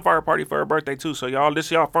having a bonfire party for her birthday too. So y'all,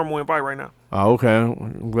 this y'all formal invite right now. Oh, okay.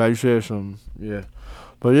 I'm glad you said something. Yeah.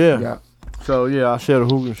 But yeah. So yeah, I sell the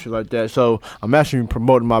hookah and shit like that. So I'm actually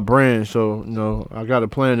promoting my brand. So, I got a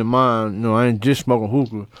plan in mind. I ain't just smoking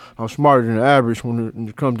hookah. I'm smarter than the average when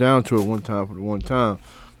it come down to it one time for the one time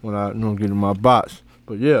when I get in my box.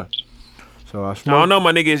 But yeah. So I I smoke. don't know,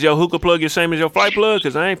 my nigga. Is your hookah plug the same as your flight plug?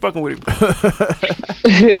 Cause I ain't fucking with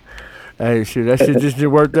it. Hey, shit, that shit just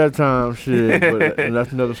didn't work that time, shit. But and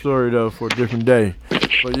that's another story though for a different day.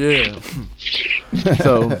 But yeah,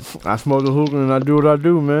 so I smoke the hookah and I do what I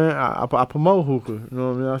do, man. I promote hookah, you know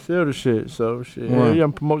what I mean? I sell the shit, so shit. Right. Yeah,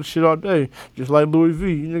 I'm promoting shit all day, just like Louis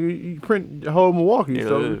V. You print the whole Milwaukee, Yeah.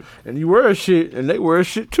 so and you wear shit and they wear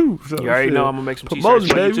shit too. So You already shit. know I'm gonna make some Promote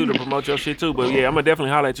t-shirts it, for you too baby. to promote your shit too. But yeah, I'm gonna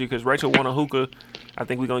definitely holler at you because Rachel want a hookah. I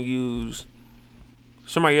think we're gonna use.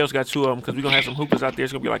 Somebody else got 2 of them because we're gonna have some hookahs out there.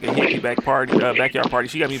 It's gonna be like a hippie backyard party.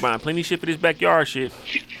 She got me buying plenty of shit for this backyard shit.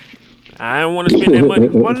 I don't want to spend that money.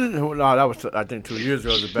 No, that was I think 2 years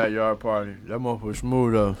ago. The backyard party. That motherfucker was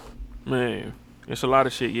smooth though. Man, it's a lot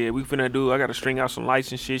of shit. Yeah, we finna do. I gotta string out some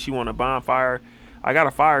lights and shit. She want a bonfire. I got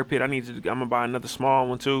a fire pit. I'm gonna buy another small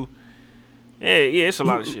one too. Yeah, it's a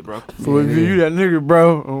lot of shit, bro. So if you that nigga,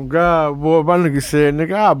 bro, oh God, boy, my nigga said,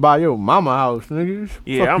 nigga, I'll buy your mama house, nigga.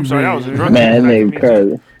 Yeah, Fuck I'm you, sorry. I was nigga. drunk. Man, that that night nigga for me,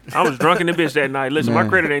 crazy. too. I was drunk in the bitch that night. Listen, my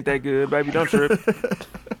Man. credit ain't that good, baby. Don't trip.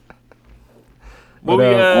 What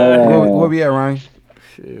we at, Ryan?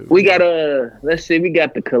 We got let's see, we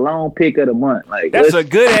got the cologne pick of the month. Like that's a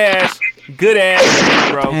good ass,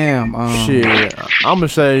 bro. Damn. Shit, I'm gonna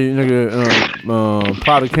say, nigga,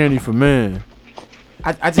 product candy for men.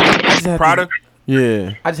 I just had product.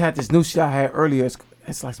 Yeah. I just had this new shit I had earlier.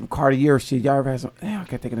 It's like some Cartier shit. Y'all ever had some? Damn, I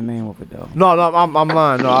can't think of the name of it though. No, I'm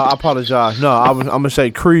lying. No, I apologize. No, I'm gonna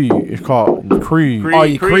say Creed. It's called Creed. Oh,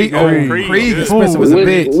 you Creed? Creed expensive as a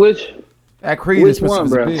bitch. That Creed is expensive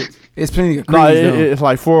as a bitch. It's plenty of Creed. No, it's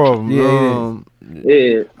like 4 of them.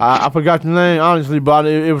 Yeah. I forgot the name honestly, but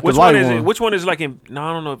it was Which the light one is one. it? Which one is like? No,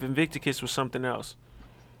 I don't know if Invicticus was something else.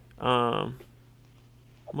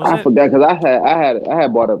 I forgot because I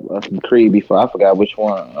had bought some Creed before. I forgot which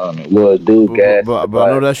one it was. Dude, gas. But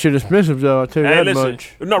I know that shit expensive, though. I tell you that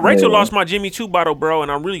much. No, Rachel lost my Jimmy 2 bottle, bro, and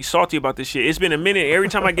I'm really salty about this shit. It's been a minute. Every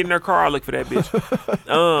time I get in her car, I look for that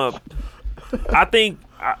bitch. I think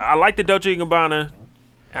I like the Dolce & Gabbana.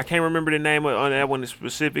 I can't remember the name on that one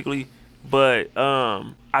specifically, but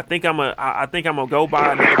I think I'm gonna go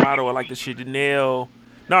buy another bottle of like the Chanel.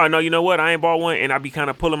 No, you know what? I ain't bought one, and I be kind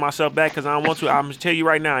of pulling myself back because I don't want to. I'm gonna tell you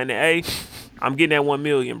right now, in the A, I'm getting that 1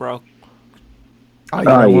 million, bro.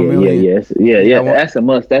 Yeah. That's a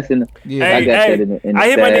must. That's in the. Yeah, I got that in the I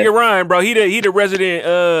hit my nigga Ryan, bro. He the resident, you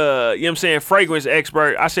know what I'm saying, fragrance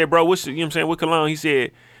expert. I said, bro, what's, you know what I'm saying, what cologne? He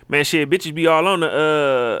said, man, shit, bitches be all on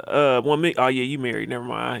the 1 million. Oh yeah, you married. Never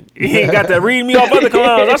mind. He ain't got to read me off other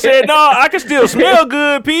colognes. I said, no, I can still smell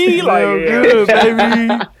good, P. Like, good,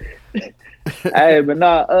 baby. Hey, but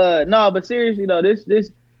but seriously though, this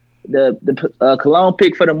the cologne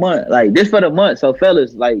pick for the month, like this for the month. So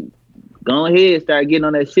fellas, like, go ahead, start getting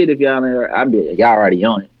on that shit if y'all y'all already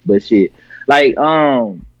on it. But shit, like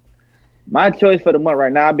my choice for the month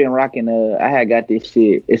right now, I've been rocking. I had got this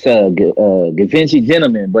shit. It's a Givenchy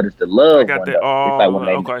Gentleman, but it's the Love. I got one.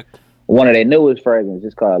 It's like one of their newest fragrances.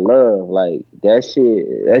 It's called Love. Like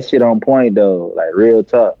that shit on point though. Like real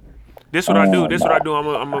talk. This what I do. This what I do.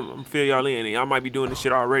 I'm gonna fill y'all in. Y'all might be doing this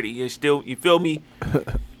shit already. You feel me?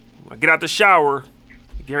 I get out the shower,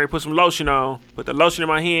 get ready to put some lotion on. Put the lotion in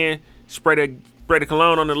my hand. Spray the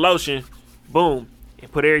cologne on the lotion. Boom.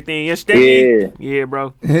 And put everything. You understand me? Yeah,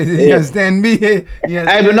 bro. You understand me? Hey,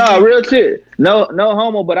 but no, real shit. No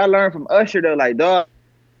homo. But I learned from Usher though. Like dog,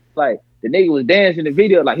 like the nigga was dancing in the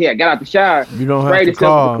video. Like I got out the shower. You don't have to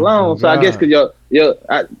call. With the cologne. So I guess because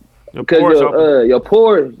your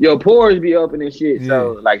pores be open and shit. Yeah.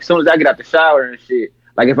 So like as soon as I get out the shower and shit,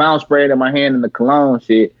 like if I don't spray it in my hand in the cologne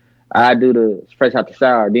shit, I do the fresh out the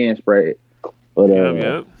shower then spray it. But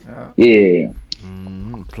yeah.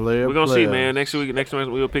 We're gonna see, man. Next week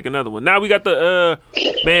we'll pick another one. Now we got the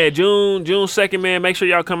man, June 2nd, man. Make sure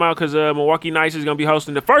y'all come out because Milwaukee Nights is gonna be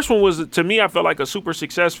hosting. The first one was, to me, I felt like a super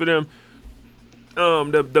success for them.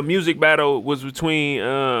 The music battle was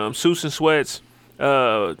between Suits and Sweats. You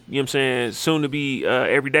know what I'm saying, soon to be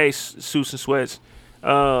everyday Suits and Sweats,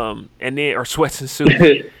 and then or Sweats and Suits,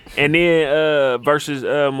 and then versus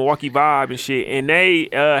Milwaukee Vibe and shit, and they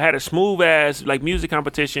had a smooth ass like music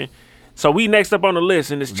competition. So we next up on the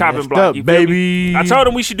list in this chopping block, you baby. I told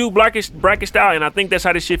them we should do bracket style, and I think that's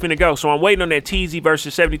how this shit finna go. So I'm waiting on that TZ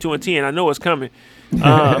versus 72 and 10. I know it's coming.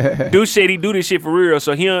 Dude said he do this shit for real,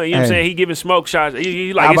 so he, you know what I'm saying, he giving smoke shots.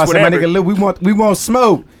 He like, it's whatever. Nigga, we want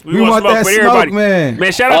smoke. We want that smoke, everybody. Man.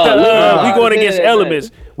 Man, shout out to we going against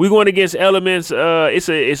Elements. We going against Elements.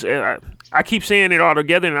 I keep saying it all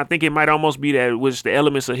together, and I think it might almost be that it was the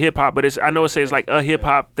elements of hip hop, but I know it says like a hip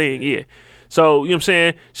hop thing, yeah. So, you know what I'm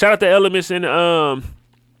saying? Shout out to Elements and shout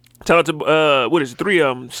out to what is it, 3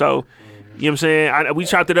 of them. So, you know what I'm saying? We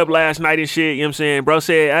chopped it up last night and shit, you know what I'm saying? Bro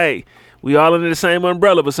said, hey, we all under the same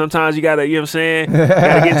umbrella, but sometimes you gotta, you know what I'm saying,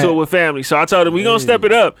 gotta get to it with family. So I told him we gonna step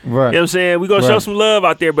it up. Right. You know what I'm saying? We gonna show some love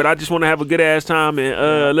out there, but I just wanna have a good ass time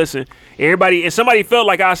and listen, everybody, and somebody felt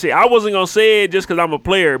like I said, I wasn't gonna say it just cause I'm a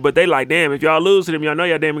player, but they like, damn, if y'all lose to them, y'all know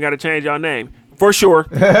y'all damn gotta change y'all name. For sure.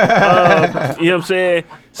 You know what I'm saying?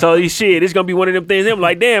 So shit, it's gonna be one of them things. I'm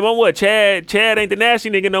like, damn, I'm what? Chad ain't the nasty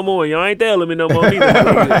nigga no more. Y'all ain't the element no more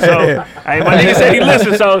either. So hey, my nigga said he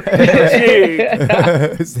listened, so shit.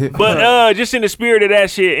 But just in the spirit of that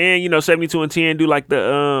shit, and you know, 72 and 10 do like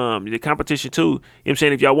the competition too. You know what I'm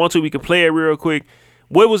saying? If y'all want to, we can play it real quick.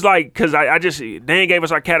 What was like, because they ain't gave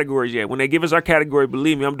us our categories yet. When they give us our category,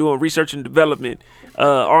 believe me, I'm doing research and development,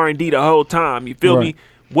 R&D the whole time. You feel me?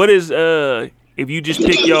 What is if you just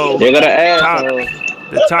pick your top,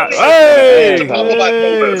 the top. Hey!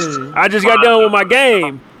 I just got done with my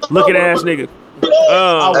game. Looking ass nigga.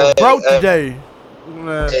 I was broke today.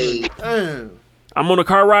 I'm on the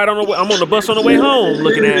car ride on the way. I'm on the bus on the way home.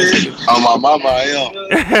 Looking at it. On my mama, I am.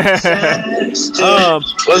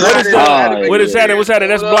 What is that? What's that?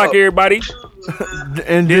 That's Block, everybody.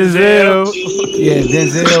 And Denzel. Yeah,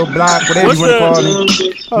 Denzel, Block, whatever What's you want to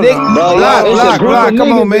call him. Nick, Block, Block,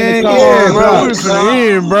 come on, man. Yeah, Bro, we Block.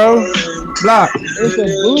 finna end, bro. Block.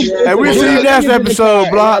 Hey, we'll see you next episode,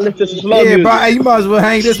 Block. Yeah, bro, hey, you might as well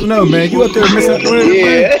hang this one up, man. You up there missing out.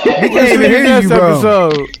 Yeah. We can't even hear you, bro.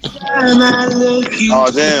 Episode. Oh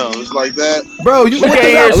damn, it's like that. Bro, you can't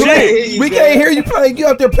hear shit. We can't hear you playing. You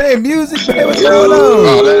up there playing music, man. What's going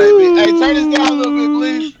Oh, on? that ain't me. Hey, turn this down a little bit,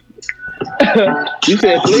 please. You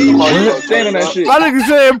said please. Oh, Stand on that shit. My nigga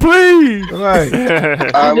said, please. Right.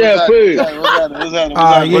 All right, Yeah, please. what's happening? Yeah,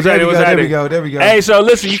 there we happening? go. There we go. Hey, so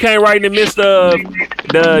listen, you came right in the midst of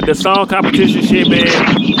the song competition shit, man.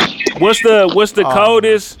 What's the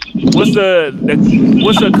coldest? What's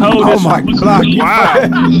the coldest? Oh my Block. Wow,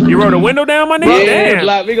 you rolled a window down, my nigga. Yeah, Damn.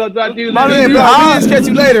 Block, we gonna talk to you Yeah, later. Block, we just catch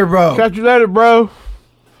you later, bro. Catch you later, bro.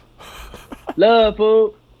 Love,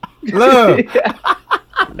 fool. Love.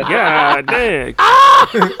 God damn.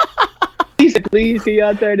 He said, please, can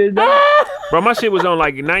y'all turn this down? Bro, my shit was on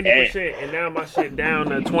like 90%, and now my shit down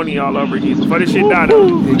to 20 all over again. Before this shit died.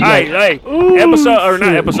 Hey, episode or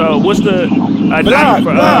not episode? What's the Block,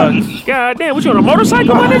 Block. God damn, what you on a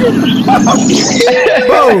motorcycle, my nigga?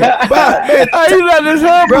 Bro, Block, man. Hey, you let this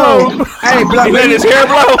hair Bro, blow. hey, Block, He let man. his hair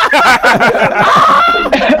blow.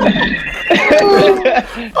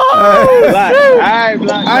 Alright,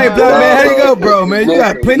 Block. Hey, Block, man, how you go, bro, man? You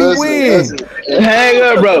got plenty of wins. Hang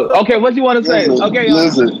up, bro. Okay, what you want to say? Okay,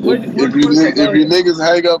 Listen, if you niggas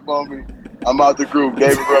hang up on me, I'm out the group.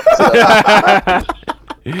 Gave it up.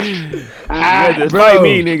 Fight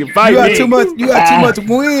me, nigga. Fight You got me. too much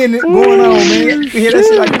win going on, man. You hear that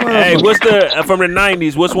shit like a Hey, motherfucker. what's the from the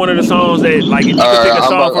 90s? What's one of the songs that like if you could pick a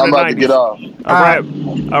song I'm from the about to 90s? get off.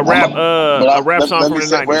 A rap song from the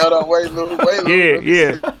 90s. Wait, hold on, wait, Lou.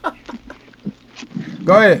 Yeah.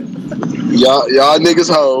 Go ahead. Y'all niggas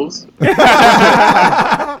hoes.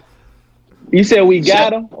 You said we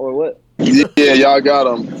got him or what? Yeah, y'all got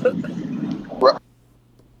them.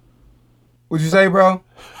 What'd you say, bro?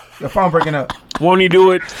 Your phone breaking up. Won't he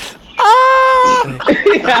do it? Yeah,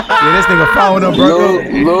 this nigga phone up, bro.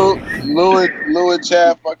 Lou and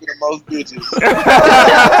Chad fucking the most bitches.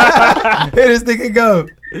 Here this nigga go.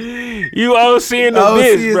 You OC in the OC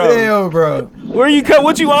bitch, as bro. hell, bro. Where you cut?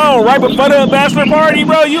 What you on? Right before the bachelor party,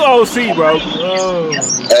 bro? You OC, bro.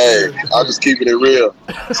 Hey, I'm just keeping it real.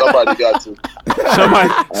 Somebody got to.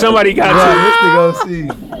 Somebody got Bro, this nigga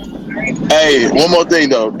OC. Hey, one more thing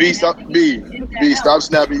though. B, stop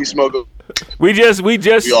snapping. You smoke. We just We off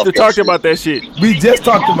that talked shit. about that shit. We just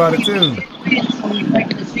talked about it, too.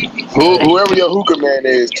 Whoever your hookah man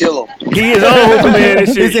is, kill him. He is on hookah man and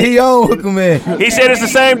He said shit. he own hookah, man. He said it's the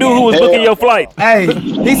same dude who was booking your flight. Hey,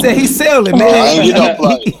 he said he selling, man. I ain't get no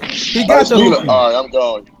flight. He got the hookah. All right, I'm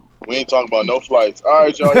going. We ain't talking about no flights. All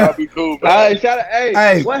right, y'all be cool, man. Alright, shout out.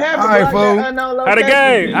 Hey, what happened? all right, bro? fool. Unknown How the location.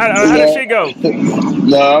 game? How the shit go?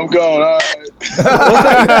 No, I'm going. All right.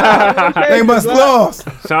 They must lost.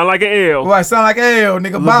 Sound like an L. Boy, sound like L,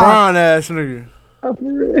 nigga. Bye. LeBron ass nigga.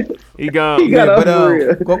 He gone. He got But up for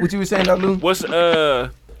real. what you were saying, though, Lou? What's pick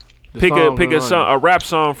song a from song, a rap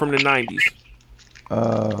song from the 90s.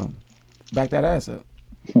 Back that ass up.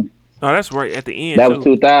 Oh, that's right at the end. That was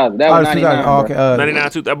too. 2000. That was 99. Oh, okay. 99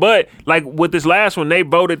 2000. But like with this last one, they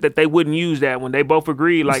voted that they wouldn't use that one. They both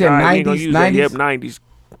agreed, like, said all right, we ain't gonna 90s? use that. Yep, 90s.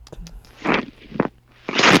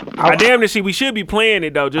 I damn near see we should be playing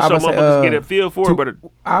it though, just so I was about to say, motherfuckers get a feel for it. But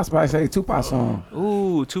I was about to say Tupac song.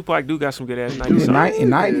 ooh, Tupac do got some good ass 90s In songs.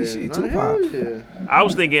 90s, shit, Tupac. I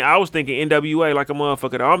was thinking NWA like a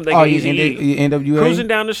motherfucker. Though. I'm thinking Oh, Easy you NWA? cruising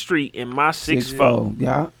down the street in my 6'4".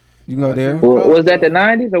 Yeah. You can go there. Was that the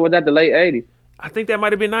 90s or was that the late 80s? I think that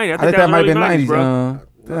might have been 90. I think that might have been 90s, 90s, bro.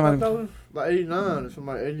 That might have Like 89 or something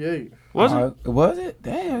like 88. Was it? Was it?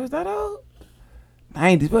 Damn, was that old?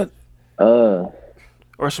 90s, but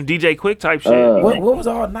Or some DJ Quick type shit. what was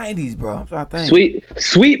all 90s, bro? I'm trying to think.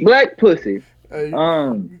 Sweet black pussy. Hey,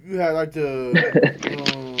 you had like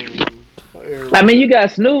the. what era? I mean, you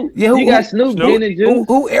got Snoop. Yeah, you got Snoop, Gin and Juice.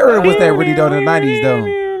 Who era was that really though? The 90s though.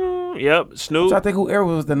 Yep, Snoop. So I think who era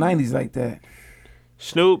was the 90s like that?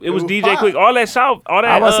 Snoop. It was was DJ Pac. Quick. All that South. All that.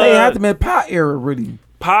 I would say it had to be Pop era really.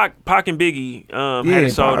 Pac and Biggie had Yeah,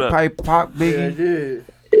 it sold up. Pop, Yeah, Biggie.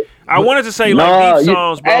 yeah. I wanted to say Nah, like deep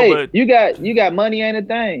songs, bro, hey, but you got Money Ain't a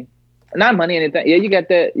Thing. not Money Anything. Yeah, you got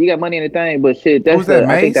that. You got Money Anything, but shit, that's Who's that,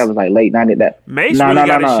 I think Mace? that was like late 90s. That Mace really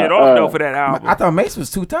got his shit off though for that album. I thought Mace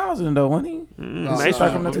was 2000 though, wasn't he? Mace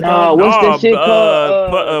No, what's that shit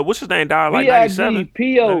called? What's his name? Died like B.I.G. 97.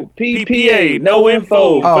 P.O. PPA, no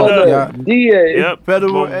info. Oh, yeah. D.A. Yep.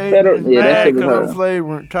 Federal Federal- yeah, that shit was hard.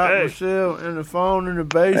 flavor, top Michelle, and the phone in the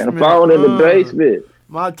basement. And the phone in the basement.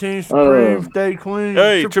 My team supreme, stay clean.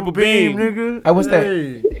 Hey, triple beam. nigga. Hey, what's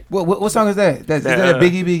that? What song is that? Is that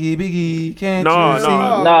Biggie? Can't No, you see?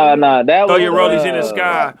 no. Nah, that Throw was your rollies in the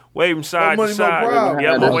sky, wave them side to Money, More side. Problems.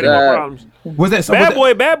 Yep, That's more money, more that. problems. Was that so?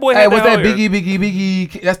 Bad boy. Hey, Had was that out here.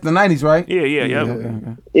 Biggie? That's the 90s, right? Yeah.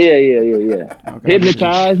 Yeah.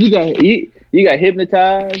 Hypnotized. You got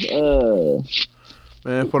hypnotized.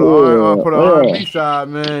 Man, put the R&B side,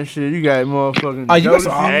 man. Shit, you got motherfucking. Oh, you got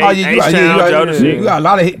some. Jodeci. Oh, yeah, you got Jodeci. you got a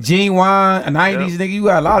lot of Gene Wine, 90s, nigga. You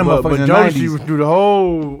got a lot of But motherfuckers in the Jodeci 90s. was through the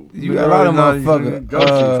whole. You got a lot of motherfuckers.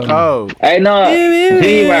 Jodeci was cold. Hey, no.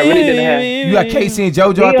 Gene Wine really didn't have. You got Casey and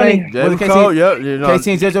JoJo, I think. They Was was it cold. Yep. You know,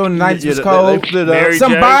 Casey and JoJo in the 90s was they cold. split Mary up.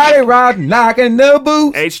 Somebody riding, knocking the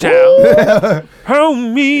boots. H-Town.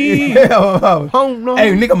 Homie. Oh, no.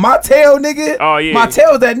 Hey, nigga, Montel, nigga. Oh, yeah.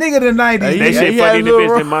 Montel was that nigga in the 90s. Hey, That nigga. shit he funny had in the a bitch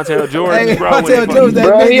little than Montel Jordan, Hey, bro. Montel Jordan, that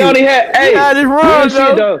Bro, he nigga. only had. Hey, had his real run, shit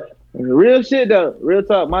though. though. Real shit though. Real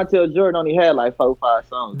talk. Montel Jordan only had like 4 or 5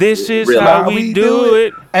 songs. This is Real how life. we do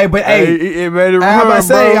it. Hey, but Hey, hey, it made it I run, was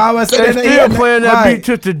say, bro. I was say They that still playing that right. beat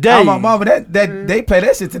to today. Oh, my mama, that they play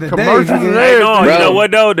that shit to the day. Commercials nigga. and Hey, no, you Bro. know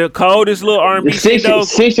what though? The coldest little R&B The shit though.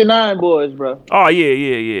 69 boys, bro. Oh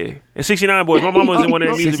yeah. And 69 Boys. My mama was in one of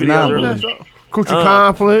their music 69 videos Boys. earlier. Coochie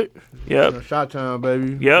Conflict. Yep. Shot Town,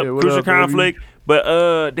 baby. Yep. Yeah, what Crucial up, baby? Conflict.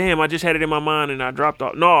 But damn, I just had it in my mind and I dropped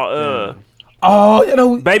off. No, Oh, you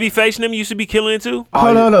know. Babyface and them used to be killing it too.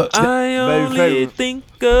 Hold on. I only Babyface. think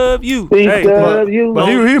of you. Think Hey, of you. But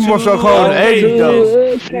he more so cold in the 80s,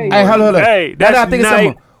 though. Hey, hold on. Hey, Now that I that's think of night.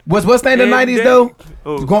 something. What's name in the and 90s day. though?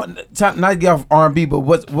 Who? Going not to get off R&B, but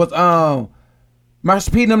what's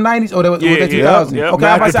Master P in them 90s or was Yeah, that yeah, 2000? yep. Okay,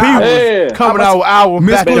 I Master about P to was say, Yeah. coming out with albums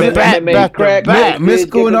Miss back School to and- back, back to back. Miss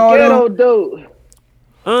School and all them. dope.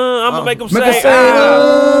 I'm gonna make them Make her say, say,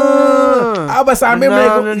 ah. I was I remember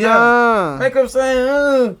Nah, that. nah, Yeah. nah. Make them say,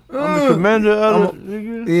 I'm the commander of the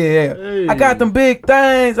nigga. Yeah. Hey. I got them big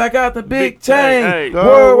things. I got the big Big chain. chain. Hey.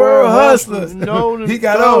 World hustlers. No, He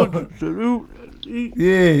got on. Salute.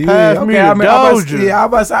 Yeah. Pass Okay, me I the remember.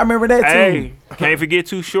 Doja. I remember that too. Hey, can't forget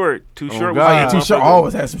Too Short. Too Short. God. Oh, yeah, was T-shirt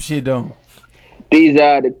always had some shit though. These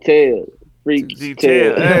are the tales. Freaks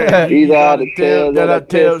Detail. tales. These are the tales that I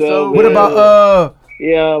tell so What well. about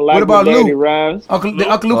Yeah, like what about Dirty Luke? Rhymes. Uncle Luke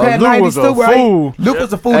Oh, had Luke 90s was a too, right? fool. Luke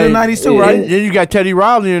was a fool Hey, in the 90s too, yeah. right? Then you got Teddy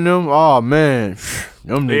Riley in them. Oh man,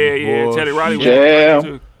 them Yeah, niggas, boy. Teddy Riley was Jam.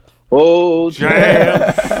 too. Oh,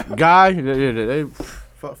 Jam. Guy, they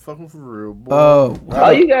fucking for real, boy.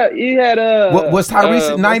 Oh, you had was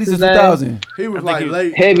Tyrese in 90s or 2000? He was I think like he was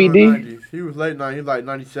late. Heavy D? 90s. He was late 90s. He was like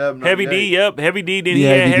 97. Heavy 98. D, yep. Heavy D. Then he Yeah,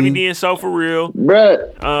 had Heavy Heavy D. D and So For Real.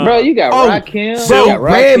 Bruh, you got Oh, Rakim. bro, you got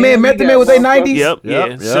Redman, Rakim, Method you Man was got they 90s? Yep, Yep, yeah.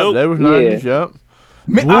 yep, Silk. they was 90s, yep.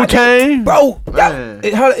 Wu-Tang? Bro, Man.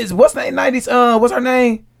 is what's her name 90s? What's her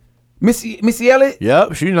name? Missy Elliott?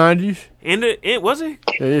 Yep, she 90s. Was it?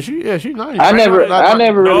 Yeah, she 90s. I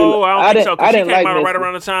never really. No, I don't think so. 'Cause I she didn't came like out right Missy.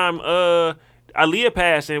 around the time Aaliyah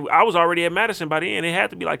passed, and I was already at Madison by then. It had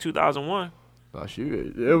to be like 2001. Oh,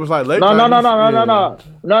 it was like late. No, 90s.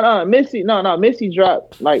 Missy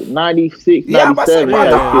dropped like 96, Yeah, I'm about to say,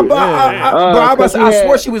 97. bro, I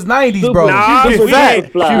swore she was 90s, bro. Nah, She's we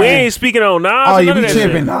fat. ain't speaking on Nas. Oh, or you none be of that shit.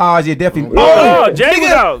 tripping. Nah, yeah, definitely. Oh, Jay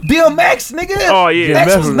was out. DMX, nigga. Oh, yeah.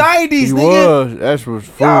 That was 90s, He nigga. was. That was Y'all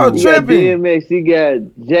fool. You got tripping. DMX, you got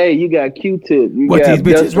Jay, you got Q-Tip, you What got these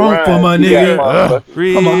bitches Busta want Rhymes, from a you nigga? got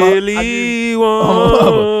Really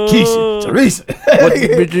want Keisha, Teresa. What the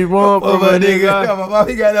bitches want Oh, from my a nigga. nigga? Come on,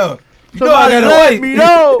 he got up. You know Somebody I gotta let wait. me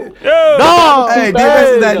know. Yo, Dog. Hey,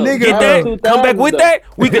 DMX is that Hey, nigga. get bro. that. Come back with that.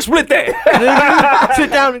 We can split that. Nigga,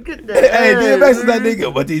 sit down and get that. Hey, DMX is that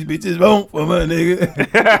nigga. What these bitches want from a nigga?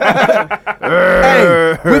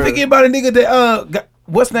 Hey, we forget about a nigga that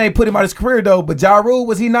what's his name put him out his career though. But Ja Rule,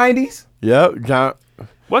 was he 90s? Yep, John.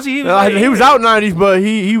 Was he? He was out 90s, but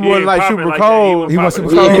he wasn't like popping super like that. cold. He wasn't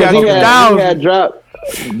super Yeah, cold. He had he 2000. had dropped.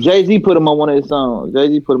 Jay-Z put him on one of his songs.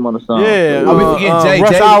 Jay-Z put him on the song. Yeah, Oh, we forget Jay.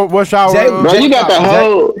 Rush Jay- Hour. Rush Hour. Jay- Bro, you got the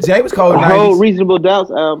whole Jay was cold in whole 90s. Reasonable Doubts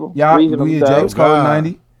album. Yeah, Reasonable Jay Doubts. was cold in God.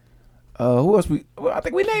 90. Who else I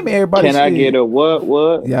think we named everybody. Can I shit. get a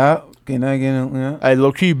what? Yeah. Can I get a yeah. Hey,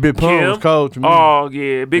 low key, Big Pun Kim? was cold to me. Oh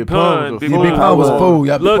yeah, Big Pun. was a Big Yeah, fool. Big Pun was a fool.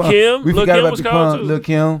 Yeah, Big Lil' Pun. Kim. We Lil' forgot Kim about was Big cold, Pun. too. Lil'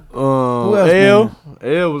 Kim. Who else, L. man?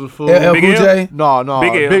 L was a fool. LL Big Cool L? J. No,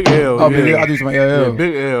 Big L. Big L. Oh, yeah. Big L. I do some LL. Yeah,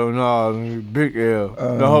 Big L. No, Big L.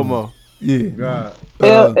 The homo. Yeah. God.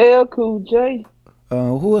 LL Cool J.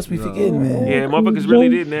 Who else we forgetting, man? Yeah, motherfuckers really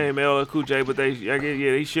did name LL Cool J, but they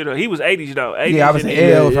should have. He was 80s though. 80s Yeah, I was and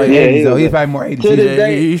saying L was probably Yeah, 80s though. yeah. He's probably more 80s. To this Yeah,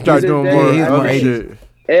 day- he started doing to more this day, he's more other 80s. shit.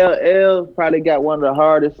 LL probably got one of the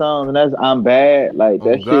hardest songs, and that's "I'm Bad." Like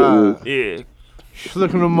that shit was. God. yeah.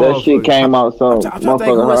 Slick in the That shit motherfucker. came out so I'm trying to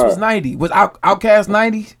think who else was 90. Was Outkast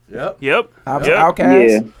 90s? Yep. Yep.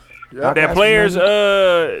 Outkast? Yeah. That players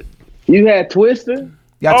You had Twister.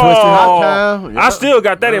 Y'all Oh, Time, I still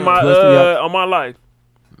got that in my Twisted, yeah. on my life.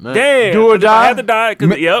 Man. Damn. Do or 'cause if I die. had to die.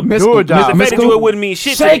 Cause, yep. Do or die. Mr. Faded Jewel wouldn't mean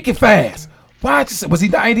shit. to Shake me. it fast. Why? Was he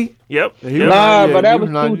 90? Yep. He Yep. was- Nah, yeah, but that he was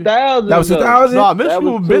was 90. 2000. That was though. 2000? Nah, That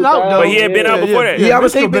Mystical was been out though. 2000. But he had been out before that. Yeah, I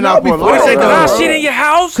was saying Mystical been out before What a you say? long Cause time. I shit in your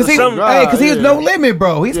house? Cause he, Some- God, cause he was yeah. No Limit,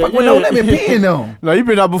 bro. He's fucking with No Limit peeing on. No, you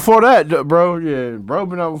been out before that, bro. Yeah, bro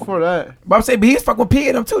been out before that. But I'm saying, but he's fucking with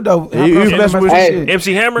peeing them too, though. He was messing with Hey,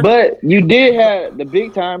 MC Hammer. But you did have the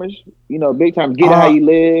big timers, big timers, Get It Uh-huh. How You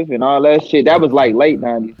Live and all that shit. That was like late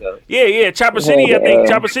 90s though. Yeah. Chopper City. I think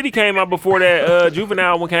Yeah. Chopper City came out before that.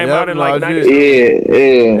 Juvenile one came Yep, out in no, like it 90s. did.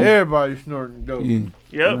 Yeah. Everybody snorting dope. Yeah.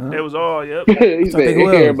 Yep. It was all. Yep. He said think who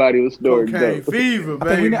else? everybody was snorting Cocaine dope. fever, I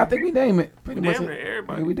think, baby. I think we name it. Pretty much. Damn near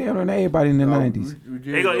everybody. Yeah, we damn near everybody in the 90s.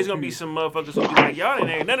 It's gonna be some motherfuckers who be like, y'all didn't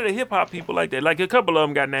name none of the hip hop people like that. Like a couple of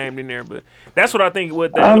them got named in there, but that's what I think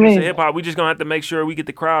with I the mean- hip hop. We just gonna have to make sure we get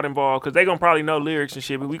the crowd involved because they gonna probably know lyrics and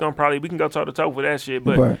shit. But we can go toe to toe with that shit.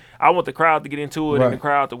 But Right. I want the crowd to get into it and the Right.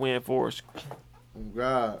 crowd to win for us.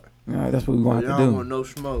 God. That's what we're going to Y'all have to want do. no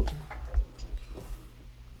smoke.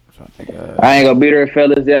 I ain't gonna beat her,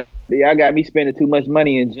 fellas. Y'all got me spending too much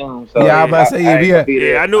money in June. So Yeah, I was about to say, I ain't yeah. gonna be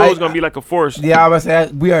there. Yeah, I knew it was gonna be like a force. Yeah, I was about to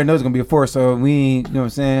say, we already know it's going to be a force, so we ain't, you know what I'm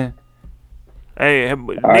saying? Hey, I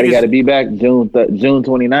already got to niggas, be back June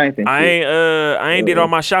 29th. And I shit. ain't did all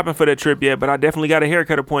my shopping for that trip yet, but I definitely got a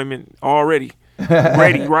haircut appointment already.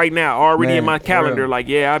 Ready right now, already in Man, my for calendar. real. Like,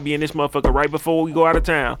 yeah, I'll be in this motherfucker right before we go out of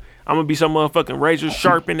town. I'm gonna be some motherfucking razor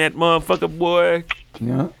sharp in that motherfucker, boy.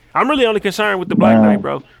 Yeah. I'm really only concerned with the black Wow. night,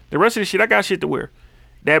 bro. The rest of the shit, I got shit to wear.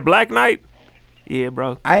 That black night, yeah,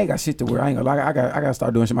 bro. I ain't got shit to wear. I ain't gonna lie. I got to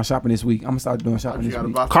start doing my shopping this week. I'm going to start doing shopping this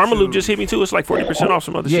week. Karma Loop just hit me too. It's like 40% off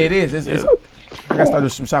some other Yeah, shit. it is. I got to start doing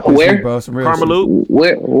some shopping Where? this week, bro. Some real Karma shit. Loop.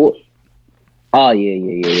 Where? Oh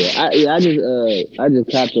yeah. I just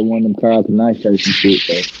captured one of them Carl Knight shirts and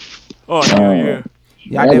shit. So Oh yeah.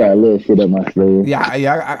 Yeah, I got a little shit up my sleeve. Yeah, I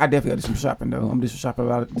definitely got to do some shopping though. I'm just shopping a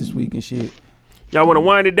lot this week and shit. Y'all want to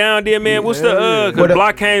wind it down, there, man? What's the What Cause up?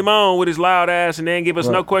 Block came on with his loud ass and then give us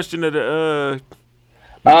no Right. question of the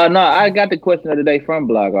No, I got the question of the day from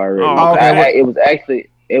Block already. Oh, okay.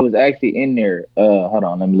 It was actually in there. Hold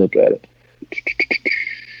on, let me look at it.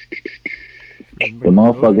 The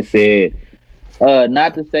motherfucker said,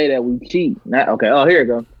 not to say that we cheat. Oh, here it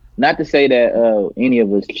goes. Not to say that any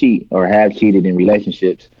of us cheat or have cheated in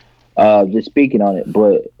relationships. Just speaking on it,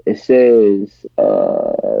 but it says,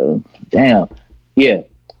 yeah.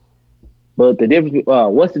 But the difference,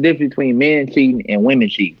 what's the difference between men cheating and women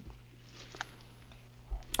cheating?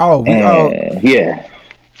 Yeah.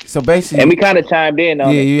 So basically, And we kind of chimed in on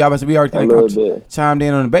it we already a little bit. chimed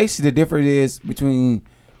in on it. Basically, the difference is between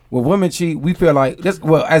when women cheat, we feel like this.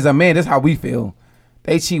 Well, as a man, that's how we feel.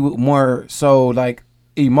 They cheat with more so like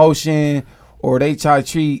emotion, or they try to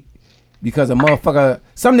cheat because a motherfucker.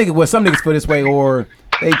 Some niggas feel this way, or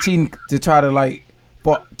they cheating to try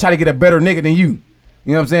to get a better nigga than you.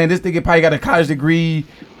 You know what I'm saying? This nigga probably got a college degree,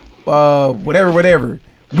 whatever.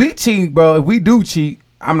 We cheat, bro. If we do cheat,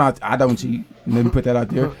 I don't cheat. Let me put that out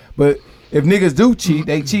there. But if niggas do cheat,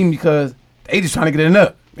 they cheating because they just trying to get a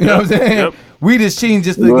nut. You know what I'm saying? Yep. We just cheating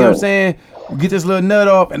just to, you know what I'm saying, get this little nut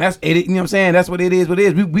off, and that's it. You know what I'm saying? That's what it is. What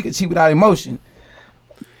it is. We can cheat without emotion.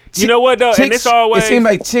 You know what though? And it's always It seems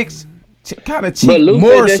like chicks kind of But cheat Lou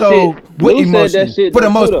more said that so shit- with Lou said emotion that shit for the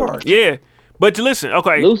too, most though. part. yeah. But listen,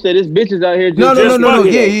 okay. Lou said this bitches out here just No.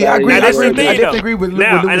 fucking Yeah, I agree. Now, I that's the thing, definitely though. agree with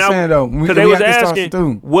Now, what Lou was saying though. Because they was have to asking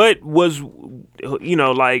through. what was,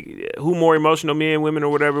 like who more emotional, men, women, or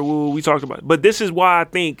whatever. We talked about. But this is why I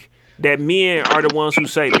think that men are the ones who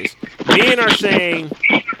say this. Men are saying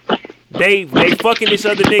they fucking this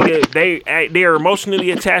other nigga. They are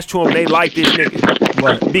emotionally attached to him. They like this nigga.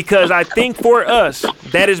 Right. Because I think for us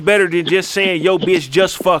that is better than just saying yo bitch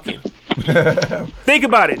just fucking. Think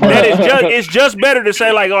about it. It's just better to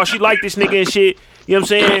say like, oh, she like this nigga and shit. You know what I'm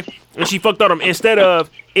saying? And she fucked on him instead of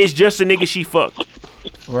it's just a nigga she fucked.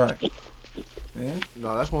 Right.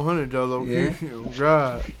 No, that's 100 though, low Yeah. key. Oh,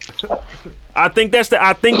 God. I think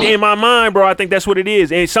in my mind, bro, I think that's what it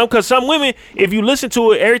is. And cause some women, if you listen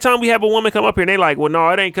to it, every time we have a woman come up here and they like, well, no,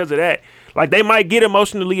 it ain't cause of that. Like they might get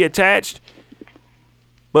emotionally attached,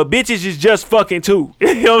 but bitches is just fucking too.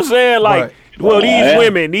 You know what I'm saying? Like, Right. well,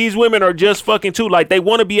 these women are just fucking too. Like they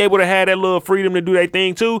want to be able to have that little freedom to do their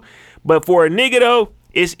thing too. But for a nigga though,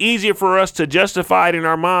 it's easier for us to justify it in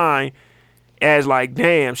our mind as like,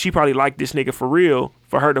 damn, she probably liked this nigga for real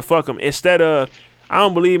for her to fuck him. Instead of, I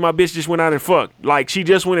don't believe my bitch just went out and fucked. Like she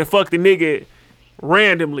just went and fucked the nigga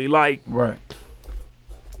randomly. Like Right.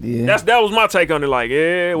 Yeah. that was my take on it. Like,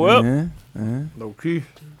 yeah, well, Low key.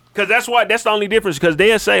 cause that's the only difference. Cause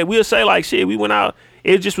we'll say like, shit, we went out.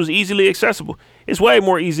 It just was easily accessible. It's way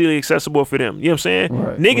more easily accessible for them. You know what I'm saying?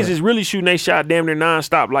 Right, Niggas is really shooting they shot damn near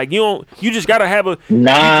nonstop. Like you just gotta have a.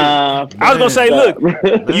 Nah. I was gonna say, look,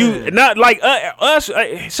 you not like us.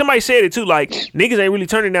 Somebody said it too. Like niggas ain't really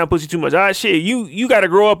turning down pussy too much. All right, shit. You gotta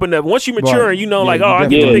grow up enough. Once you mature Right. and you know, Yeah, like, you oh, I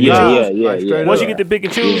get to definitely- pick and choose. Like, straight Once up. you get to pick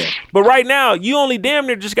and choose. But right now, you only damn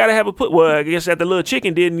near just gotta have a put. Well, I guess that the little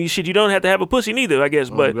chicken did, and you don't have to have a pussy neither. I guess,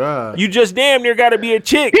 but God. you just damn near gotta be a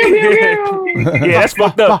chick. Yeah, that's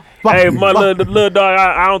fucked up. Hey, my little dog.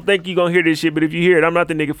 I don't think you gonna hear this shit, but if you hear it, I'm not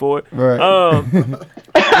the nigga for it. Right.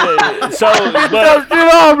 Yeah, so, but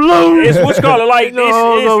Get off, Lou. it's what's called like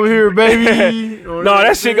No, it's, over here, baby. no,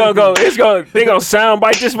 that shit gonna go. They gonna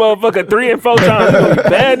soundbite this motherfucker 3 and 4 times. It's gonna be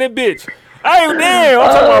bad in that bitch. Hey, damn! I'm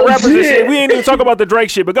talking about rappers and shit. We ain't even talk about the Drake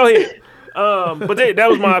shit, but go ahead. But that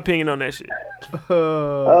was my opinion on that shit. Pew,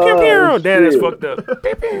 pew. Damn, that's fucked up.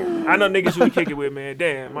 I know niggas who we kick it with, man.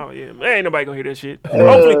 Damn, ain't nobody gonna hear that shit.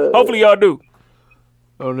 Hopefully y'all do.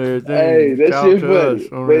 On everything. Hey, that Shout shit to funny.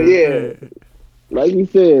 us on But everything. like you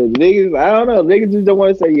said, niggas, I don't know. Niggas just don't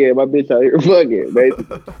want to say, yeah, my bitch out here fucking,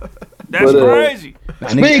 basically. That's But, crazy. Nah,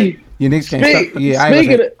 Speaking- niggas, niggas can't speak- stomach. Yeah, I ain't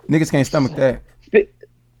speaking gonna say, niggas can't stomach that.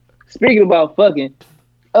 Speaking about fucking,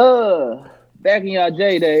 back in y'all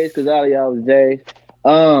J days, because all of y'all was J's.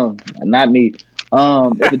 Not me.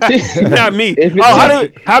 If a chick, Not me. If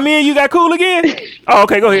it- How me and you got cool again? Oh,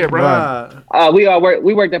 okay, go ahead, bro. Right.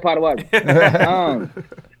 we worked at Pot of Water.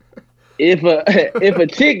 If a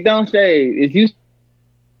chick don't shave, if you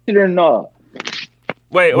shit or not,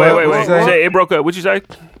 Wait. What? Say, it broke up. What you say?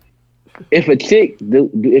 if a chick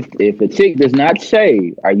if a chick does not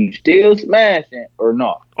shave, are you still smashing or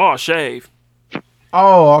not? Oh, shave.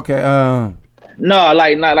 Oh, okay. No,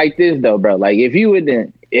 like not like this though, bro. Like if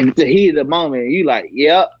the heat of the moment, you like,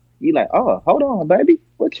 yep, you like, oh, hold on, baby,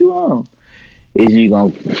 what you on? Is you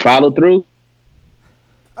gonna follow through?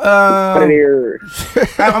 I'm There.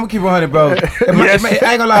 gonna keep 100, bro. Yes. I ain't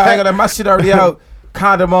gonna lie. My shit already out.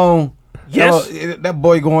 Condom on. Yes. That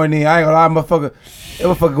boy going in. I ain't gonna lie,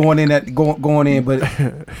 motherfucker going in. Going in. But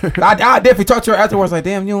I definitely talked to her afterwards. Like,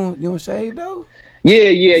 damn, you don't shave though. Yeah.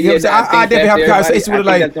 You know what I'm saying? I definitely have a conversation with her,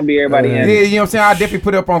 like, that's gonna be everybody. Yeah, you know what I'm saying. I definitely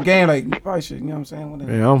put it up on game. Like, you probably should. You know what I'm saying?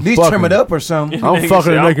 Whatever. Yeah, I'm At least trim fucking- it up or something. I'm Nigga fucking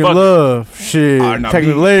said, I'm making fucking- love. Shit. no, Taking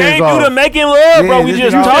the B. legs Can't off. do the making love, bro. Yeah, We this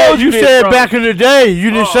just is all- told you You this, said bro. back in the day.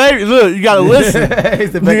 You didn't shave. Look, you gotta listen.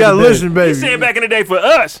 It's the You back gotta of the day. listen, baby. He said back in the day for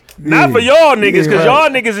us, not Yeah. for y'all niggas, because Yeah, y'all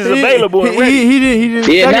right. niggas is available and ready. He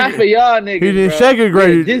didn't. Yeah, shake not it. for y'all niggas. He didn't bro. shake it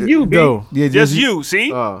great. Yeah, just you, B. though. Yeah, Just you,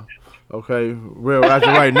 see? Okay. Well, after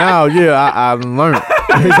right now, yeah, I've learned.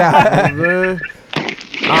 Man.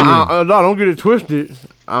 No, don't get it twisted.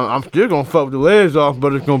 I'm still gonna fuck the legs off,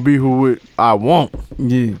 but it's gonna be who I want.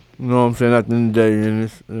 Yeah. You know what I'm saying? At the end of the day, and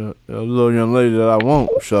it's a little young lady that I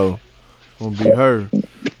want, so it's gonna be her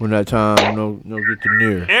when that time no get to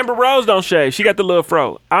near. Amber Rose don't shave. She got the little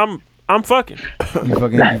fro. I'm fucking. You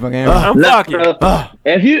fucking. I'm Look, fucking. bro,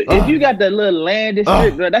 if you got the little landing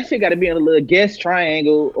strip, bro, that shit got to be in a little guest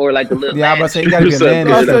triangle or like the little. Yeah, I'm about to say you gotta be a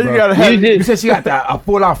landing landing strip. I strip, said you bro. gotta have. You You said she got a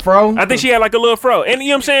full out fro. I think she had like a little fro. And you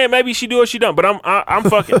know what I'm saying? Maybe she do or she don't. But I'm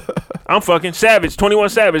fucking. I'm fucking. Savage. 21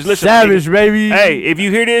 Savage. Listen. Savage, nigga. baby. Hey, if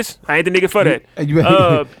you hear this, I ain't the nigga for that. Hey, you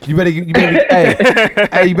better,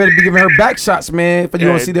 hey, you better be giving her back shots, man, for you Hey.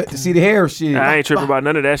 want to see the hair shit. I ain't tripping about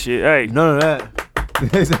none of that shit. Hey. None of that.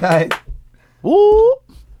 It's alright. Woo.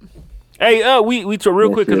 Hey, we took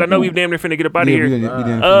real quick because I know we've damn near finna get up out of Yeah, here. we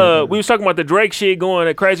didn't- We was talking about the Drake shit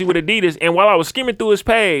going crazy with Adidas, and while I was skimming through his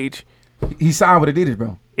page, he signed with Adidas,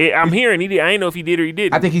 bro. I'm hearing he did. I ain't know if he did or he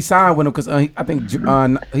didn't. I think he signed with him because I think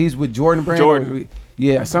he's with Jordan Brand. Jordan.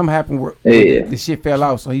 Yeah, something happened where Yeah. Oh, the shit fell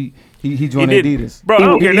out, so he he joined did. Adidas. Bro, I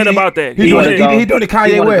don't care nothing about that. He doing the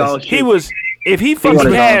Kanye West. He was. If he fucking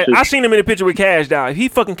wanna had, go I seen him in the picture with Cash Out. If he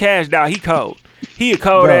fucking cashed out, he cold. He a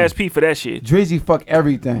cold Bro. ass P for that shit. Drizzy fuck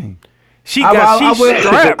everything. She strapped.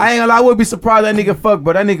 I ain't gonna lie, I would be surprised that nigga fuck,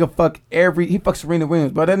 but that nigga he fuck Serena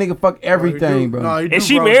Williams, but that nigga fuck everything, bro. And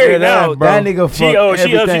she married now. That nigga fuck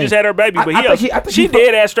everything. She just had her baby, but she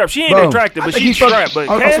dead ass strapped. She ain't attractive, but she's strapped. But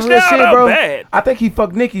cash out, bad. I think he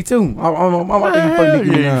fucked Nikki too. I think he fucked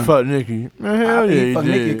Nikki. Yeah, fuck Nikki. Man, hell yeah, he fucked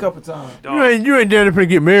Nikki a couple times. You ain't damn near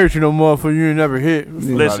get married to no motherfucker you ain't never hit.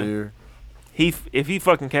 Listen, if he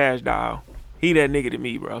fucking Cash Doll, he that nigga to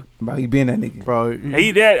me, bro. Bro, he been that nigga, bro.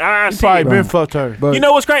 He probably been fucked her. But, you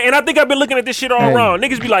know what's crazy? And I think I've been looking at this shit all wrong.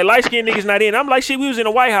 Niggas be like, light skinned niggas not in. I'm like, shit, we was in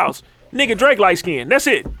the White House. Nigga, Drake light skinned. That's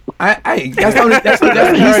it. That's he's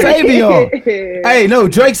saving y'all. Hey, no,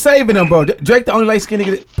 Drake saving them, bro. Drake the only light skinned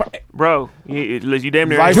nigga. Bro, you damn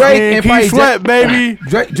near. Drake and Keith Sweat, baby.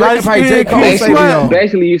 Drake and probably J. Cole saving y'all.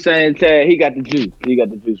 Basically, you saying Chad, he got the juice. He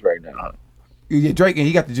got the juice right now. Yeah, Drake and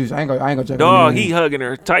he got the juice. I ain't gonna check. Dog, he hugging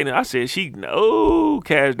her tight. I said,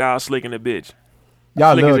 Cash Doll slicking the bitch.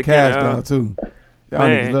 Y'all love Cash Doll too. Y'all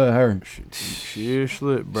niggas love her. She is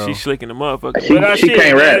slick, bro. She slicking the motherfucker. She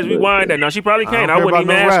can't rap. As we wind that. No, she probably can't. I wouldn't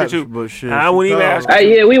even ask her to. I wouldn't even ask her.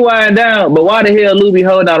 Hey, yeah, we wind down. But why the hell Lou be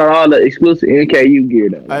holding out on all the exclusive NKU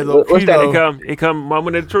gear though? What's that? It come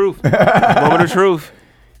moment of the truth. Moment of truth.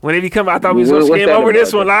 When it become, I thought we was gonna skim over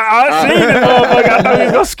this one. I seen this motherfucker. I thought we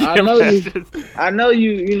was gonna skim. I know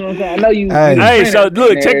you. You know what I'm saying? I know you. Hey, so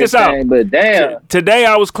look, check this out. But damn, today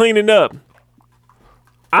I was cleaning up.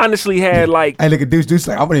 Honestly, had like. Hey, look at Deuce.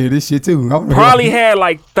 Like, I'm gonna hear this shit too. Probably had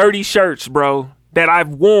like 30 shirts, bro, that I've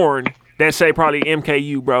worn that say probably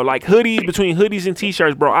MKU, bro. Like hoodies, between hoodies and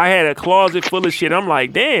t-shirts, bro. I had a closet full of shit. I'm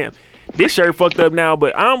like, damn. This shirt fucked up now,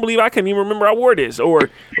 but I don't believe I couldn't even remember I wore this. Or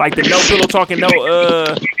like the no pillow talking,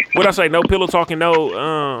 what I say, no pillow talking,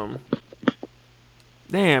 no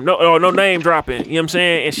name dropping, you know what I'm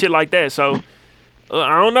saying, and shit like that. So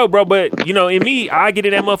I don't know, bro, but you know, in me, I get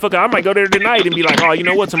in that motherfucker. I might go there tonight and be like, oh, you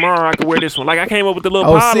know what? Tomorrow I could wear this one. Like I came up with the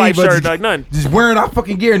little pie life shirt, like nothing. Just wearing our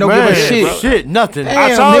fucking gear, no give a shit, nothing.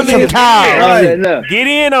 Damn, I told niggas, get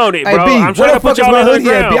in on it, bro. Hey, B, I'm trying to put y'all in the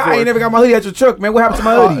ground. I ain't never got my hoodie at your truck, man. What happened to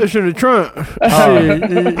my hoodie? It's in the trunk.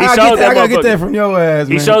 I gotta get that from your ass,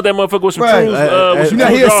 man. He showed that motherfucker with some truths. You know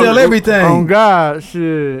he'll sell everything. Oh God,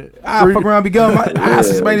 shit. I fuck around, be going. I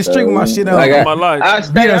just made the street with my shit on. My life. I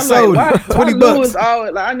sold $20.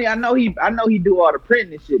 I know he do all the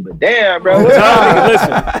printing and shit, but damn, bro.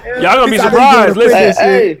 Listen, y'all gonna be surprised. Listen,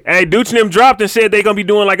 hey, Dooch and them dropped and said they gonna be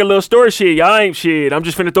doing like a little story shit. Y'all ain't shit. I'm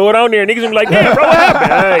just finna throw it on there. Niggas gonna be like, damn, bro, what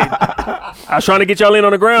happened? Hey, I was trying to get y'all in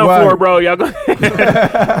on the ground floor, bro. Y'all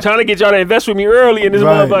trying to get y'all to invest with me early in this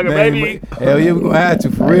motherfucker, man, baby. Hell yeah, we gonna have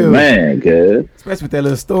to for real, man. Good. Especially with that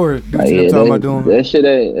little story. Talking about doing that shit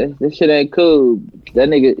ain't cool. That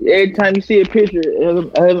nigga, every time you see a picture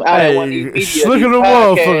of him out of one of these videos, look at the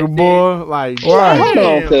motherfucker, boy. Like, hold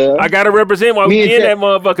on, I gotta represent while we in that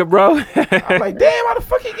motherfucker, bro. I'm like, damn, how the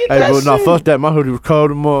fuck you get that shit? Hey, but no, fuck that. My hoodie was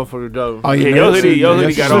cold as motherfucker, though. Oh, yeah, your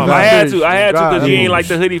hoodie got off. I had to, because you ain't like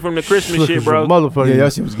the hoodie from the Christmas shit, bro. Motherfucker. Yeah, your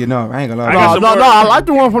shit was getting off. I ain't gonna lie. No, I like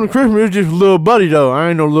the one from the Christmas. It's just Lil Buddy, though. I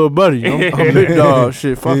ain't no Lil Buddy. I'm big dog.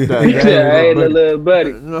 Shit, fuck that. I ain't no Lil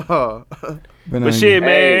Buddy. No. But shit,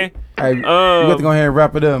 man. Hey, we got to go ahead and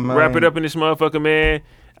wrap it up, man. Wrap it up in this motherfucker, man.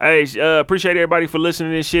 Hey, appreciate everybody for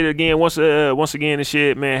listening to this shit again. Once again, this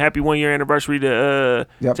shit, man. Happy 1 year anniversary to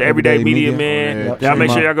Everyday Media, man. Y'all make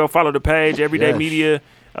sure y'all go follow the page, Everyday Media,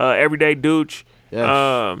 Everyday Dooch.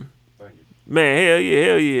 Yes. Man, hell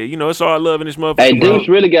yeah. You know, it's all love in this motherfucker. Hey, Dooch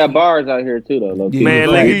really got bars out here too, though. Man,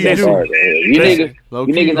 you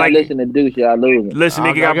niggas not listening to Dooch, y'all losing. Listen,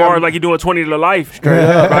 nigga got bars like you doing 20 to life. Straight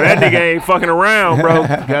up. Bro, that nigga ain't fucking around, bro.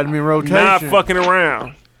 Got me in rotation. Not fucking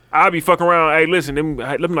around. I'll be fucking around. Hey, listen, let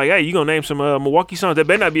me like, hey, you gonna name some Milwaukee songs? That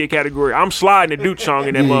better not be a category. I'm sliding the Dooch song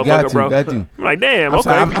in that motherfucker, bro. I'm like, damn, okay.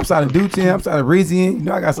 I'm sliding Dooch in. I'm sliding Reezy in. You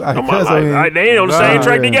know, I got some. They ain't on the same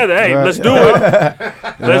track together. Hey, let's do it.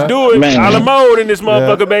 Let's do it. A la mode in this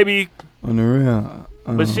motherfucker, baby. On the real.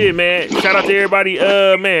 But shit, man, shout out to everybody.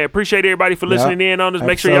 Man, appreciate everybody for listening in on us.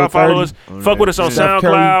 Make sure y'all follow us. Fuck with us on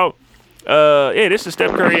SoundCloud. This is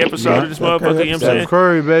Steph Curry episode of this motherfucker. You know what I'm saying? Steph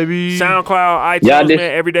Curry, baby. SoundCloud, iTunes, man,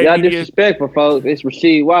 Everyday Media. Y'all disrespectful, folks. It's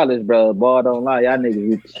Rasheed Wallace, bro. Boy, don't lie. Y'all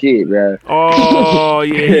niggas eat shit, bro. Oh,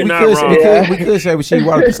 yeah, you're not wrong. We could say Rasheed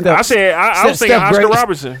Wallace. I was thinking Oscar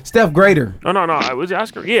Robertson. Steph Grader. No. Was it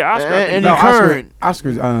Oscar? Yeah, Oscar. And the current.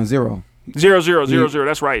 Oscar's 0. 0.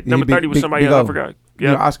 That's right. Number 30 was somebody else. I forgot.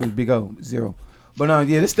 Yeah, Oscar's Big O, 0. But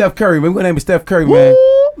this Steph Curry, man. We're gonna name it Steph Curry, man.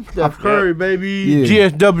 Steph Curry, baby.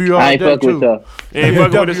 GSW all day, too. Ain't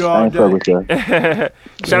fuck with us.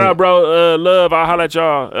 Shout out, bro. Love, I'll holler at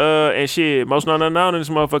y'all. And shit, most known unknown in this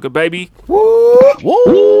motherfucker, baby. Woo!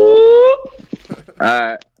 All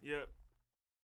right.